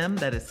STEM,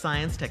 that is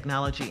science,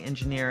 technology,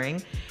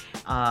 engineering,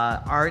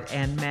 art,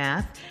 and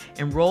math.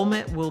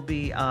 Enrollment will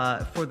be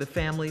for the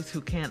families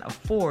who can't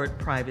afford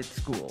private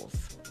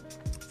schools.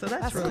 So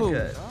that's really cool.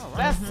 good.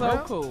 That's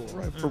so cool.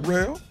 Right, for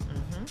real?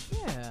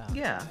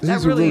 Yeah, He's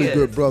that really a really is.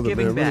 good brother,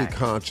 Giving man. back. Really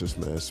conscious,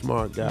 man.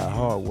 Smart guy,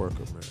 hard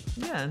worker, man.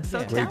 Yeah, and so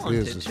Great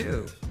talented, business,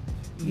 too.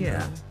 man.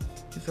 Yeah.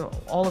 He's an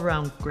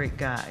all-around great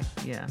guy.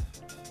 Yeah.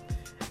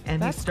 And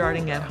That's he's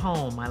starting cool, at though.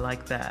 home. I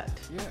like that.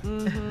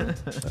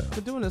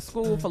 For doing a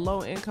school for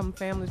low-income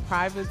families,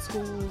 private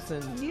schools,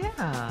 and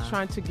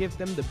trying to give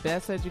them the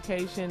best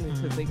education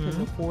because they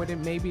couldn't afford it,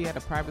 maybe at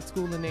a private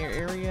school in their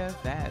area.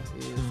 That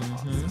is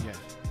awesome. Yeah,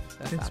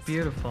 that's It's awesome.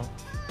 beautiful.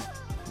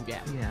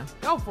 Yeah. Yeah.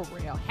 Oh, for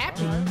real.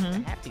 Happy.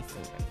 Happy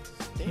singer.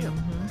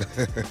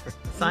 Damn.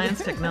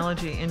 Science,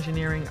 technology,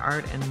 engineering,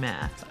 art, and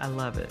math. I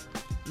love it.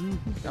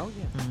 Oh,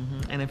 yeah.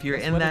 And if you're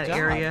That's in where the that jobs-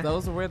 area,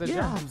 those are where the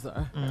jobs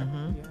are.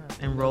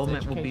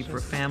 Enrollment will be for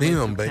families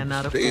who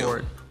cannot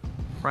afford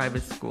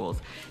private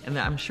schools. And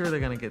I'm sure they're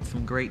going to get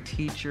some great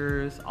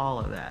teachers, all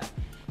of that.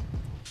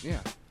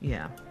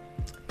 Yeah.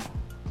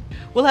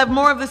 We'll have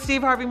more of the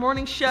Steve Harvey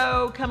Morning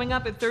Show coming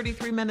up at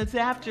 33 minutes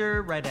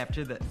after, right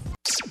after this.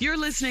 You're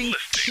listening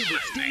to the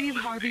Steve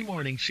Harvey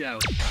Morning Show.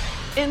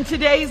 In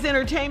today's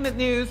entertainment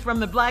news from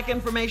the Black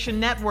Information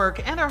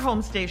Network and our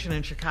home station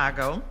in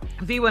Chicago,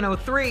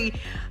 V103,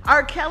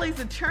 R. Kelly's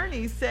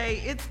attorneys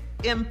say it's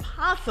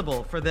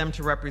impossible for them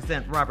to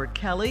represent Robert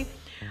Kelly.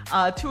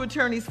 Two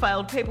attorneys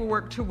filed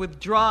paperwork to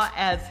withdraw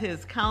as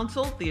his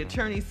counsel. The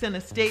attorney sent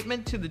a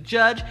statement to the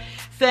judge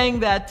saying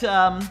that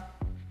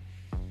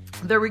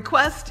the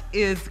request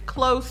is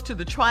close to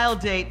the trial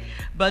date,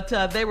 but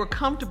they were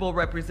comfortable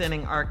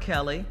representing R.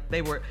 Kelly.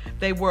 They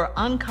were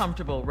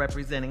uncomfortable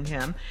representing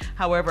him.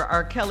 However,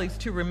 R. Kelly's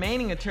two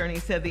remaining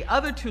attorneys said the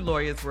other two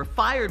lawyers were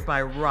fired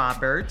by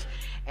Robert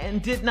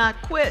and did not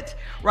quit.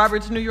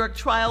 Robert's New York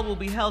trial will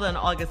be held on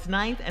August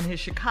 9th, and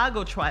his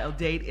Chicago trial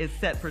date is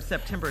set for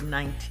September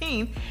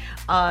 19th.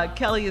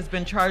 Kelly has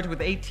been charged with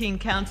 18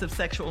 counts of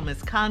sexual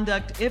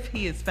misconduct. If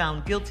he is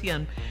found guilty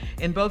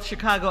in both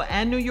Chicago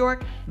and New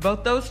York,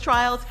 both those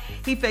trials,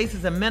 he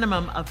faces a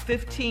minimum of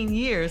 15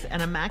 years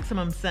and a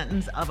maximum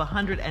sentence of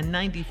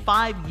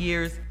 195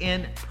 years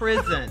in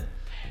prison.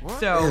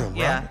 So,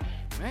 yeah.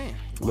 Man.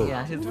 Look,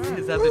 Yeah, his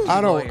other two I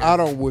lawyers.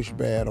 don't wish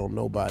bad on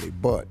nobody,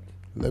 but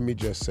let me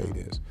just say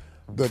this.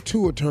 The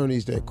two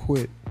attorneys that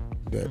quit,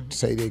 that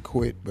say they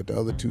quit, but the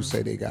other two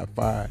say they got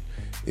fired,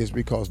 is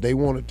because they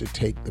wanted to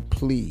take the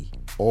plea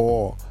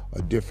or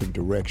a different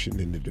direction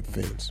in the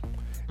defense.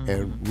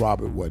 And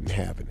Robert wasn't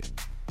having it.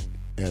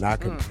 And I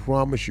can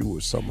promise you it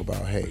was something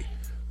about, hey,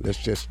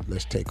 let's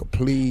take a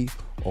plea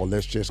or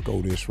let's just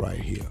go this right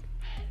here.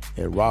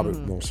 And Robert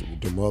wants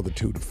them other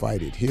two to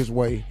fight it his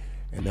way,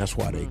 and that's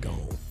why they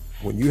gone.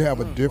 When you have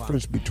a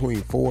difference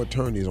between four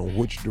attorneys on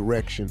which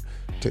direction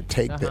to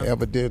take the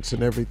evidence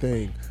and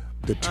everything,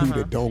 the two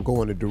that don't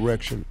go in the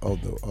direction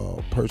of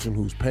the person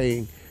who's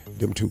paying,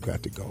 them two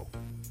got to go.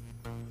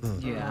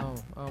 Yeah.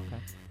 Oh, okay.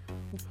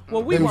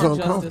 Well, we It was want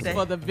justice uncomfortable.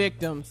 for the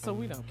victims, so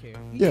we don't care.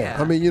 Yeah,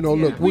 I mean,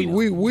 look, we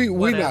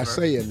Whatever. not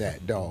saying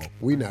that, dog.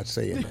 We not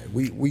saying that.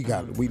 We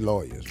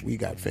lawyers. We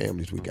got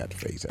families we got to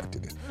face after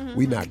this.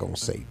 We not gonna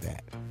say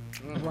that.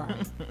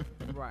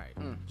 Right.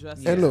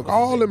 Justice. And look,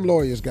 all them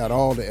lawyers got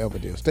all the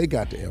evidence. They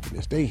got the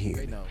evidence. They hear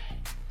it.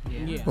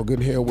 Yeah. Oh,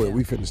 good hell well,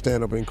 we finna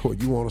stand up in court.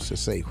 You want us to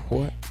say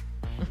what?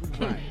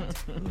 Right.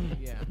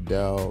 Yeah.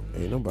 Dog,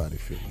 ain't nobody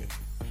figuring.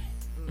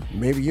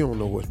 Maybe you don't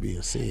know what's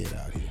being said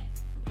out here.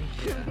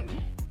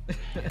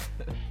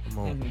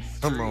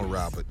 Come on,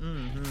 Robert.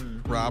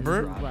 Mm-hmm.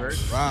 Robert.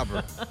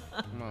 Robert.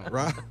 Come on,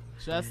 Robert.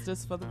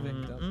 Justice for the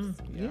victims.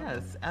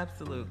 Yes,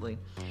 absolutely.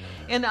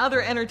 In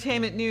other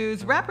entertainment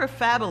news, rapper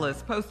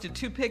Fabulous posted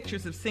 2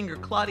 pictures of singer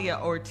Claudia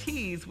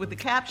Ortiz with the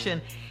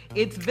caption,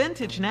 "It's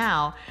vintage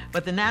now,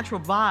 but the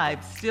natural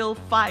vibe still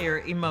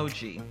fire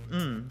emoji."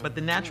 But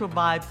the natural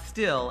vibe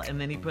still, and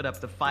then he put up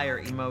the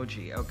fire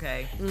emoji,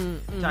 okay?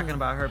 Talking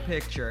about her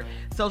picture.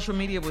 Social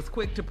media was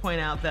quick to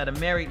point out that a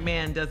married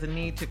man doesn't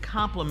need to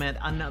compliment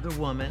another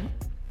woman.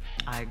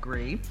 I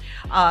agree.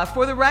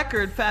 For the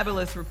record,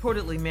 Fabulous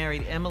reportedly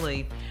married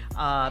Emily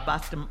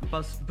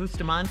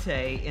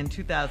Bustamante in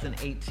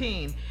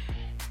 2018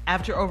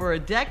 after over a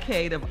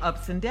decade of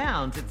ups and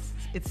downs.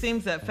 It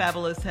seems that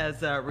Fabulous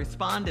has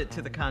responded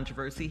to the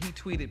controversy. He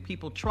tweeted,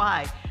 "People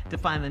try to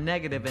find the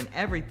negative in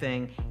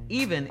everything,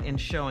 even in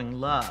showing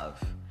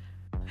love."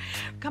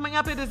 Coming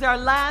up, it is our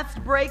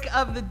last break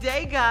of the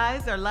day,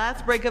 guys. Our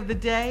last break of the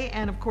day.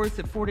 And of course,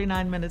 at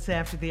 49 minutes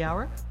after the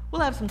hour,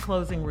 we'll have some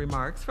closing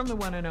remarks from the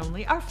one and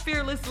only, our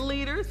fearless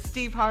leader,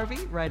 Steve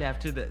Harvey, right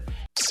after this.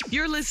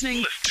 You're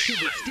listening to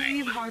the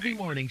Steve Harvey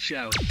Morning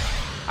Show.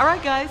 All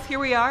right, guys, here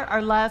we are,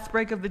 our last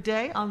break of the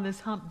day on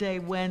this Hump Day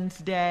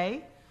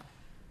Wednesday.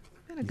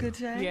 Been a good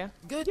day. Yeah.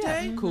 Good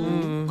day.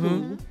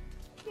 Cool.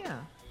 Yeah.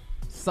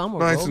 Summer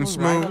Nice and rolling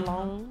smooth. right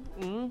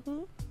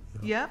along.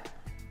 Yep.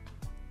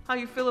 How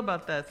you feel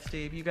about that,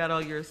 Steve? You got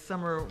all your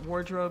summer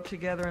wardrobe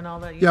together and all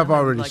that? You Yeah, know I've how you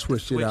already like to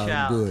switched it switch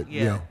out. Good.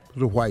 Yeah.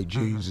 The white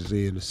jeans is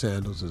in, the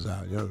sandals is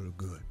out. Y'all look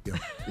good. Yeah.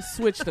 You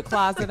switched the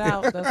closet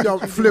out. That's Y'all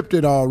what you flipped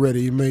it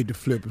already. You made the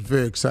flip. It's a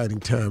very exciting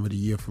time of the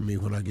year for me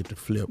when I get to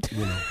flip,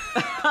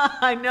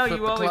 I know Flip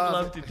you the always closet.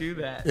 love to do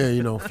that.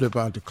 Yeah, flip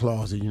out the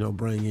closet,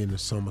 bring in the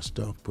summer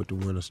stuff, put the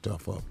winter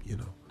stuff up,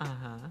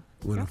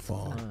 winter,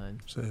 fall. fun.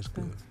 So that's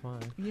good. Fun.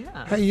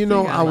 Yeah. Hey,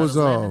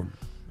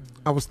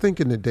 I was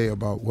thinking today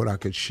about what I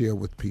could share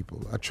with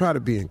people. I try to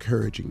be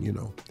encouraging,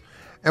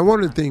 And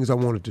one of the things I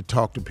wanted to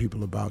talk to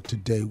people about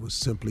today was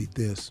simply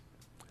this.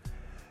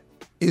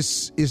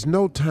 It's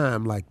no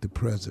time like the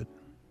present.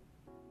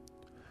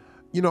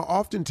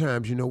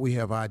 Oftentimes, we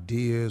have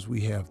ideas,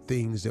 we have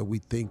things that we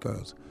think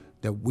of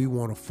that we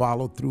want to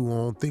follow through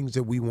on, things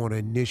that we want to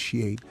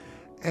initiate,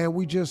 and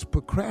we just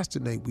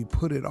procrastinate, we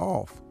put it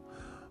off.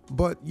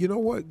 But you know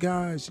what,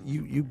 guys?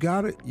 You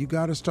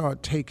gotta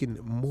start taking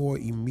more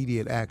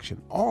immediate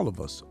action. All of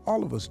us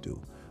do.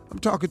 I'm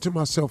talking to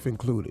myself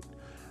included.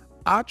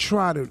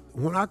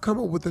 When I come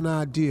up with an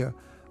idea,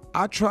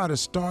 I try to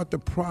start the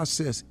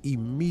process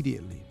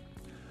immediately.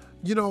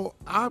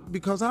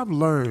 Because I've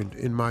learned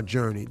in my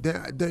journey,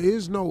 there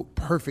is no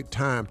perfect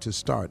time to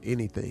start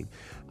anything.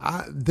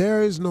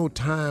 There is no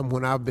time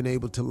when I've been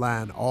able to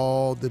line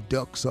all the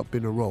ducks up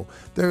in a row.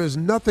 There is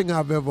nothing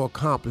I've ever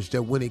accomplished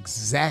that went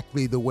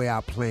exactly the way I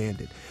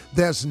planned it.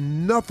 There's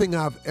nothing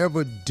I've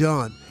ever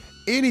done,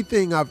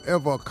 anything I've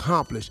ever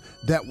accomplished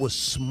that was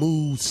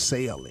smooth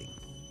sailing.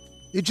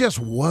 It just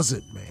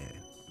wasn't, man.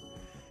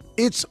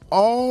 It's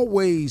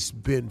always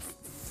been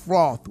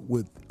fraught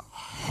with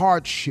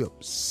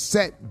hardships,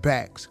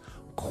 setbacks,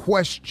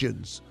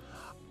 questions,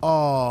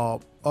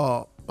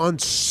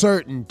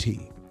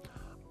 uncertainty,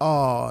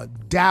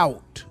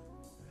 doubt,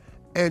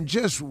 and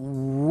just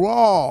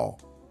raw,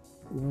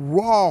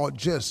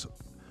 just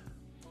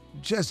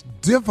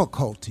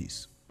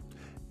difficulties.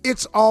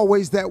 It's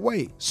always that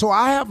way. So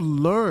I have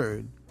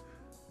learned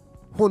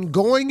when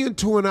going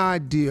into an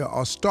idea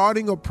or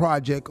starting a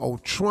project or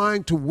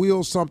trying to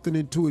will something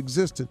into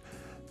existence,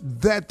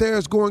 that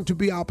there's going to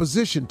be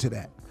opposition to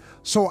that.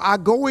 So I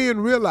go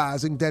in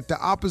realizing that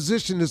the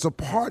opposition is a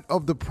part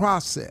of the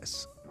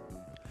process.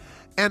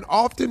 And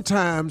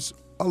oftentimes,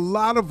 a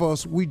lot of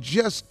us, we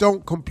just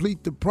don't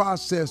complete the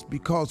process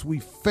because we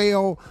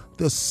fail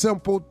the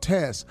simple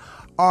test.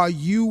 Are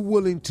you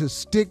willing to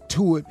stick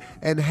to it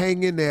and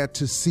hang in there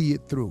to see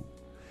it through?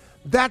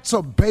 That's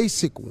a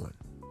basic one.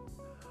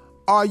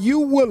 Are you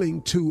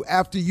willing to,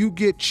 after you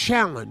get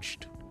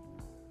challenged,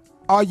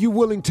 are you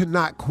willing to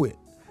not quit?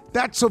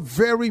 That's a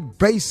very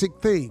basic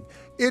thing.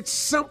 It's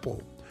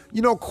simple.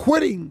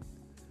 Quitting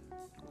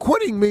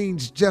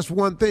means just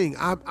one thing.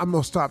 I'm going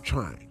to stop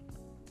trying.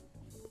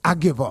 I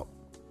give up.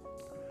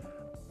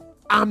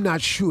 I'm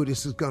not sure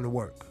this is going to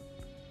work.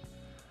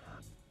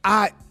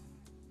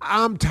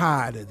 I'm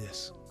tired of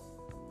this.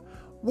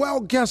 Well,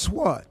 guess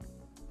what?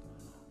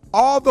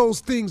 All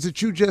those things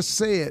that you just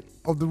said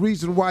of the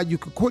reason why you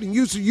could quit, and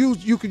you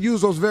could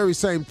use those very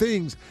same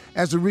things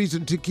as a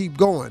reason to keep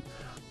going.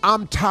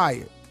 I'm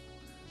tired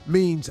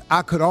means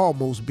I could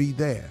almost be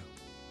there.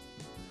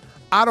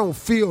 I don't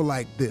feel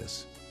like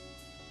this.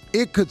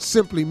 It could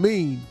simply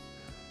mean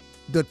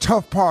the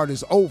tough part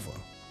is over.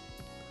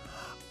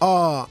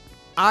 I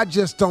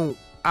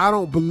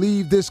don't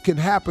believe this can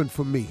happen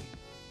for me.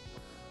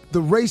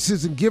 The race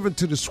isn't given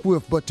to the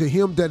swift, but to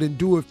him that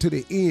endureth to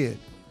the end.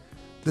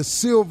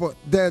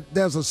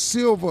 There's a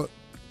silver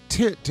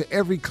tint to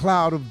every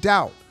cloud of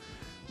doubt.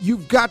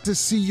 You've got to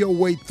see your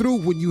way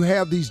through when you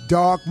have these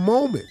dark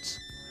moments.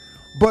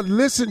 But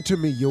listen to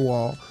me, you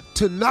all.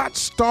 To not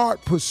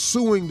start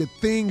pursuing the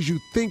things you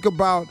think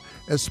about,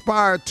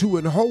 aspire to,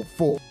 and hope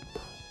for,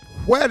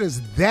 where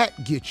does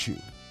that get you?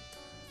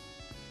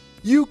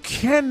 You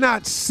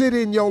cannot sit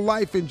in your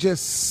life and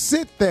just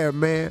sit there,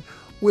 man,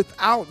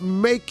 without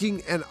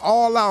making an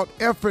all-out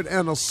effort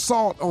and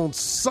assault on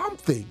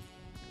something.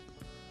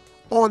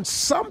 On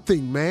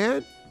something,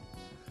 man.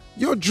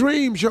 Your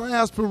dreams, your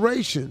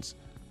aspirations.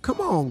 Come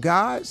on,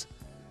 guys.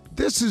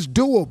 This is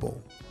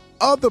doable.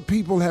 Other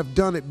people have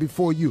done it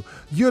before you.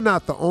 You're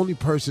not the only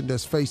person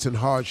that's facing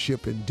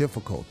hardship and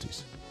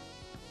difficulties.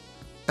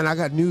 And I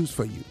got news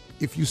for you.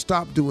 If you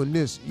stop doing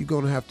this, you're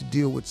going to have to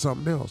deal with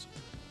something else.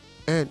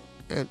 And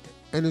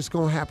it's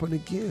going to happen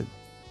again.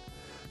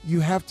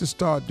 You have to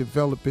start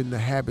developing the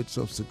habits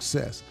of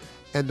success.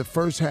 And the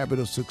first habit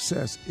of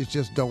success is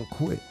just don't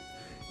quit.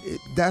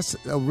 That's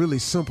a really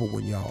simple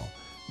one, y'all.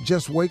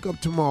 Just wake up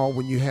tomorrow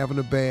when you're having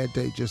a bad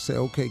day. Just say,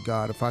 okay,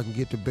 God, if I can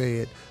get to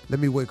bed, let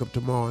me wake up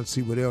tomorrow and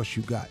see what else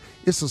you got.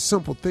 It's a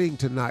simple thing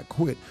to not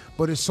quit,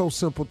 but it's so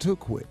simple to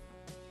quit.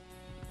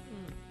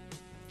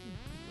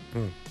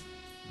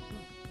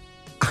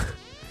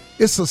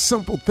 It's a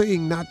simple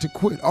thing not to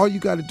quit. All you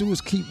got to do is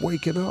keep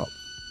waking up.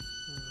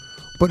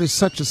 But it's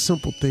such a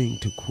simple thing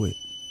to quit,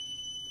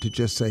 to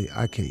just say,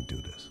 I can't do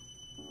this.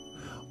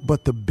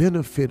 But the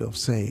benefit of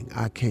saying,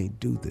 I can't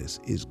do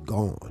this is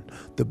gone.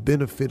 The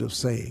benefit of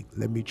saying,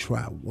 let me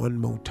try one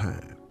more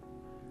time.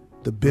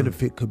 The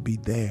benefit could be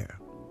there.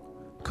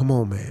 Come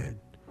on, man.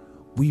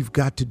 We've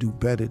got to do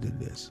better than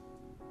this.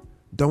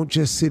 Don't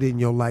just sit in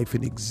your life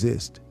and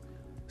exist.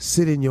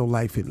 Sit in your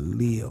life and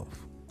live.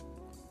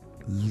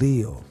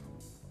 Live.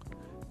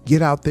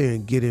 Get out there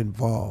and get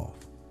involved.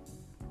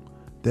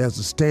 There's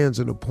a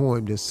stanza in a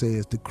poem that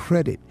says, the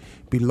credit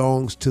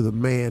belongs to the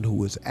man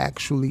who is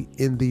actually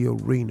in the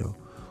arena,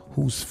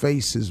 whose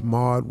face is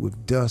marred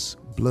with dust,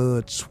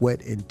 blood, sweat,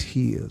 and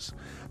tears,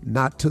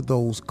 not to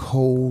those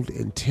cold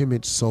and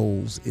timid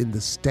souls in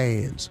the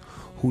stands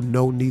who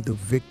know neither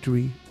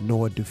victory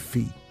nor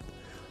defeat.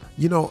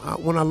 You know,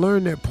 when I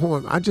learned that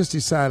poem, I just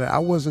decided I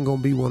wasn't going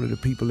to be one of the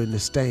people in the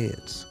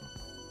stands.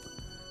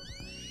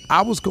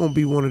 I was going to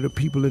be one of the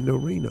people in the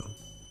arena.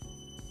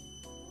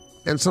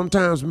 And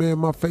sometimes, man,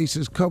 my face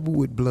is covered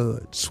with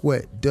blood,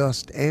 sweat,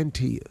 dust, and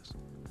tears.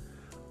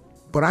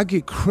 But I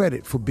get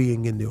credit for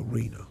being in the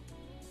arena.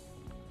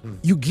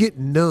 You get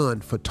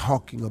none for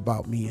talking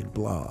about me in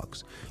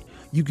blogs.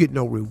 You get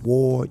no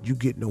reward. You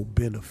get no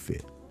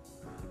benefit.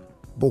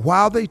 But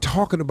while they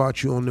talking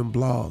about you on them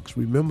blogs,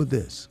 remember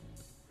this.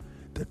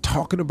 They're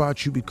talking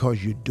about you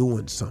because you're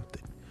doing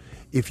something.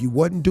 If you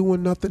wasn't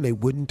doing nothing, they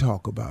wouldn't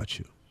talk about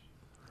you.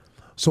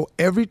 So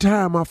every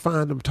time I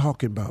find them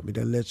talking about me,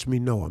 that lets me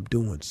know I'm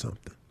doing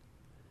something.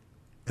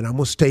 And I'm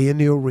going to stay in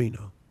the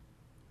arena.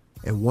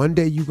 And one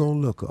day you're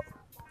going to look up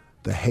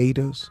the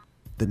haters,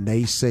 the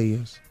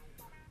naysayers,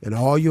 and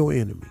all your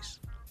enemies.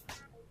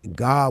 And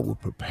God will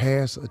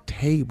prepare a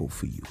table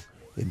for you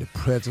in the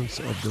presence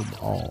of them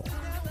all.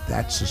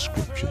 That's a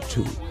scripture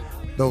too.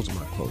 Those are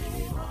my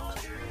closing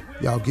remarks.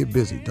 Y'all get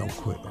busy. Don't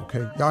quit,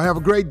 okay? Y'all have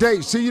a great day.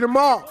 See you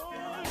tomorrow.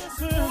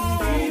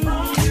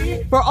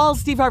 For all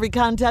Steve Harvey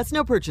contests,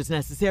 no purchase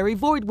necessary,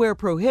 void where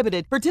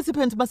prohibited.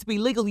 Participants must be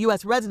legal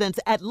U.S. residents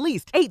at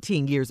least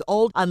 18 years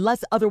old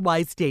unless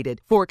otherwise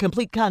stated. For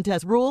complete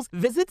contest rules,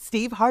 visit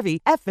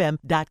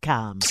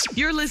SteveHarveyFM.com.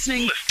 You're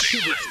listening to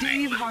the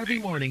Steve Harvey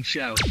Morning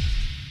Show.